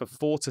sick for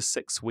 4 to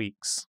 6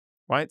 weeks,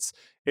 right?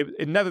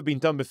 It never been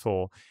done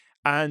before.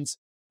 And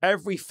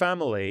every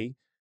family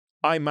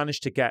I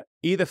managed to get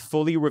either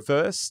fully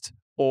reversed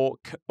or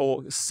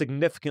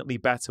significantly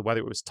better,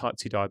 whether it was type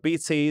 2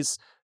 diabetes,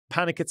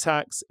 panic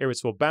attacks,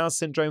 irritable bowel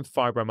syndrome,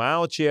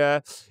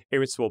 fibromyalgia,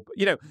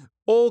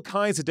 all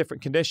kinds of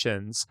different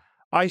conditions.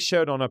 I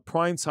showed on a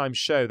primetime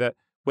show that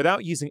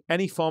without using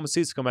any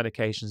pharmaceutical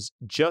medications,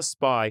 just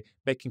by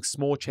making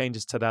small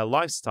changes to their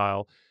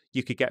lifestyle,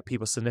 you could get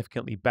people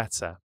significantly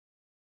better.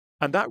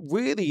 And that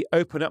really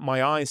opened up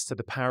my eyes to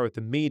the power of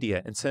the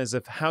media in terms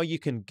of how you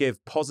can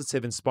give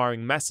positive,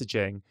 inspiring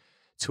messaging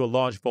to a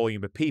large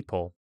volume of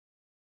people.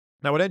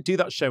 Now, I don't do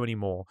that show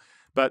anymore,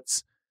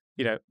 but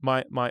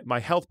my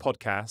health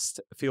podcast,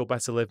 Feel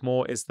Better, Live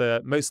More, is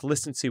the most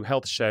listened to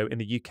health show in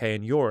the UK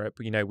and Europe.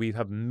 We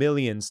have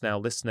millions now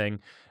listening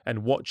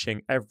and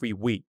watching every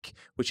week,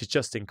 which is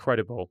just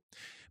incredible.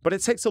 But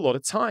it takes a lot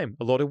of time,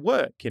 a lot of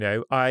work.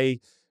 I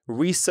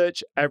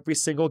research every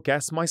single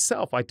guest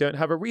myself. I don't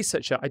have a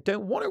researcher. I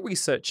don't want a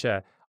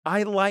researcher.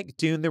 I like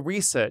doing the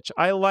research.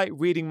 I like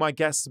reading my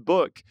guest's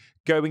book,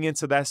 going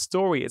into their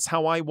story. It's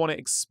how I want to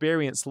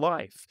experience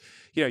life.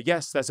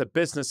 Yes, there's a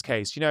business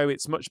case.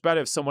 It's much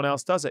better if someone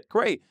else does it.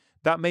 Great.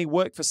 That may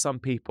work for some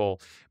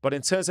people. But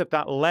in terms of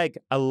that leg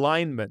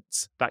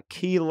alignment, that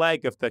key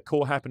leg of the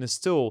core happiness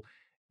stool,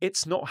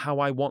 it's not how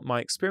I want my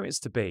experience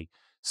to be.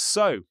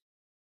 So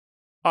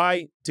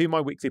I do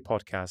my weekly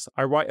podcast.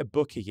 I write a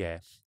book a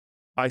year.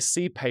 I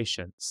see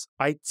patients.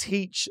 I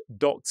teach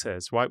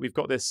doctors, right? We've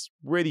got this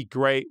really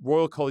great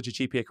Royal College of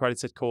GP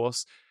accredited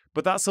course,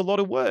 but that's a lot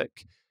of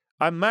work.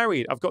 I'm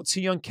married. I've got 2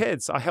 young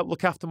kids. I help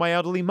look after my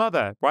elderly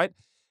mother, right?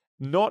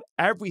 Not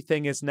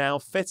everything is now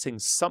fitting.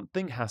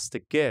 Something has to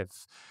give.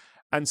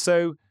 And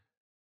so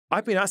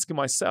I've been asking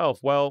myself,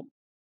 well,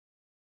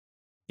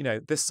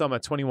 this summer,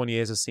 21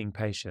 years of seeing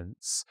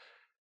patients.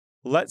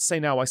 Let's say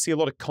now I see a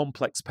lot of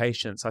complex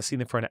patients. I see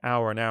them for an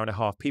hour and a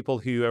half, people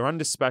who are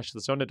under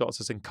specialists, under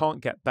doctors and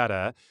can't get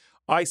better.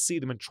 I see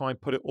them and try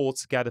and put it all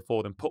together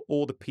for them, put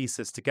all the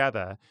pieces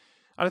together.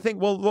 And I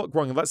think, well, look,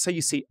 Rangan, let's say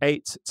you see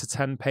 8 to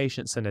 10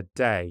 patients in a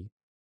day.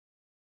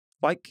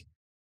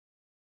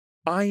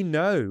 I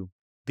know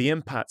the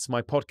impacts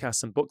my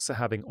podcasts and books are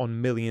having on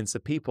millions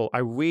of people. I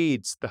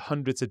read the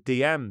hundreds of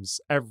DMs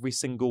every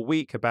single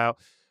week about,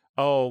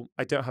 oh,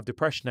 I don't have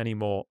depression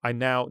anymore. I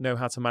now know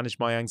how to manage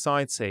my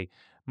anxiety.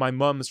 My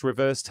mum's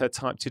reversed her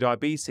type 2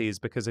 diabetes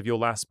because of your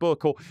last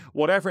book, or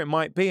whatever it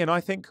might be. And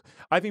I think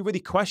I've been really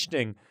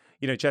questioning,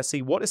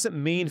 Jesse, what does it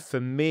mean for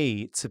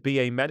me to be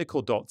a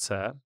medical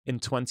doctor in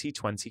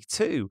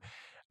 2022?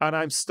 And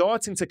I'm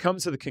starting to come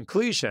to the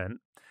conclusion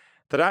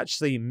that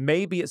actually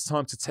maybe it's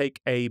time to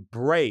take a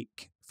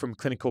break from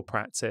clinical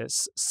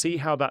practice, see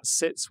how that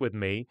sits with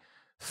me,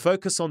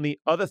 focus on the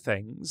other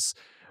things,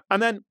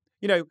 and then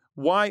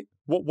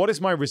what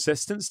is my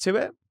resistance to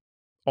it?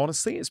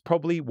 Honestly, it's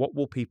probably what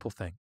will people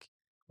think,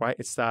 right?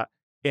 It's that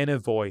inner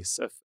voice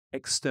of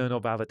external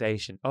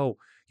validation. Oh,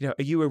 are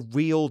you a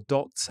real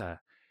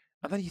doctor?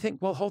 And then you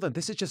think, well, hold on,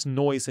 this is just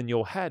noise in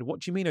your head. What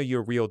do you mean, are you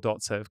a real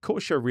doctor? Of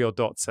course you're a real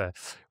doctor,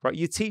 right?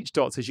 You teach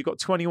doctors. You've got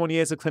 21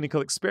 years of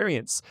clinical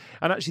experience.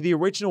 And actually the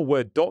original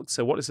word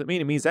doctor, what does it mean?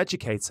 It means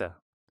educator,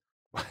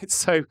 right?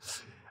 So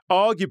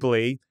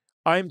arguably,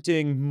 I'm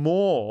doing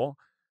more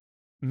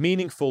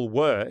meaningful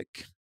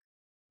work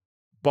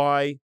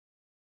by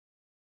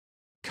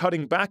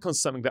cutting back on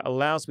something that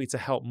allows me to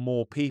help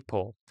more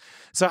people.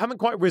 So I haven't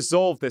quite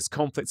resolved this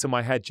conflict in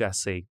my head,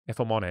 Jesse, if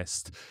I'm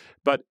honest.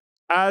 But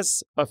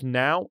as of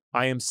now,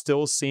 I am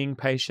still seeing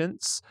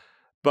patients,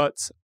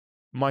 but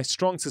my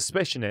strong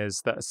suspicion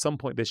is that at some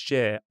point this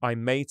year, I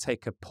may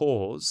take a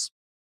pause,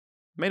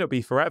 may not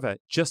be forever,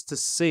 just to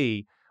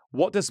see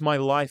what does my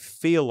life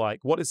feel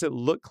like? What does it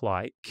look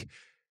like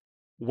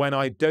when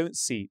I don't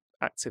see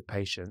active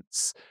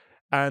patients?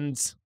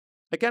 And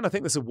again, I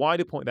think there's a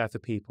wider point there for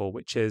people,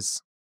 which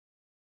is,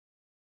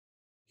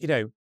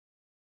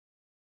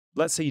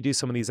 let's say you do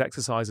some of these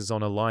exercises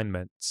on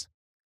alignment.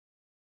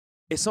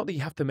 It's not that you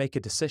have to make a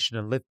decision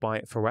and live by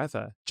it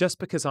forever. Just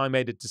because I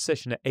made a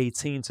decision at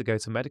 18 to go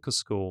to medical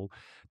school,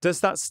 does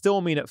that still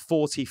mean at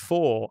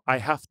 44 I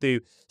have to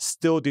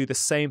still do the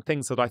same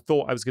things that I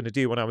thought I was going to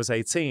do when I was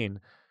 18?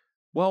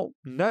 Well,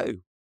 no. Do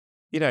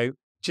you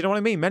know what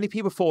I mean? Many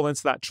people fall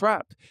into that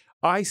trap.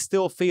 I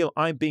still feel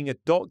I'm being a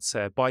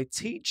doctor by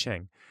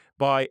teaching,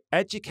 by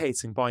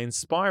educating, by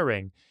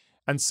inspiring.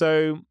 And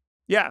so,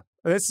 yeah,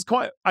 this is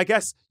quite, I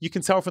guess you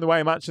can tell from the way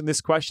I'm answering this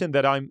question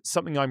that I'm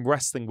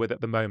wrestling with at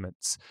the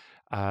moment.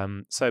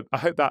 So I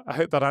hope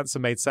that answer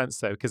made sense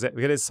though, because it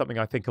is something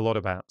I think a lot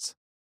about.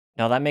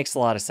 No, that makes a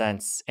lot of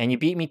sense. And you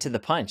beat me to the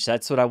punch.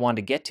 That's what I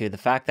wanted to get to. The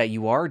fact that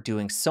you are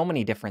doing so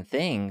many different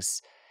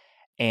things.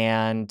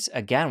 And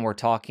again, we're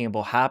talking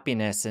about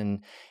happiness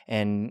and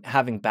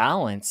having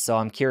balance. So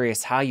I'm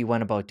curious how you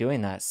went about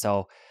doing that.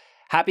 So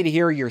happy to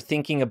hear you're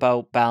thinking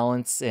about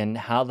balance and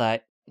how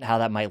that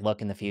might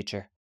look in the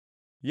future.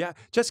 Yeah.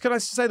 Just can I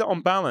say that on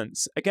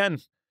balance, again,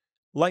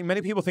 like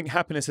many people think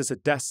happiness is a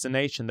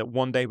destination that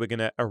one day we're going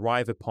to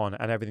arrive upon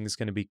and everything's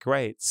going to be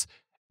great.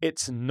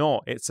 It's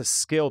not. It's a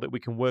skill that we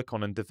can work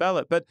on and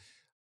develop. But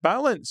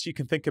balance, you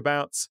can think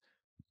about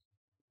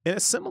in a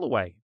similar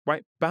way,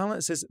 right?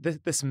 Balance is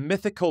this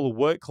mythical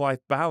work-life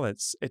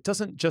balance. It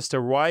doesn't just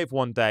arrive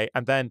one day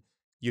and then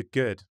you're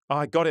good. Oh,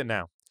 I got it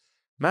now.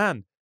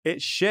 Man,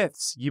 it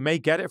shifts. You may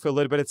get it for a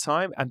little bit of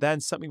time and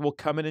then something will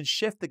come in and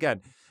shift again.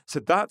 So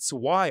that's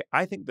why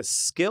I think the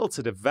skill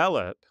to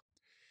develop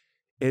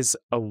is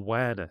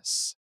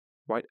awareness,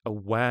 right?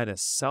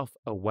 Awareness,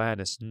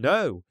 self-awareness.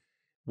 Know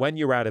when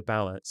you're out of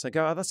balance and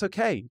go, oh, that's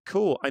okay,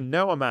 cool. I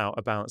know I'm out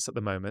of balance at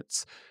the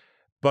moment,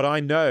 but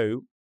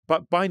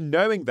but by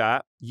knowing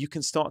that, you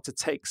can start to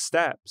take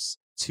steps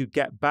to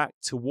get back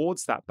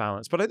towards that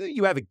balance. But I don't think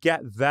you ever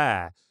get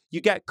there. You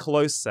get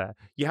closer.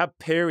 You have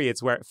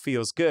periods where it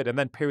feels good and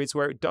then periods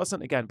where it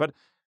doesn't again. But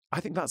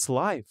I think that's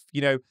life.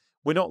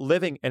 We're not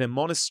living in a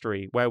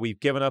monastery where we've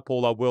given up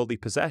all our worldly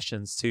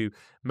possessions to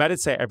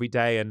meditate every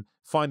day and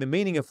find the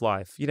meaning of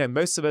life.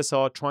 Most of us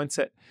are trying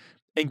to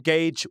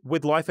engage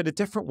with life in a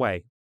different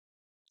way.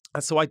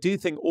 And so I do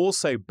think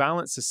also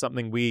balance is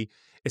something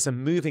it's a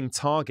moving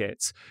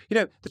target.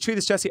 The truth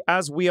is, Jesse,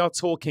 as we are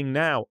talking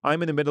now,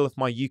 I'm in the middle of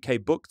my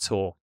UK book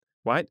tour,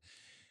 right?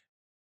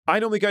 I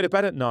normally go to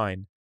bed at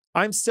 9.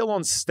 I'm still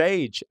on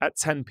stage at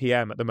 10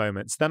 p.m. at the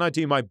moment. Then I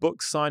do my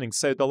book signing.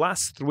 So the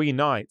last 3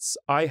 nights,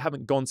 I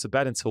haven't gone to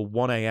bed until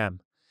 1 a.m.,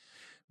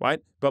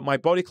 right? But my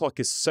body clock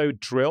is so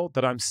drilled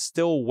that I'm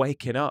still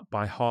waking up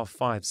by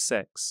 5:30,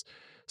 6.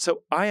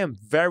 So I am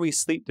very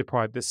sleep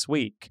deprived this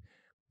week.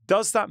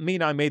 Does that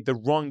mean I made the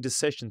wrong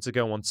decision to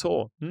go on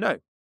tour? No,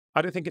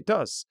 I don't think it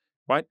does,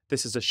 right?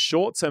 This is a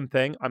short-term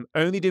thing. I'm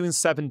only doing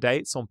 7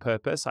 dates on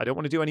purpose. I don't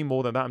want to do any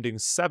more than that. I'm doing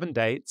 7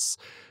 dates.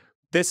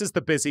 This is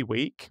the busy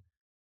week.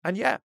 And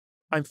yeah,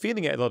 I'm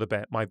feeling it a little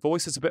bit. My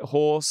voice is a bit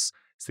hoarse.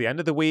 It's the end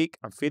of the week.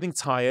 I'm feeling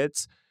tired.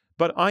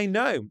 But I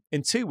know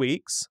in 2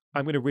 weeks,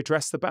 I'm going to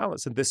redress the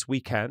balance. And this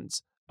weekend,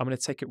 I'm going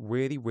to take it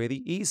really,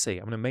 really easy.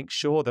 I'm going to make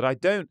sure that I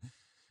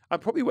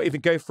probably won't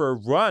even go for a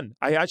run.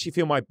 I actually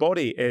feel my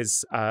body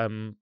is,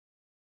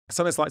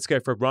 sometimes like to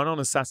go for a run on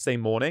a Saturday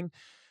morning.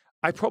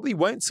 I probably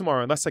won't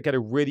tomorrow unless I get a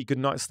really good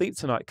night's sleep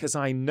tonight, because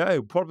I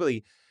know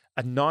probably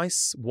a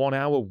nice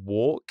 1-hour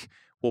walk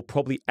will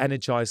probably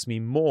energize me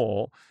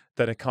more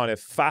than a kind of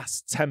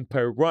fast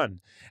tempo run.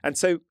 And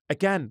so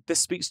again, this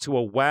speaks to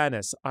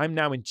awareness. I'm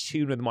now in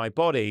tune with my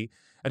body,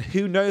 and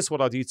who knows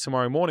what I'll do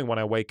tomorrow morning when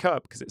I wake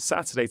up, because it's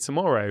Saturday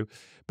tomorrow,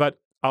 but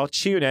I'll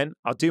tune in,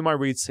 I'll do my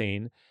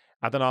routine,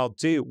 and then I'll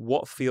do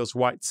what feels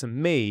right to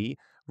me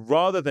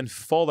rather than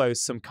follow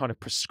some kind of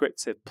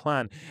prescriptive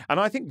plan. And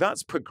I think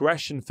that's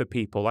progression for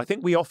people. I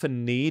think we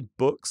often need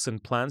books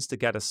and plans to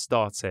get us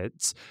started.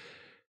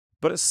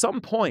 But at some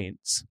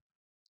point,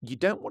 you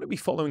don't want to be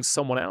following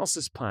someone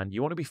else's plan.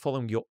 You want to be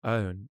following your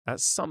own.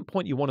 At some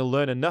point, you want to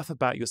learn enough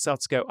about yourself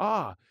to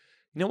go,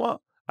 you know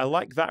what? I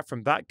like that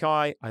from that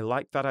guy. I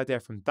like that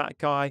idea from that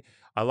guy.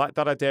 I like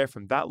that idea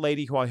from that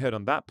lady who I heard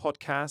on that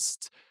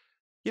podcast.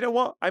 You know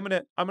what? I'm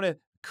gonna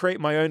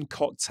create my own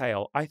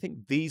cocktail. I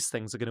think these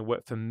things are going to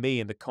work for me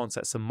in the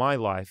context of my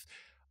life.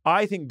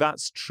 I think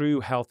that's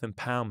true health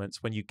empowerment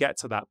when you get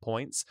to that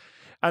point.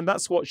 And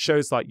that's what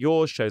shows like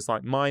yours, shows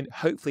like mine,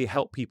 hopefully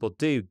help people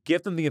do.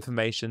 Give them the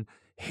information,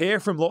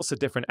 hear from lots of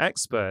different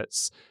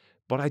experts.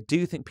 But I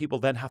do think people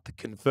then have to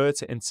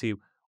convert it into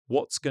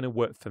what's going to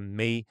work for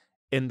me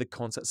in the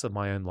context of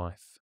my own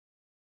life.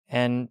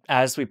 And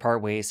as we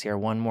part ways here,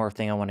 one more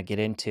thing I want to get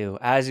into.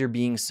 As you're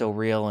being so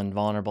real and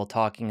vulnerable,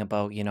 talking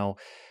about,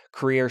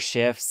 career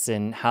shifts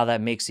and how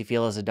that makes you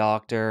feel as a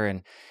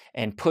doctor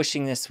and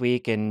pushing this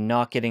week and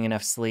not getting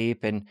enough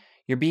sleep, and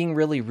you're being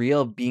really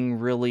real, being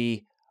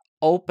really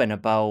open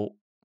about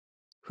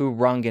who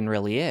Rangan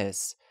really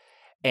is.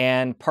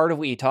 And part of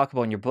what you talk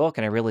about in your book,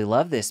 and I really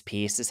love this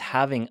piece, is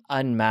having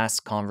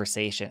unmasked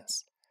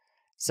conversations.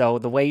 So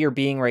the way you're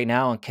being right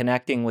now and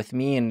connecting with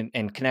me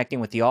and connecting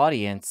with the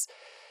audience,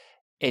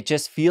 it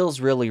just feels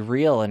really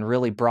real and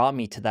really brought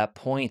me to that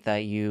point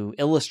that you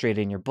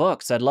illustrated in your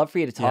book. So I'd love for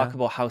you to talk Yeah.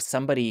 about how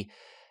somebody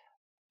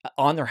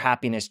on their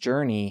happiness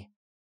journey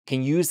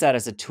can use that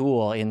as a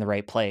tool in the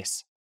right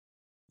place.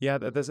 Yeah,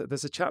 there's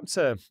a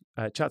chapter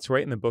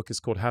 8 in the book is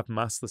called Have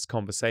Maskless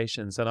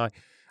Conversations. And I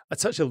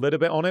touch a little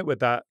bit on it with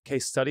that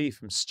case study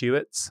from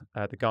Stuart,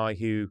 the guy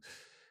who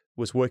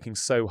was working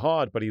so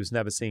hard, but he was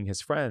never seeing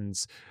his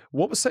friends.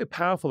 What was so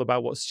powerful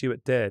about what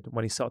Stuart did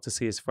when he started to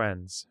see his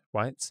friends,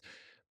 right?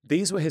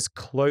 These were his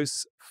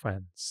close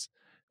friends,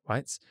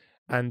 right?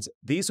 And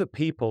these were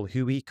people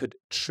who he could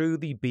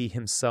truly be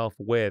himself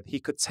with. He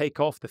could take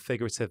off the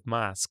figurative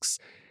masks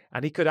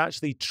and he could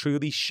actually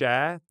truly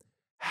share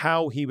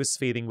how he was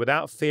feeling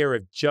without fear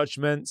of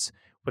judgment,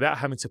 without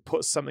having to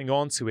put something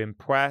on to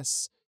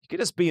impress. He could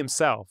just be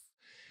himself.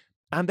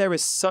 And there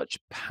is such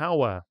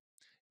power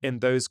in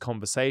those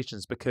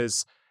conversations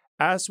because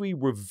as we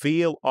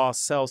reveal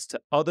ourselves to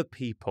other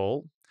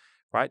people,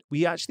 right,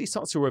 we actually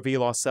start to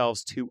reveal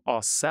ourselves to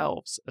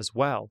ourselves as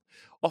well.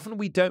 Often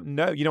we don't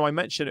know. You know, I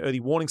mentioned early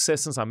warning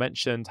systems, I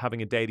mentioned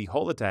having a daily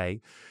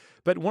holiday,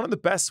 but one of the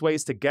best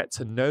ways to get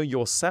to know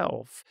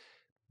yourself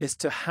is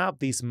to have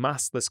these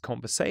maskless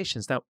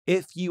conversations. Now,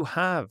 if you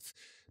have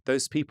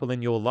those people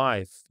in your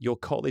life, your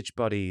college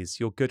buddies,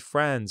 your good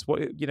friends,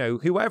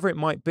 whoever it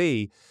might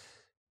be,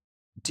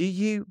 do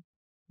you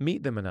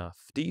meet them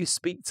enough? Do you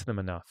speak to them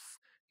enough?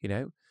 You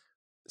know,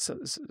 so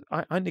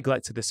I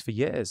neglected this for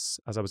years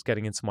as I was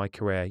getting into my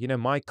career. You know,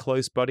 my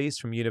close buddies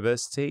from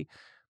university,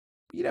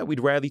 we'd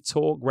rarely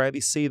talk,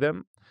 rarely see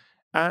them.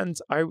 And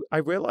I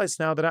realized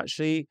now that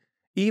actually,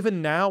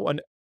 even now,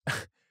 and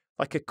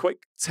like a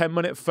quick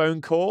 10-minute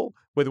phone call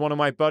with one of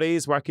my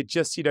buddies where I could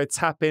just,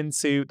 tap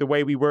into the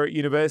way we were at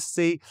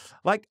university,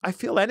 like I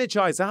feel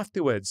energized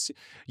afterwards.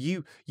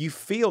 You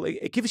feel,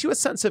 it gives you a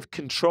sense of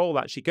control,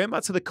 actually. Going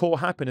back to the core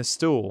happiness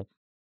stool,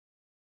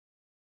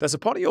 there's a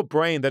part of your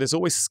brain that is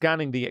always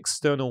scanning the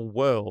external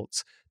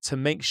world to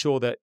make sure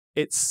that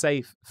it's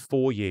safe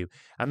for you.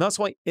 And that's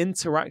why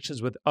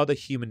interactions with other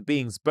human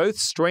beings, both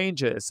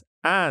strangers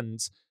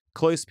and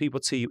close people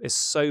to you, is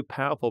so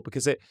powerful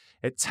because it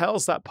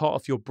tells that part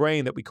of your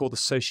brain that we call the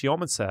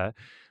sociometer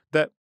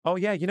that, oh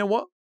yeah, you know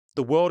what?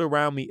 The world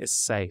around me is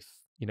safe.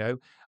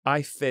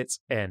 I fit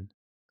in.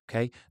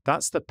 Okay.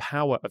 That's the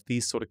power of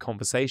these sort of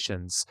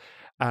conversations.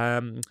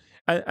 The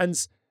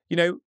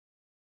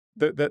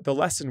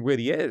lesson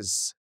really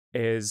is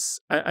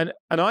and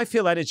I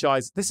feel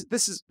energized. This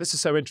is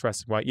so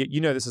interesting, right?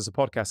 This is a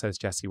podcast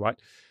host, Jesse, right?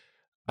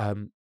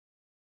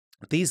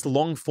 These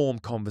long form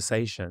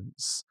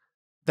conversations,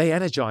 they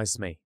energize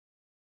me.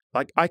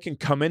 Like I can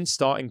come in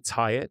starting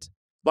tired.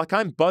 Like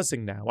I'm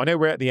buzzing now. I know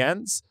we're at the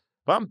ends,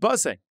 but I'm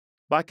buzzing.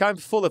 Like I'm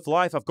full of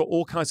life. I've got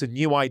all kinds of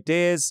new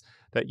ideas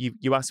that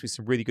you asked me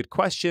some really good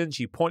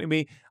questions. You pointed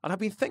me and I've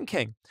been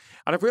thinking.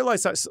 And I've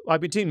realized that I've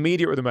been doing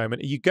media at the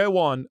moment. You go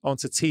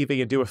onto TV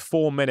and do a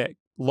 4-minute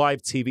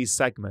live TV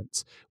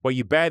segment where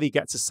you barely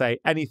get to say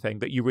anything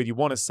that you really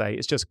want to say.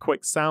 It's just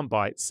quick sound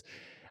bites.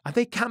 And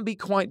they can be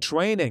quite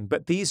draining,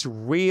 but these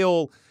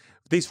really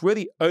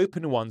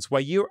open ones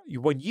when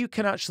you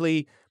can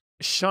actually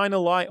shine a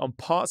light on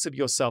parts of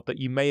yourself that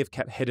you may have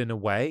kept hidden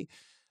away,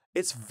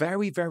 it's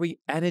very, very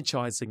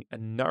energizing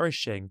and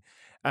nourishing.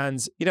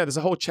 And, there's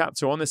a whole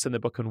chapter on this in the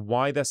book on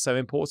why they're so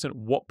important,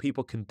 what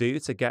people can do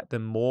to get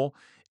them more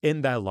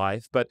in their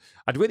life. But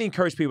I'd really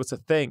encourage people to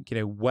think,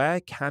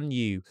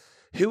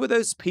 who are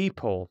those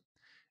people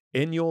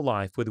in your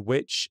life with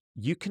which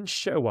you can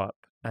show up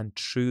and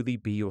truly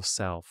be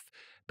yourself?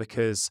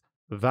 Because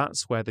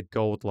that's where the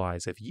gold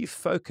lies. If you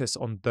focus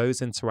on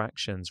those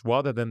interactions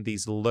rather than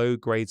these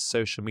low-grade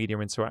social media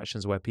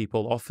interactions where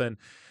people often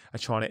are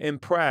trying to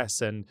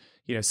impress and,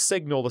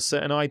 signal a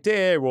certain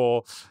idea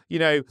or,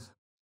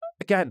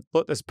 again,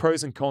 look, there's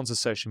pros and cons of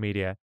social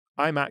media.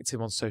 I'm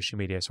active on social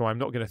media, so I'm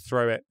not going to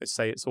throw it and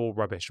say it's all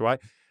rubbish, right?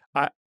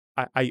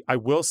 I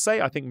will say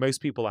I think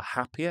most people are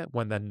happier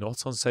when they're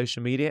not on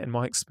social media, in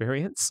my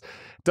experience.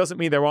 Doesn't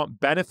mean there aren't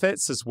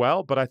benefits as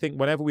well, but I think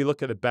whenever we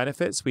look at the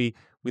benefits, we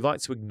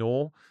like to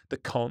ignore the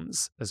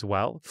cons as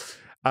well.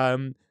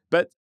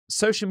 But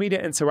social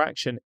media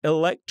interaction,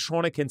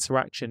 electronic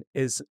interaction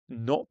is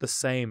not the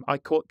same. I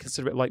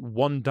consider it like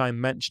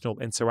one-dimensional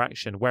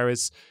interaction,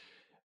 whereas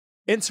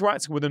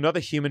interacting with another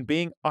human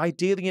being,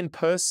 ideally in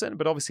person,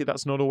 but obviously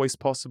that's not always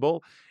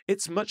possible,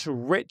 it's much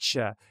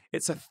richer.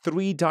 It's a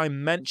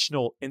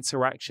 3-dimensional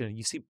interaction.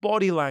 You see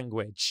body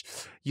language,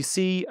 you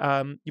see,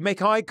 you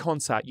make eye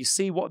contact, you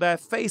see what their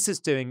face is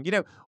doing,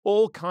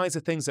 all kinds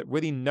of things that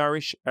really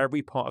nourish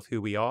every part of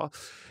who we are.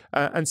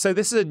 And so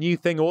this is a new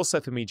thing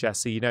also for me,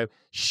 Jesse,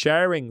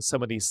 sharing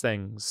some of these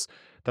things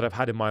that I've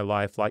had in my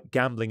life, like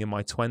gambling in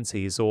my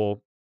 20s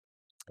or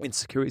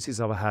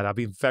insecurities I've had. I've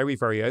been very,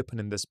 very open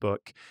in this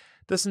book.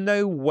 There's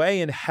no way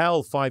in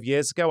hell 5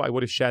 years ago I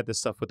would have shared this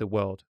stuff with the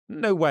world.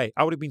 No way.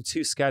 I would have been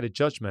too scared of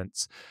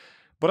judgment.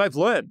 But I've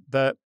learned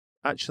that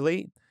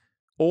actually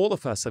all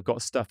of us have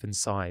got stuff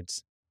inside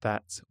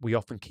that we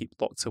often keep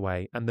locked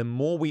away. And the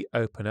more we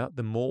open up,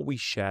 the more we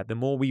share, the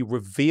more we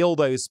reveal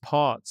those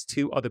parts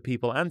to other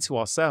people and to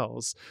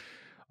ourselves,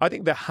 I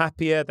think the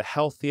happier, the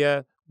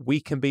healthier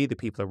we can be, the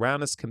people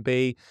around us can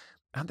be.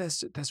 And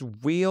there's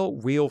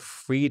real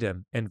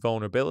freedom in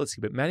vulnerability.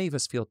 But many of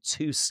us feel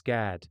too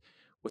scared.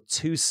 We're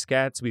too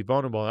scared to be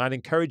vulnerable. And I'd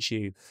encourage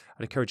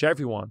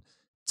everyone,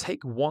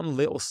 take one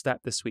little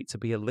step this week to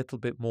be a little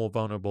bit more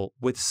vulnerable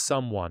with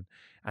someone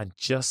and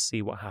just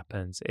see what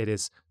happens. It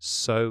is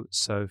so,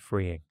 so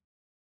freeing.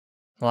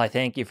 Well, I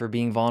thank you for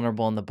being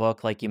vulnerable in the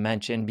book, like you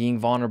mentioned, being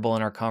vulnerable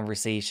in our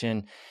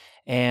conversation.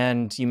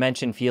 And you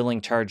mentioned feeling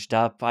charged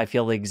up. I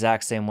feel the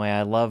exact same way.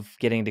 I love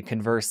getting to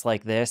converse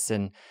like this.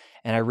 And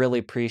I really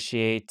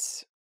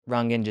appreciate,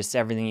 Rangan, just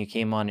everything you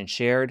came on and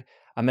shared.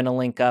 I'm going to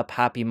link up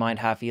Happy Mind,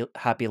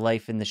 Happy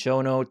Life in the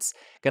show notes.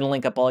 Going to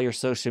link up all your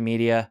social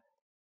media.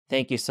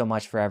 Thank you so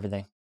much for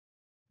everything.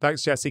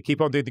 Thanks, Jesse.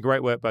 Keep on doing the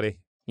great work, buddy.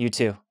 You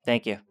too.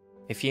 Thank you.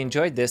 If you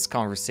enjoyed this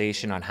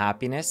conversation on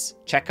happiness,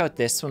 check out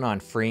this one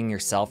on freeing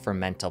yourself from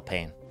mental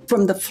pain.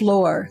 From the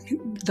floor,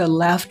 the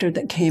laughter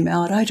that came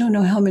out, I don't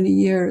know how many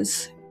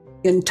years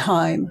in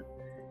time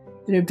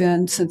it had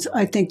been since.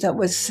 I think that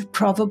was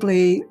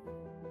probably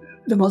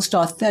the most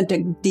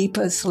authentic,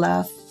 deepest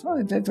laugh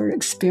I've ever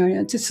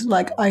experienced. It's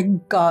like I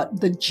got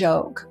the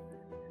joke.